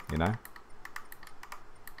 You know?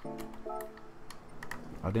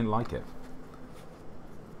 I didn't like it.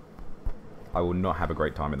 I will not have a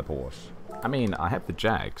great time in the Porsche. I mean, I have the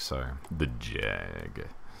Jag, so... The Jag.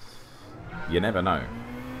 You never know.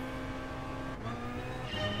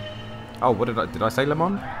 Oh, what did I say Le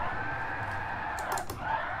Mans?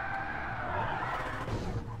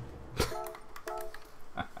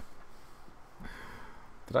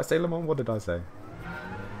 Did I say Le Mans? What did I say?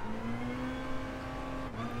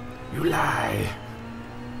 You lie!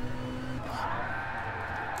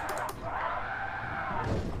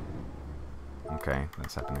 Okay,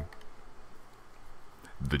 that's happening.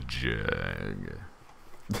 The Jag.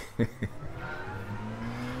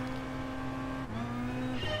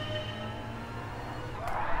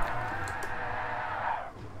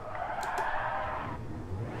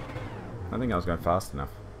 I think I was going fast enough.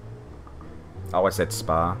 Oh, I said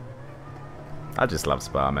Spa. I just love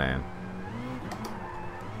Spa, man.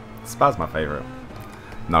 Spa's my favourite.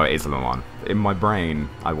 No, it is Le Mans. In my brain,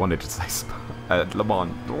 I wanted to say Spa. Le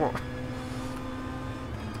Mans.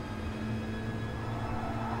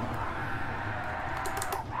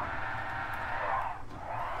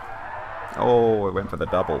 Oh, it went for the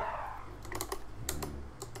double.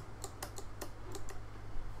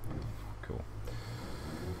 Cool.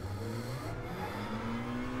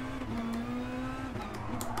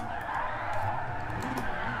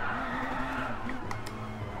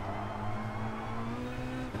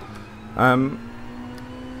 I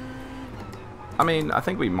mean, I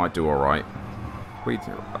think we might do alright.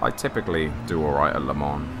 I typically do alright at Le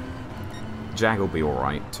Mans. Jag will be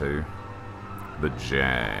alright too. The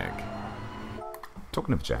Jag.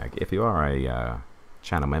 Talking of Jag, if you are a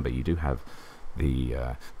channel member, you do have the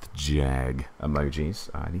Jag emojis.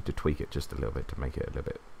 I need to tweak it just a little bit to make it a little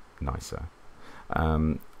bit nicer.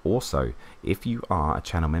 Also, if you are a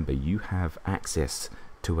channel member, you have access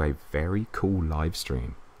to a very cool live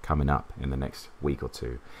stream coming up in the next week or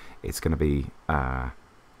two. It's going to be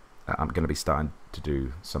I'm going to be starting to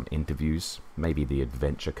do some interviews, maybe the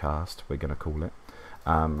adventure cast, we're going to call it.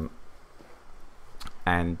 And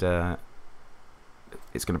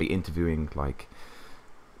it's going to be interviewing like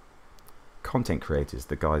content creators,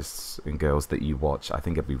 the guys and girls that you watch. I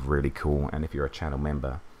think it'd be really cool, and if you're a channel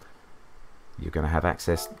member, you're going to have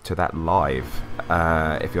access to that live.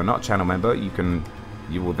 If you're not a channel member,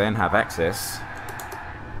 you will then have access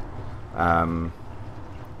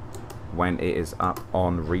when it is up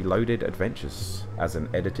on Reloaded Adventures as an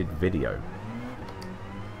edited video.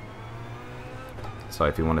 So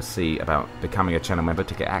if you want to see about becoming a channel member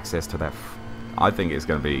to get access to that, I think it's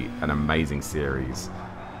going to be an amazing series.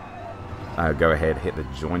 Go ahead, hit the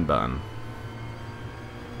join button,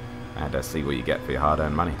 and see what you get for your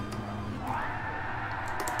hard-earned money.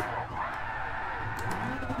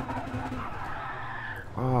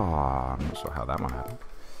 Oh, I'm not sure how that might happen.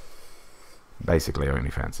 Basically,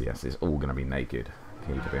 OnlyFans, yes, it's all going to be naked,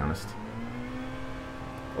 to be honest.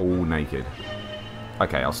 All naked.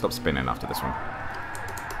 Okay, I'll stop spinning after this one.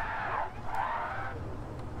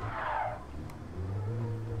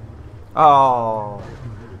 Oh!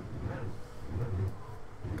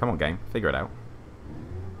 Come on, game, figure it out.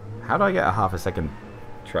 How do I get a half-a-second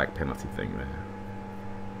track penalty thing there?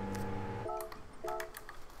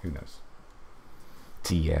 Who knows?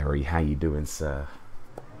 Thierry, how you doing, sir?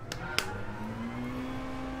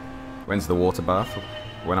 When's the water bath?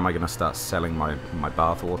 When am I going to start selling my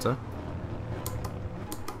bath water?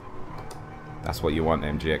 That's what you want,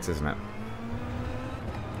 MGX, isn't it?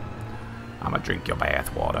 I'm gonna drink your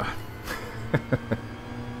bath water.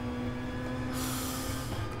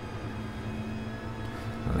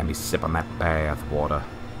 Let me sip on that bath water.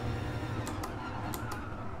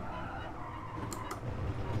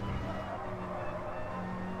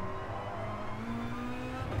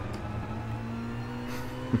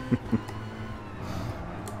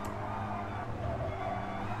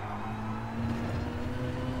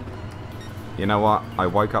 You know what? I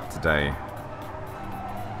woke up today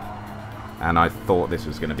and I thought this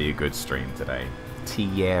was going to be a good stream today.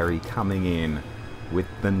 Thierry coming in with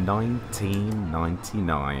the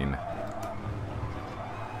 1999.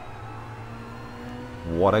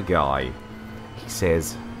 What a guy. He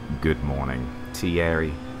says, good morning.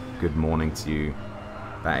 Thierry, good morning to you.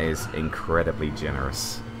 That is incredibly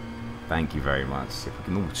generous. Thank you very much. If we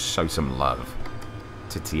can all show some love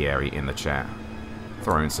to Thierry in the chat.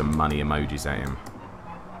 Throwing some money emojis at him.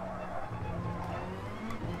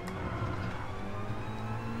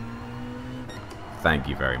 Thank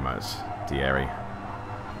you very much, Thierry,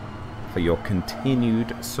 for your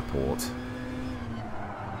continued support.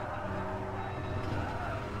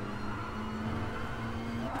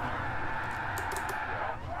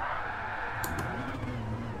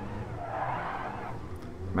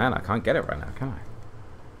 Man, I can't get it right now, can I?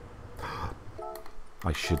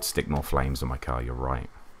 I should stick more flames on my car, you're right.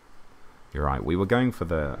 You're right. We were going for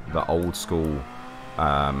the old school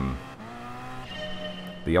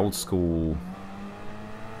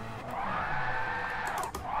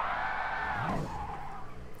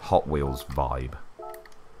Hot Wheels vibe,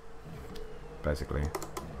 basically.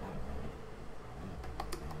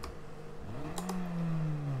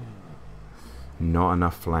 Not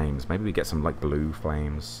enough flames. Maybe we get some like blue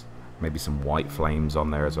flames, maybe some white flames on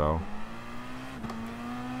there as well.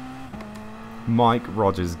 Mike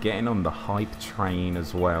Rogers getting on the hype train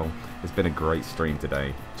as well. It's been a great stream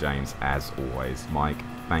today, James, as always. Mike,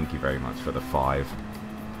 thank you very much for the 5.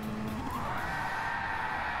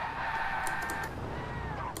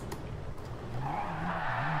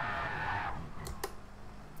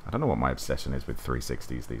 I don't know what my obsession is with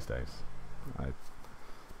 360s these days. I'm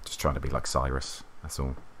just trying to be like Cyrus, that's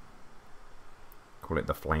all. Call it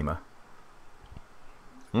the Flamer.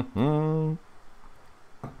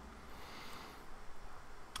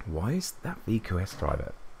 Why is that VQS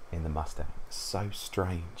driver in the Mustang so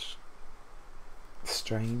strange?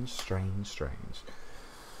 Strange.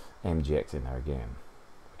 MGX in there again.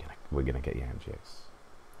 We're gonna get you, MGX.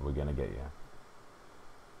 We're gonna get you.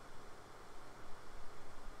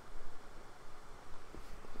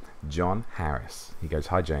 John Harris. He goes,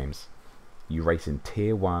 hi James. You race in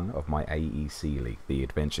Tier 1 of my AEC League, the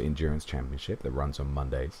Adventure Endurance Championship that runs on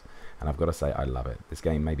Mondays. And I've got to say, I love it. This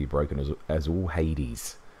game may be broken as all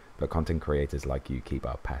Hades, but content creators like you keep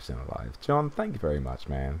our passion alive. John, thank you very much,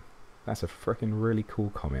 man. That's a freaking really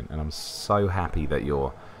cool comment, and I'm so happy that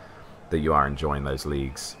you are enjoying those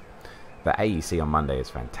leagues. The AEC on Monday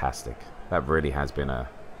is fantastic. That really has been a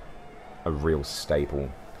real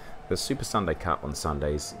staple. The Super Sunday Cup on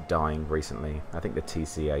Sundays dying recently. I think the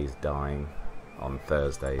TCA is dying on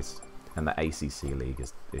Thursdays, and the ACC League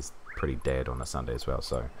is pretty dead on a Sunday as well.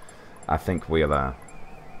 So I think we'll I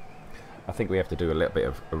think we have to do a little bit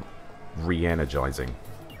of re-energizing.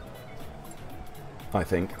 I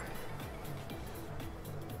think.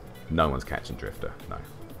 No one's catching Drifter. No.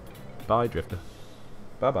 Bye, Drifter.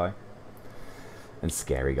 Bye-bye. And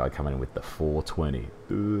Scary Guy coming in with the 420.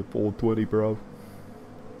 420, bro.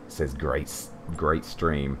 Says, great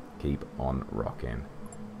stream. Keep on rocking.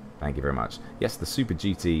 Thank you very much. Yes, the Super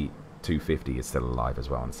GT 250 is still alive as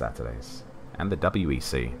well on Saturdays. And the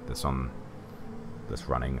WEC that's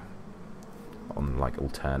running on like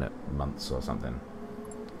alternate months or something.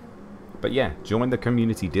 But yeah, join the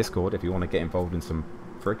community Discord if you want to get involved in some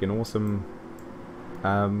freaking awesome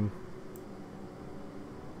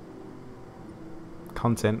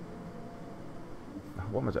content.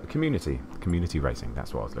 What was it? Community racing.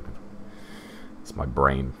 That's what I was looking for. It's my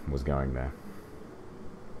brain was going there.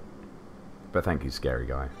 But thank you, Scary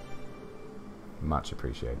Guy. Much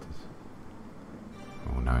appreciated.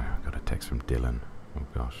 Oh no, I got a text from Dylan. Oh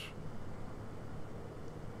gosh.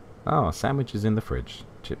 Oh, sandwiches in the fridge.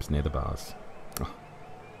 Chips near the bars. Oh.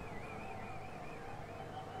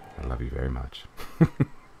 I love you very much.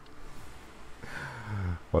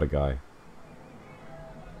 What a guy.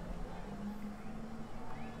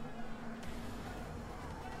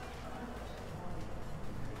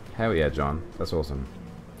 Hell yeah, John. That's awesome.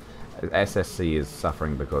 SSC is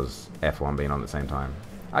suffering because F1 being on at the same time.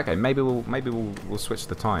 Okay, maybe we'll switch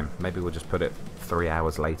the time. Maybe we'll just put it 3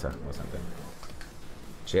 hours later or something.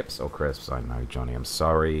 Chips or crisps? I know, Johnny. I'm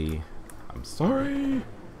sorry. I'm sorry.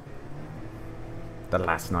 The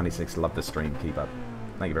last 96 love the stream. Keep up.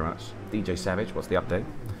 Thank you very much. DJ Savage, what's the update?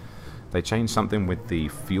 They changed something with the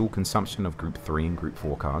fuel consumption of Group 3 and Group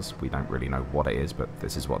 4 cars. We don't really know what it is, but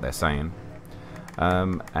this is what they're saying.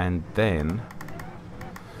 And then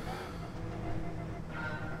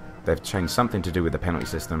they've changed something to do with the penalty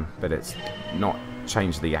system, but it's not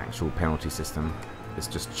changed the actual penalty system. It's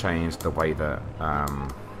just changed the way that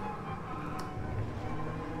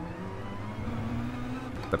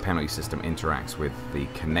the penalty system interacts with the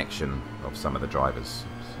connection of some of the drivers.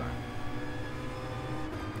 So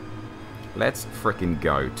let's frickin'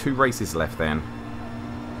 go. 2 races left then.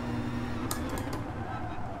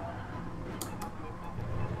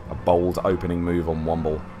 A bold opening move on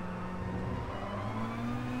Womble.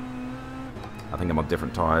 I think I'm on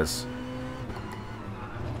different tyres.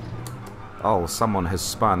 Oh, someone has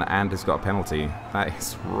spun and has got a penalty. That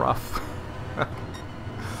is rough.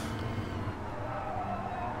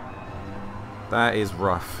 That is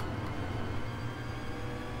rough.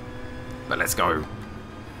 But let's go.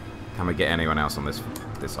 Can we get anyone else on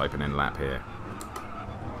this opening lap here?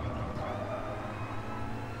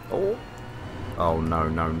 Oh. Oh, no,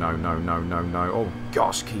 no, no, no, no, no, no. Oh,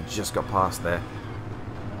 gosh, he just got past there.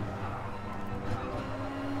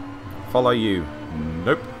 Follow you.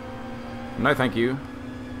 Nope. No, thank you.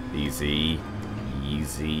 Easy.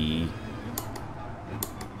 Easy.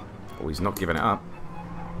 Oh, he's not giving it up.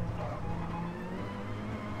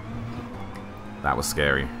 That was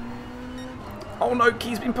scary. Oh no,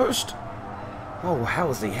 Key's been pushed. Oh, how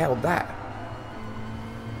has he held that?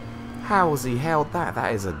 How has he held that?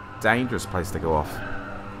 That is a dangerous place to go off.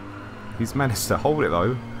 He's managed to hold it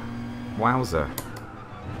though. Wowzer.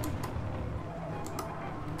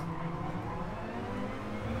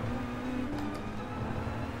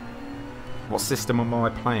 What system am I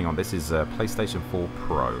playing on? This is a PlayStation 4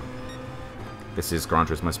 Pro. This is Gran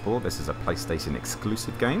Turismo Sport. This is a PlayStation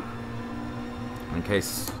exclusive game. In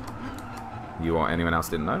case you or anyone else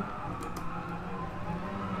didn't know.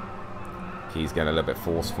 Key's getting a little bit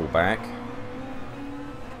forceful back.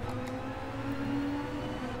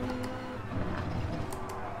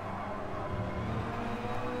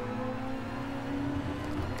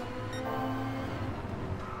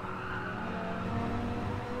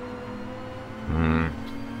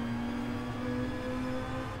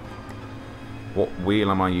 What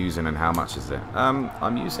wheel am I using and how much is it?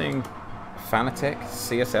 I'm using Fanatec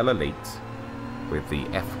CSL Elite with the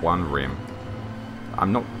F1 rim.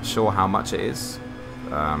 I'm not sure how much it is.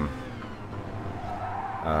 A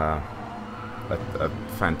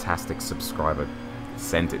fantastic subscriber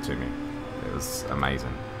sent it to me. It was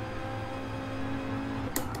amazing.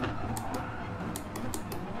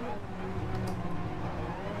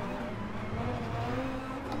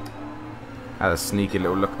 Had a sneaky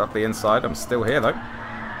little look up the inside. I'm still here though.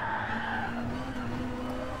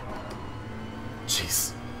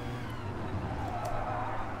 Jeez.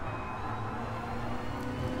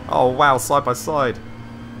 Oh wow, side by side.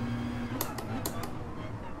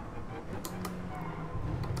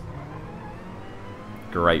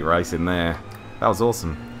 Great race in there. That was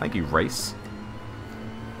awesome. Thank you, race.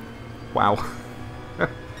 Wow.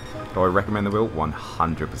 Do I recommend the wheel?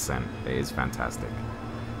 100%. It is fantastic.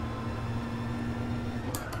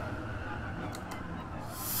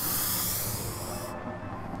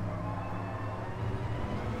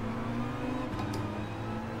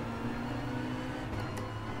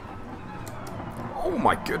 Oh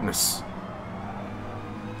my goodness.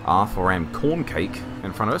 R4M corn cake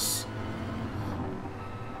in front of us.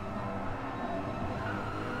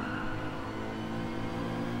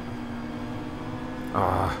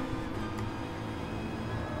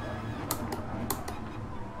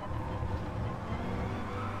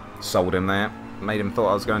 Sold him there. Made him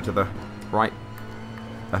thought I was going to the right.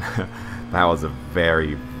 That was a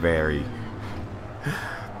very, very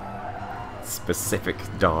specific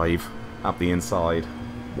dive up the inside.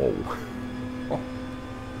 Whoa. Oh.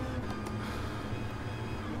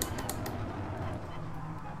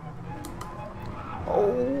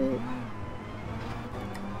 Oh.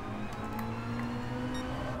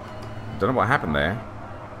 Don't know what happened there.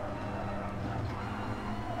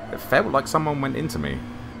 It felt like someone went into me,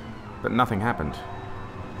 but nothing happened.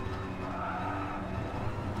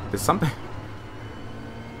 There's something.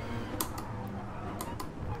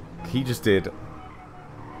 He just did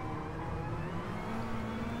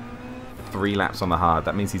 3 laps on the hard.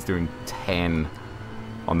 That means he's doing 10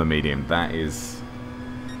 on the medium. That is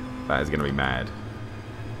going to be mad.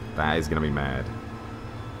 That is going to be mad.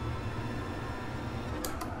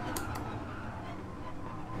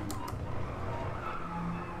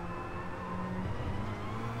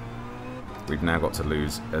 We've now got to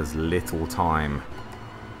lose as little time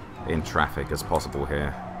in traffic as possible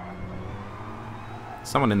here.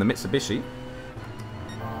 Someone in the Mitsubishi.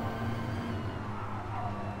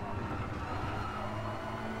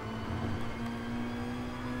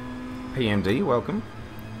 PMD, welcome.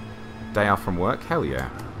 Day off from work, hell yeah.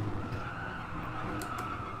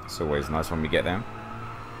 It's always nice when we get there.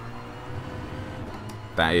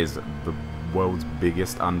 That is the world's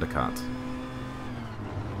biggest undercut.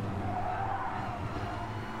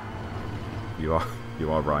 You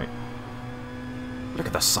are right. Look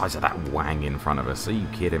at the size of that wang in front of us. Are you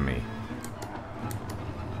kidding me?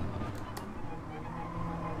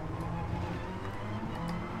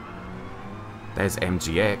 There's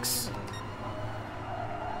MGX.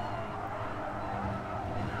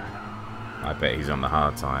 I bet he's on the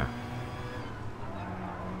hard tyre.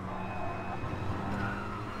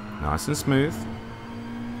 Nice and smooth.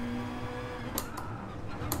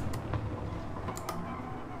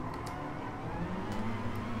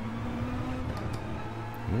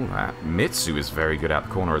 Ooh, that Mitsu is very good out the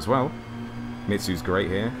corner as well. Mitsu's great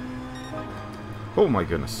here. Oh my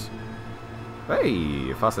goodness.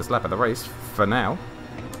 Hey, fastest lap of the race for now.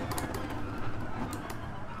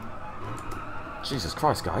 Jesus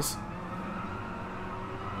Christ, guys.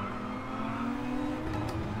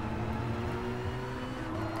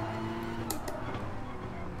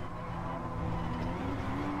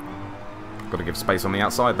 Got to give space on the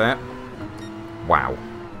outside there. Wow.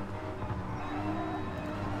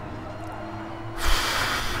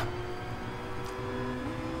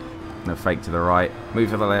 No fake to the right. Move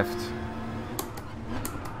to the left.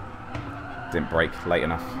 Didn't brake late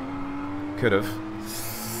enough. Could have.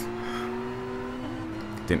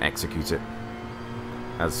 Didn't execute it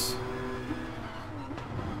as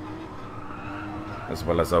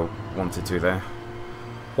well as I wanted to there.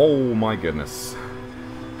 Oh my goodness.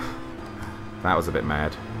 That was a bit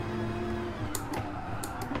mad.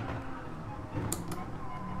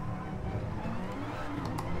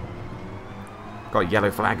 Got a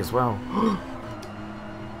yellow flag as well.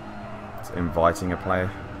 It's inviting a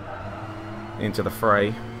player into the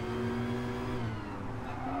fray.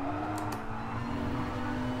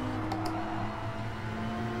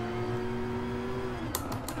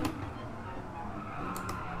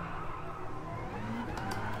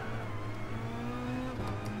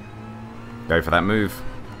 Go for that move.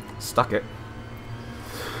 Stuck it.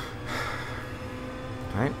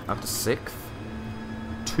 Okay, up to 6th.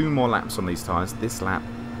 2 more laps on these tyres. This lap.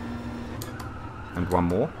 And 1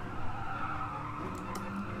 more.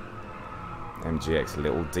 MGX a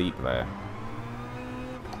little deep there.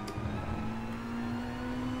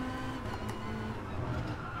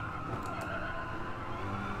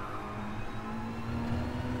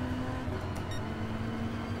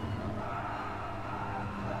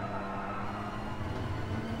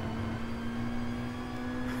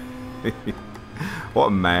 What a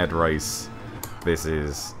mad race this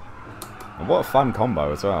is. And what a fun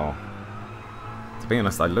combo as well. To be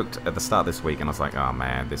honest, I looked at the start this week and I was like, oh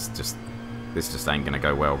man, this just ain't gonna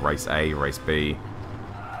go well. Race A, race B.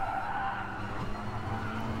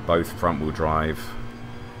 Both front wheel drive.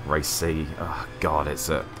 Race C. Oh, God, it's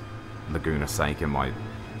at Laguna Seca, my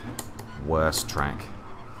worst track.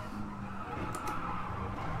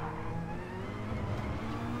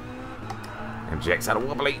 MGX had a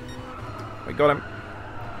wobbly. We got him.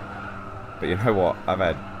 But you know what? I've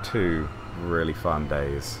had 2 really fun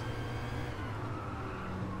days.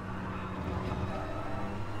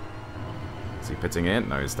 Is he pitting in?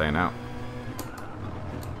 No, he's staying out.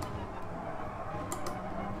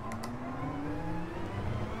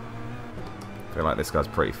 I feel like this guy's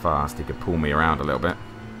pretty fast. He could pull me around a little bit.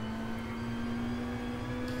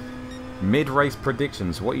 Mid-race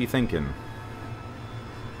predictions. What are you thinking?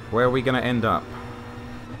 Where are we going to end up?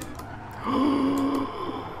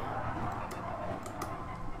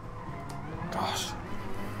 Gosh.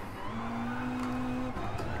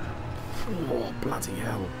 Oh, bloody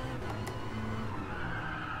hell.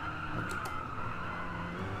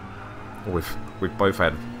 Oh, we've both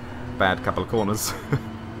had a bad couple of corners.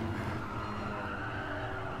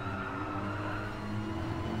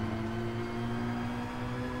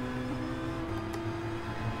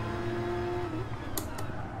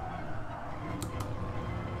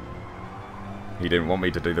 He didn't want me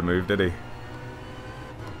to do the move, did he?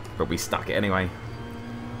 But we stuck it anyway.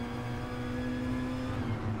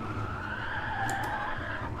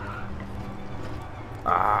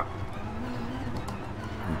 Ah.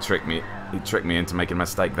 He tricked me. He tricked me into making a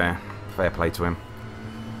mistake there. Fair play to him.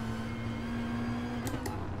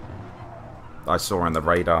 I saw on the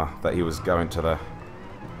radar that he was going to the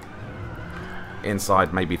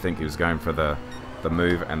inside, made me think he was going for the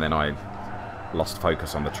move, and then I lost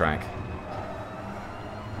focus on the track.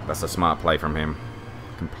 That's a smart play from him.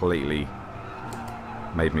 Completely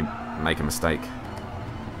made me make a mistake.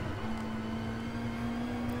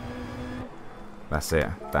 That's it.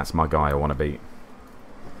 That's my guy I want to beat.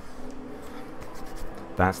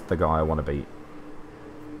 That's the guy I want to beat.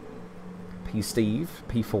 P Steve,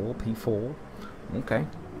 P4, P4. Okay.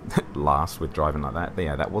 Last with driving like that. But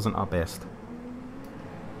yeah, that wasn't our best.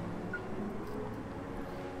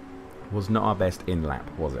 Was not our best in lap,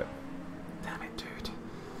 was it? Damn it, dude.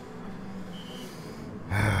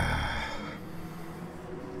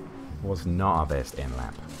 Was not our best in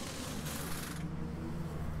lap.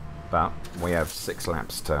 But we have 6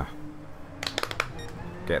 laps to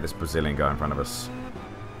get this Brazilian guy in front of us.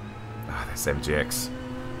 Ah, there's MGX.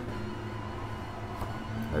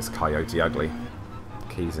 There's Coyote Ugly.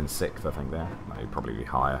 Keys in 6th, I think there. No, he'd probably be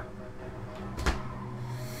higher.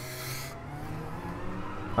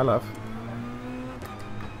 Hi, love.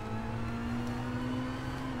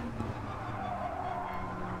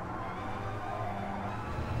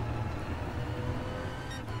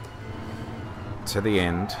 To the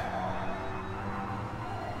end.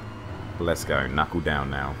 Let's go. Knuckle down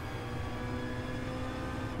now.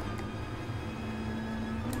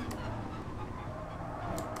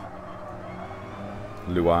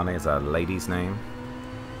 Luana is a lady's name.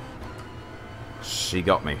 She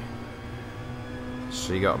got me.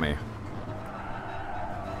 She got me.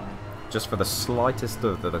 Just for the slightest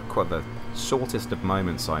of the shortest of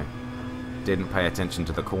moments, I didn't pay attention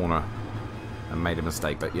to the corner and made a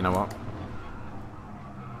mistake. But you know what?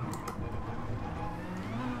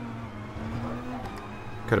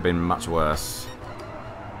 Could have been much worse.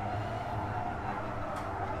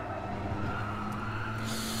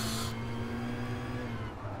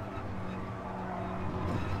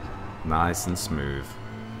 Nice and smooth.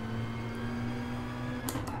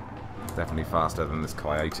 Definitely faster than this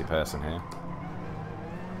Coyote person here.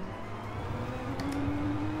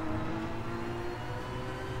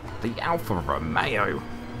 The Alfa Romeo.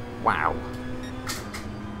 Wow.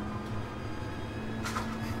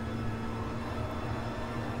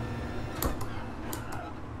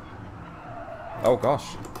 Oh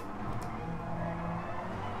gosh.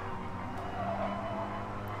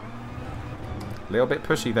 A little bit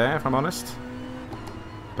pushy there, if I'm honest.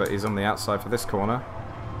 But he's on the outside for this corner.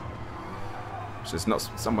 Which is not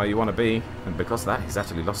somewhere you want to be. And because of that, he's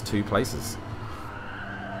actually lost 2 places.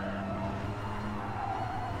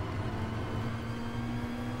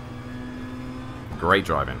 Great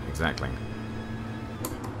driving, exactly.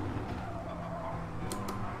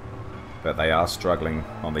 But they are struggling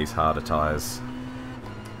on these harder tyres.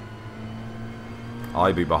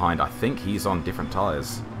 Ibu behind. I think he's on different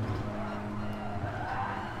tyres.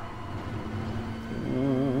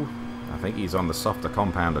 Ooh, I think he's on the softer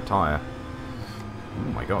compounder tyre.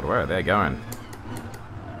 Oh my god, where are they going?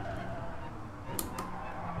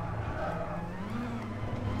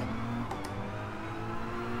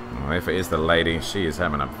 Oh, if it is the lady, she is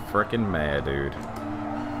having a frickin' mare, dude.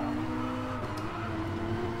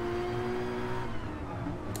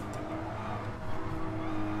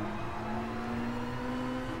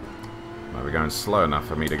 Well, we're going slow enough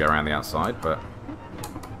for me to go around the outside, but...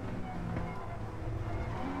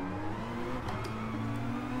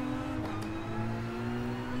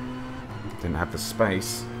 didn't have the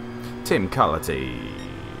space. Tim Cullity.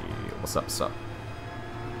 What's up, sup?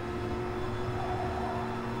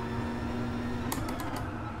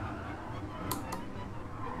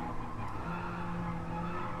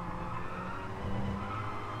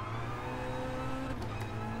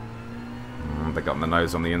 They got the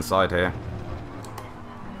nose on the inside here.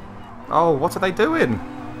 Oh, what are they doing?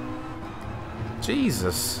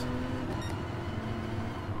 Jesus.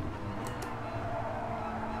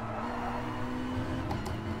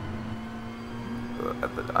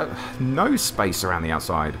 No space around the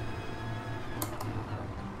outside.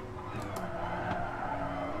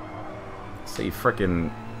 See,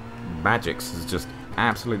 frickin' Magix has just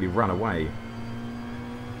absolutely run away.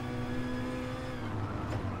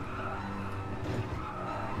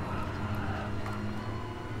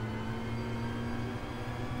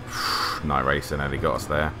 Night Racer nearly got us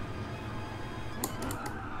there.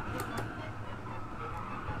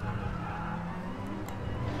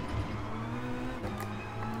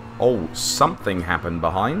 Oh, something happened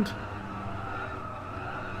behind.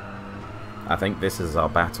 I think this is our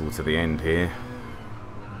battle to the end here.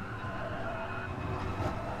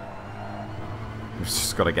 We've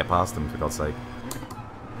just got to get past them, for God's sake.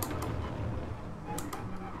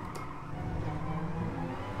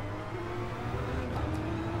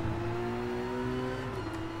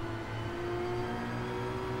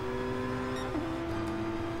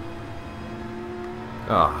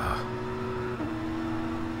 Ah.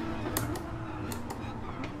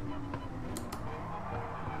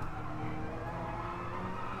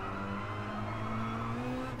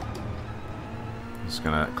 Just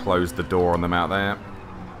gonna close the door on them out there.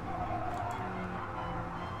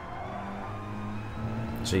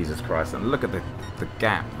 Jesus Christ, and look at the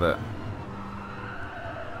gap that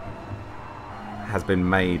has been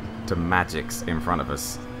made to Magix in front of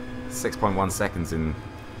us. 6.1 seconds in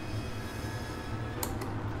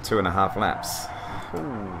 2.5 laps.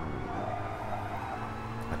 Ooh.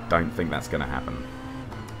 I don't think that's going to happen.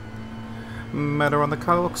 Matter on the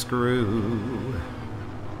corkscrew.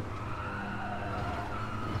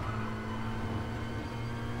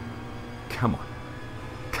 Come on.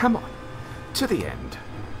 Come on. To the end.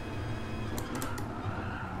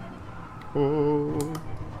 Oh.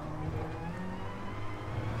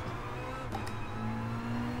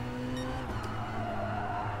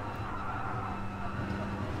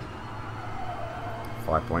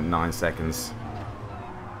 .9 seconds.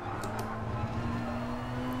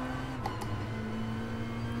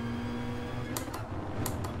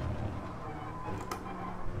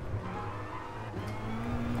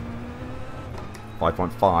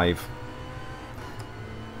 .5.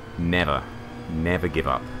 Never give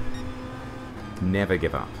up. Never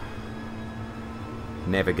give up.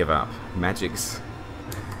 Never give up. Magix.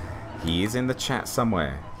 He is in the chat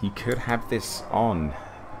somewhere. He could have this on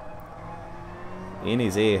in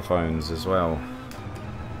his earphones as well.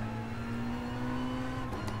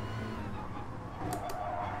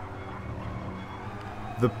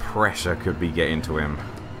 The pressure could be getting to him.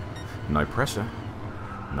 No pressure.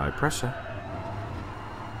 No pressure.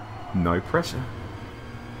 No pressure.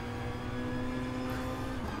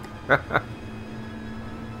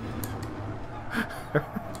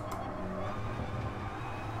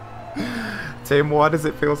 Tim, why does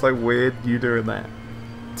it feel so weird you doing that?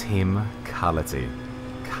 Tim Cullity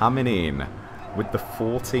coming in with the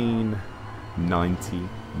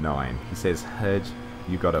 14.99. He says, "Heard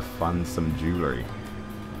you gotta fund some jewelry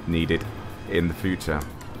needed in the future."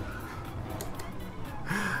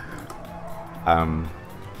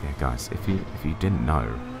 Yeah, guys, if you didn't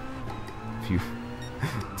know,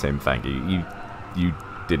 Tim, thank you. You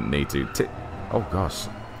didn't need to. Oh gosh,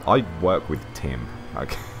 I work with Tim.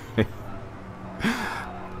 Okay.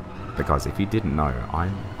 Because if you didn't know, I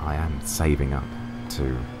am saving up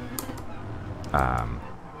to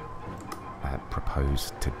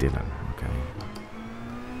propose to Dylan. Okay.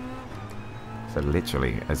 So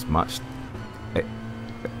literally, as much,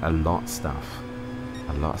 a lot of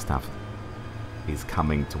stuff is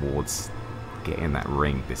coming towards getting that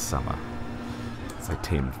ring this summer. So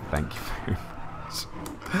Tim, thank you very much.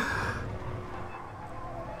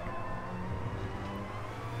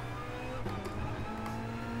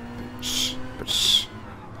 Shh, but shh.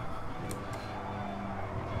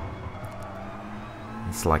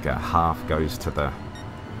 It's like a half goes to the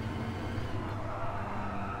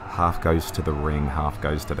ring, half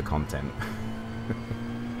goes to the content.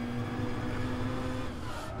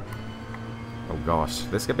 Oh gosh,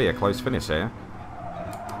 this could be a close finish here.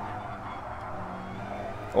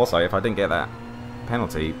 Also, if I didn't get that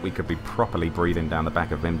penalty, we could be properly breathing down the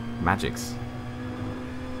back of them Magics.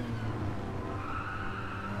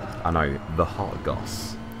 I know, the hot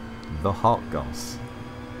goss. The hot goss.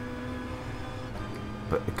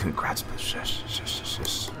 But congrats, but shush.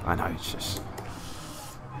 I know, shush.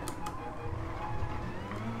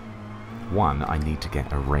 One, I need to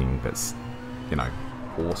get a ring that's, you know,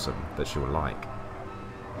 awesome, that she'll like.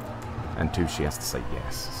 And two, she has to say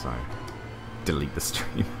yes, so delete the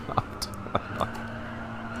stream. Gonna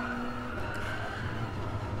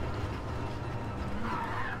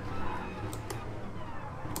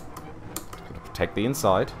protect the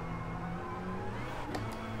inside.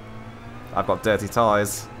 I've got dirty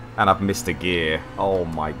tyres, and I've missed a gear. Oh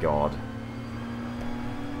my god.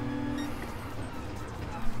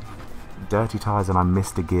 Dirty tyres and I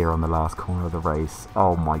missed a gear on the last corner of the race.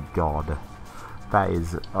 Oh my god. That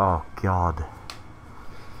is... oh god.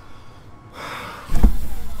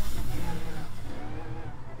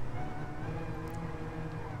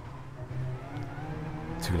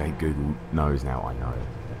 Too late, Google knows now, I know.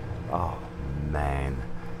 Oh man.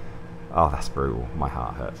 Oh, that's brutal. My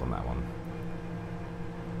heart hurts on that one.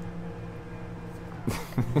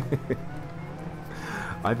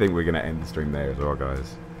 I think we're going to end the stream there as well,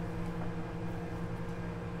 guys.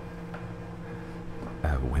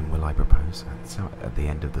 When will I propose? So at the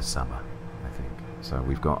end of the summer, I think. So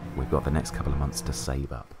we've got the next couple of months to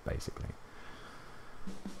save up, basically.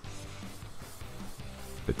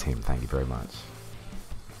 But Tim, thank you very much.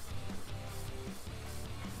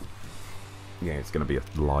 Yeah, it's going to be a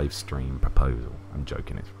live stream proposal. I'm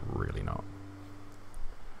joking, it's really not.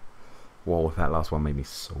 Whoa, that last one made me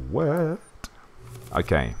sweat.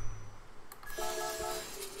 Okay.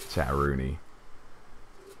 Chatteroony.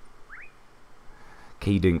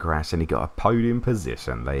 Key didn't crash and he got a podium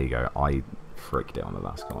position. There you go. I fricked it on the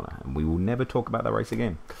last corner. And we will never talk about that race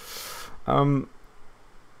again. Night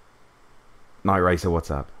Racer, what's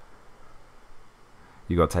up?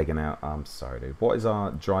 You got taken out. I'm sorry, dude. What is our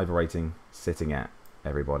driver rating sitting at,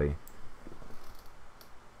 everybody?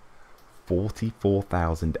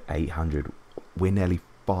 44,800. We're nearly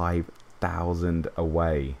 5,000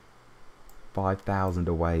 away. 5,000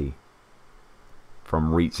 away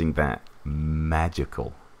from reaching that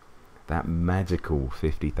magical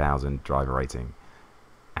 50,000 driver rating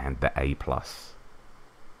and the A+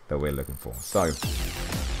 that we're looking for. So,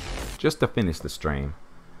 just to finish the stream,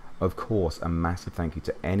 of course, a massive thank you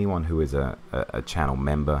to anyone who is a channel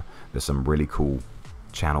member. There's some really cool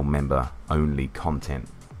channel member only content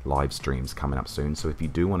live streams coming up soon. So if you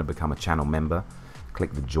do want to become a channel member,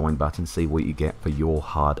 click the join button, see what you get for your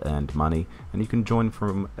hard-earned money, and you can join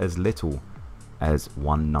from as little as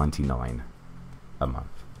 $1.99 a month.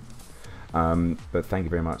 But thank you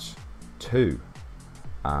very much to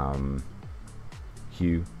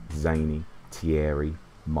Hugh, Zany, Thierry,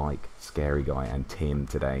 Mike, Scary Guy, and Tim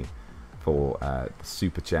today for the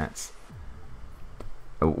super chats.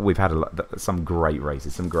 We've had some great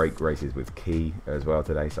races, with Key as well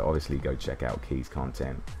today. So obviously go check out Key's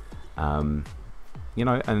content. You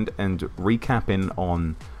know, and recapping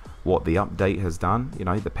on what the update has done. You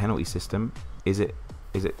know, the penalty system. Has it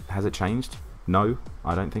changed? No,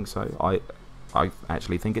 I don't think so. I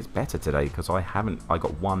actually think it's better today because I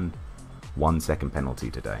got one 1 second penalty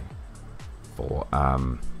today for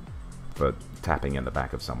tapping in the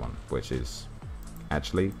back of someone, which is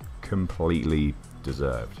actually completely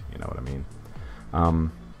deserved. You know what I mean?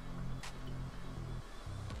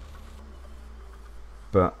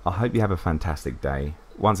 But I hope you have a fantastic day.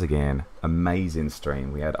 Once again, amazing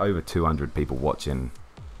stream. We had over 200 people watching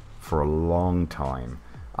for a long time.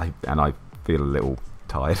 I feel a little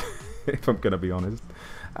tired, if I'm going to be honest.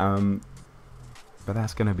 But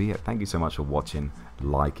that's going to be it. Thank you so much for watching,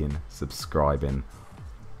 liking, subscribing,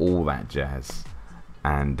 all that jazz.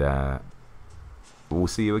 And we'll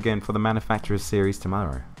see you again for the Manufacturers series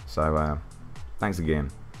tomorrow. So thanks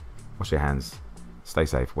again. Wash your hands. Stay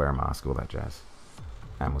safe. Wear a mask. All that jazz.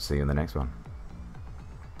 And we'll see you in the next one.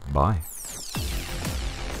 Bye.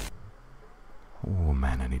 Oh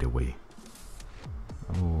man, I need a wee.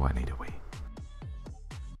 Oh, I need a wee.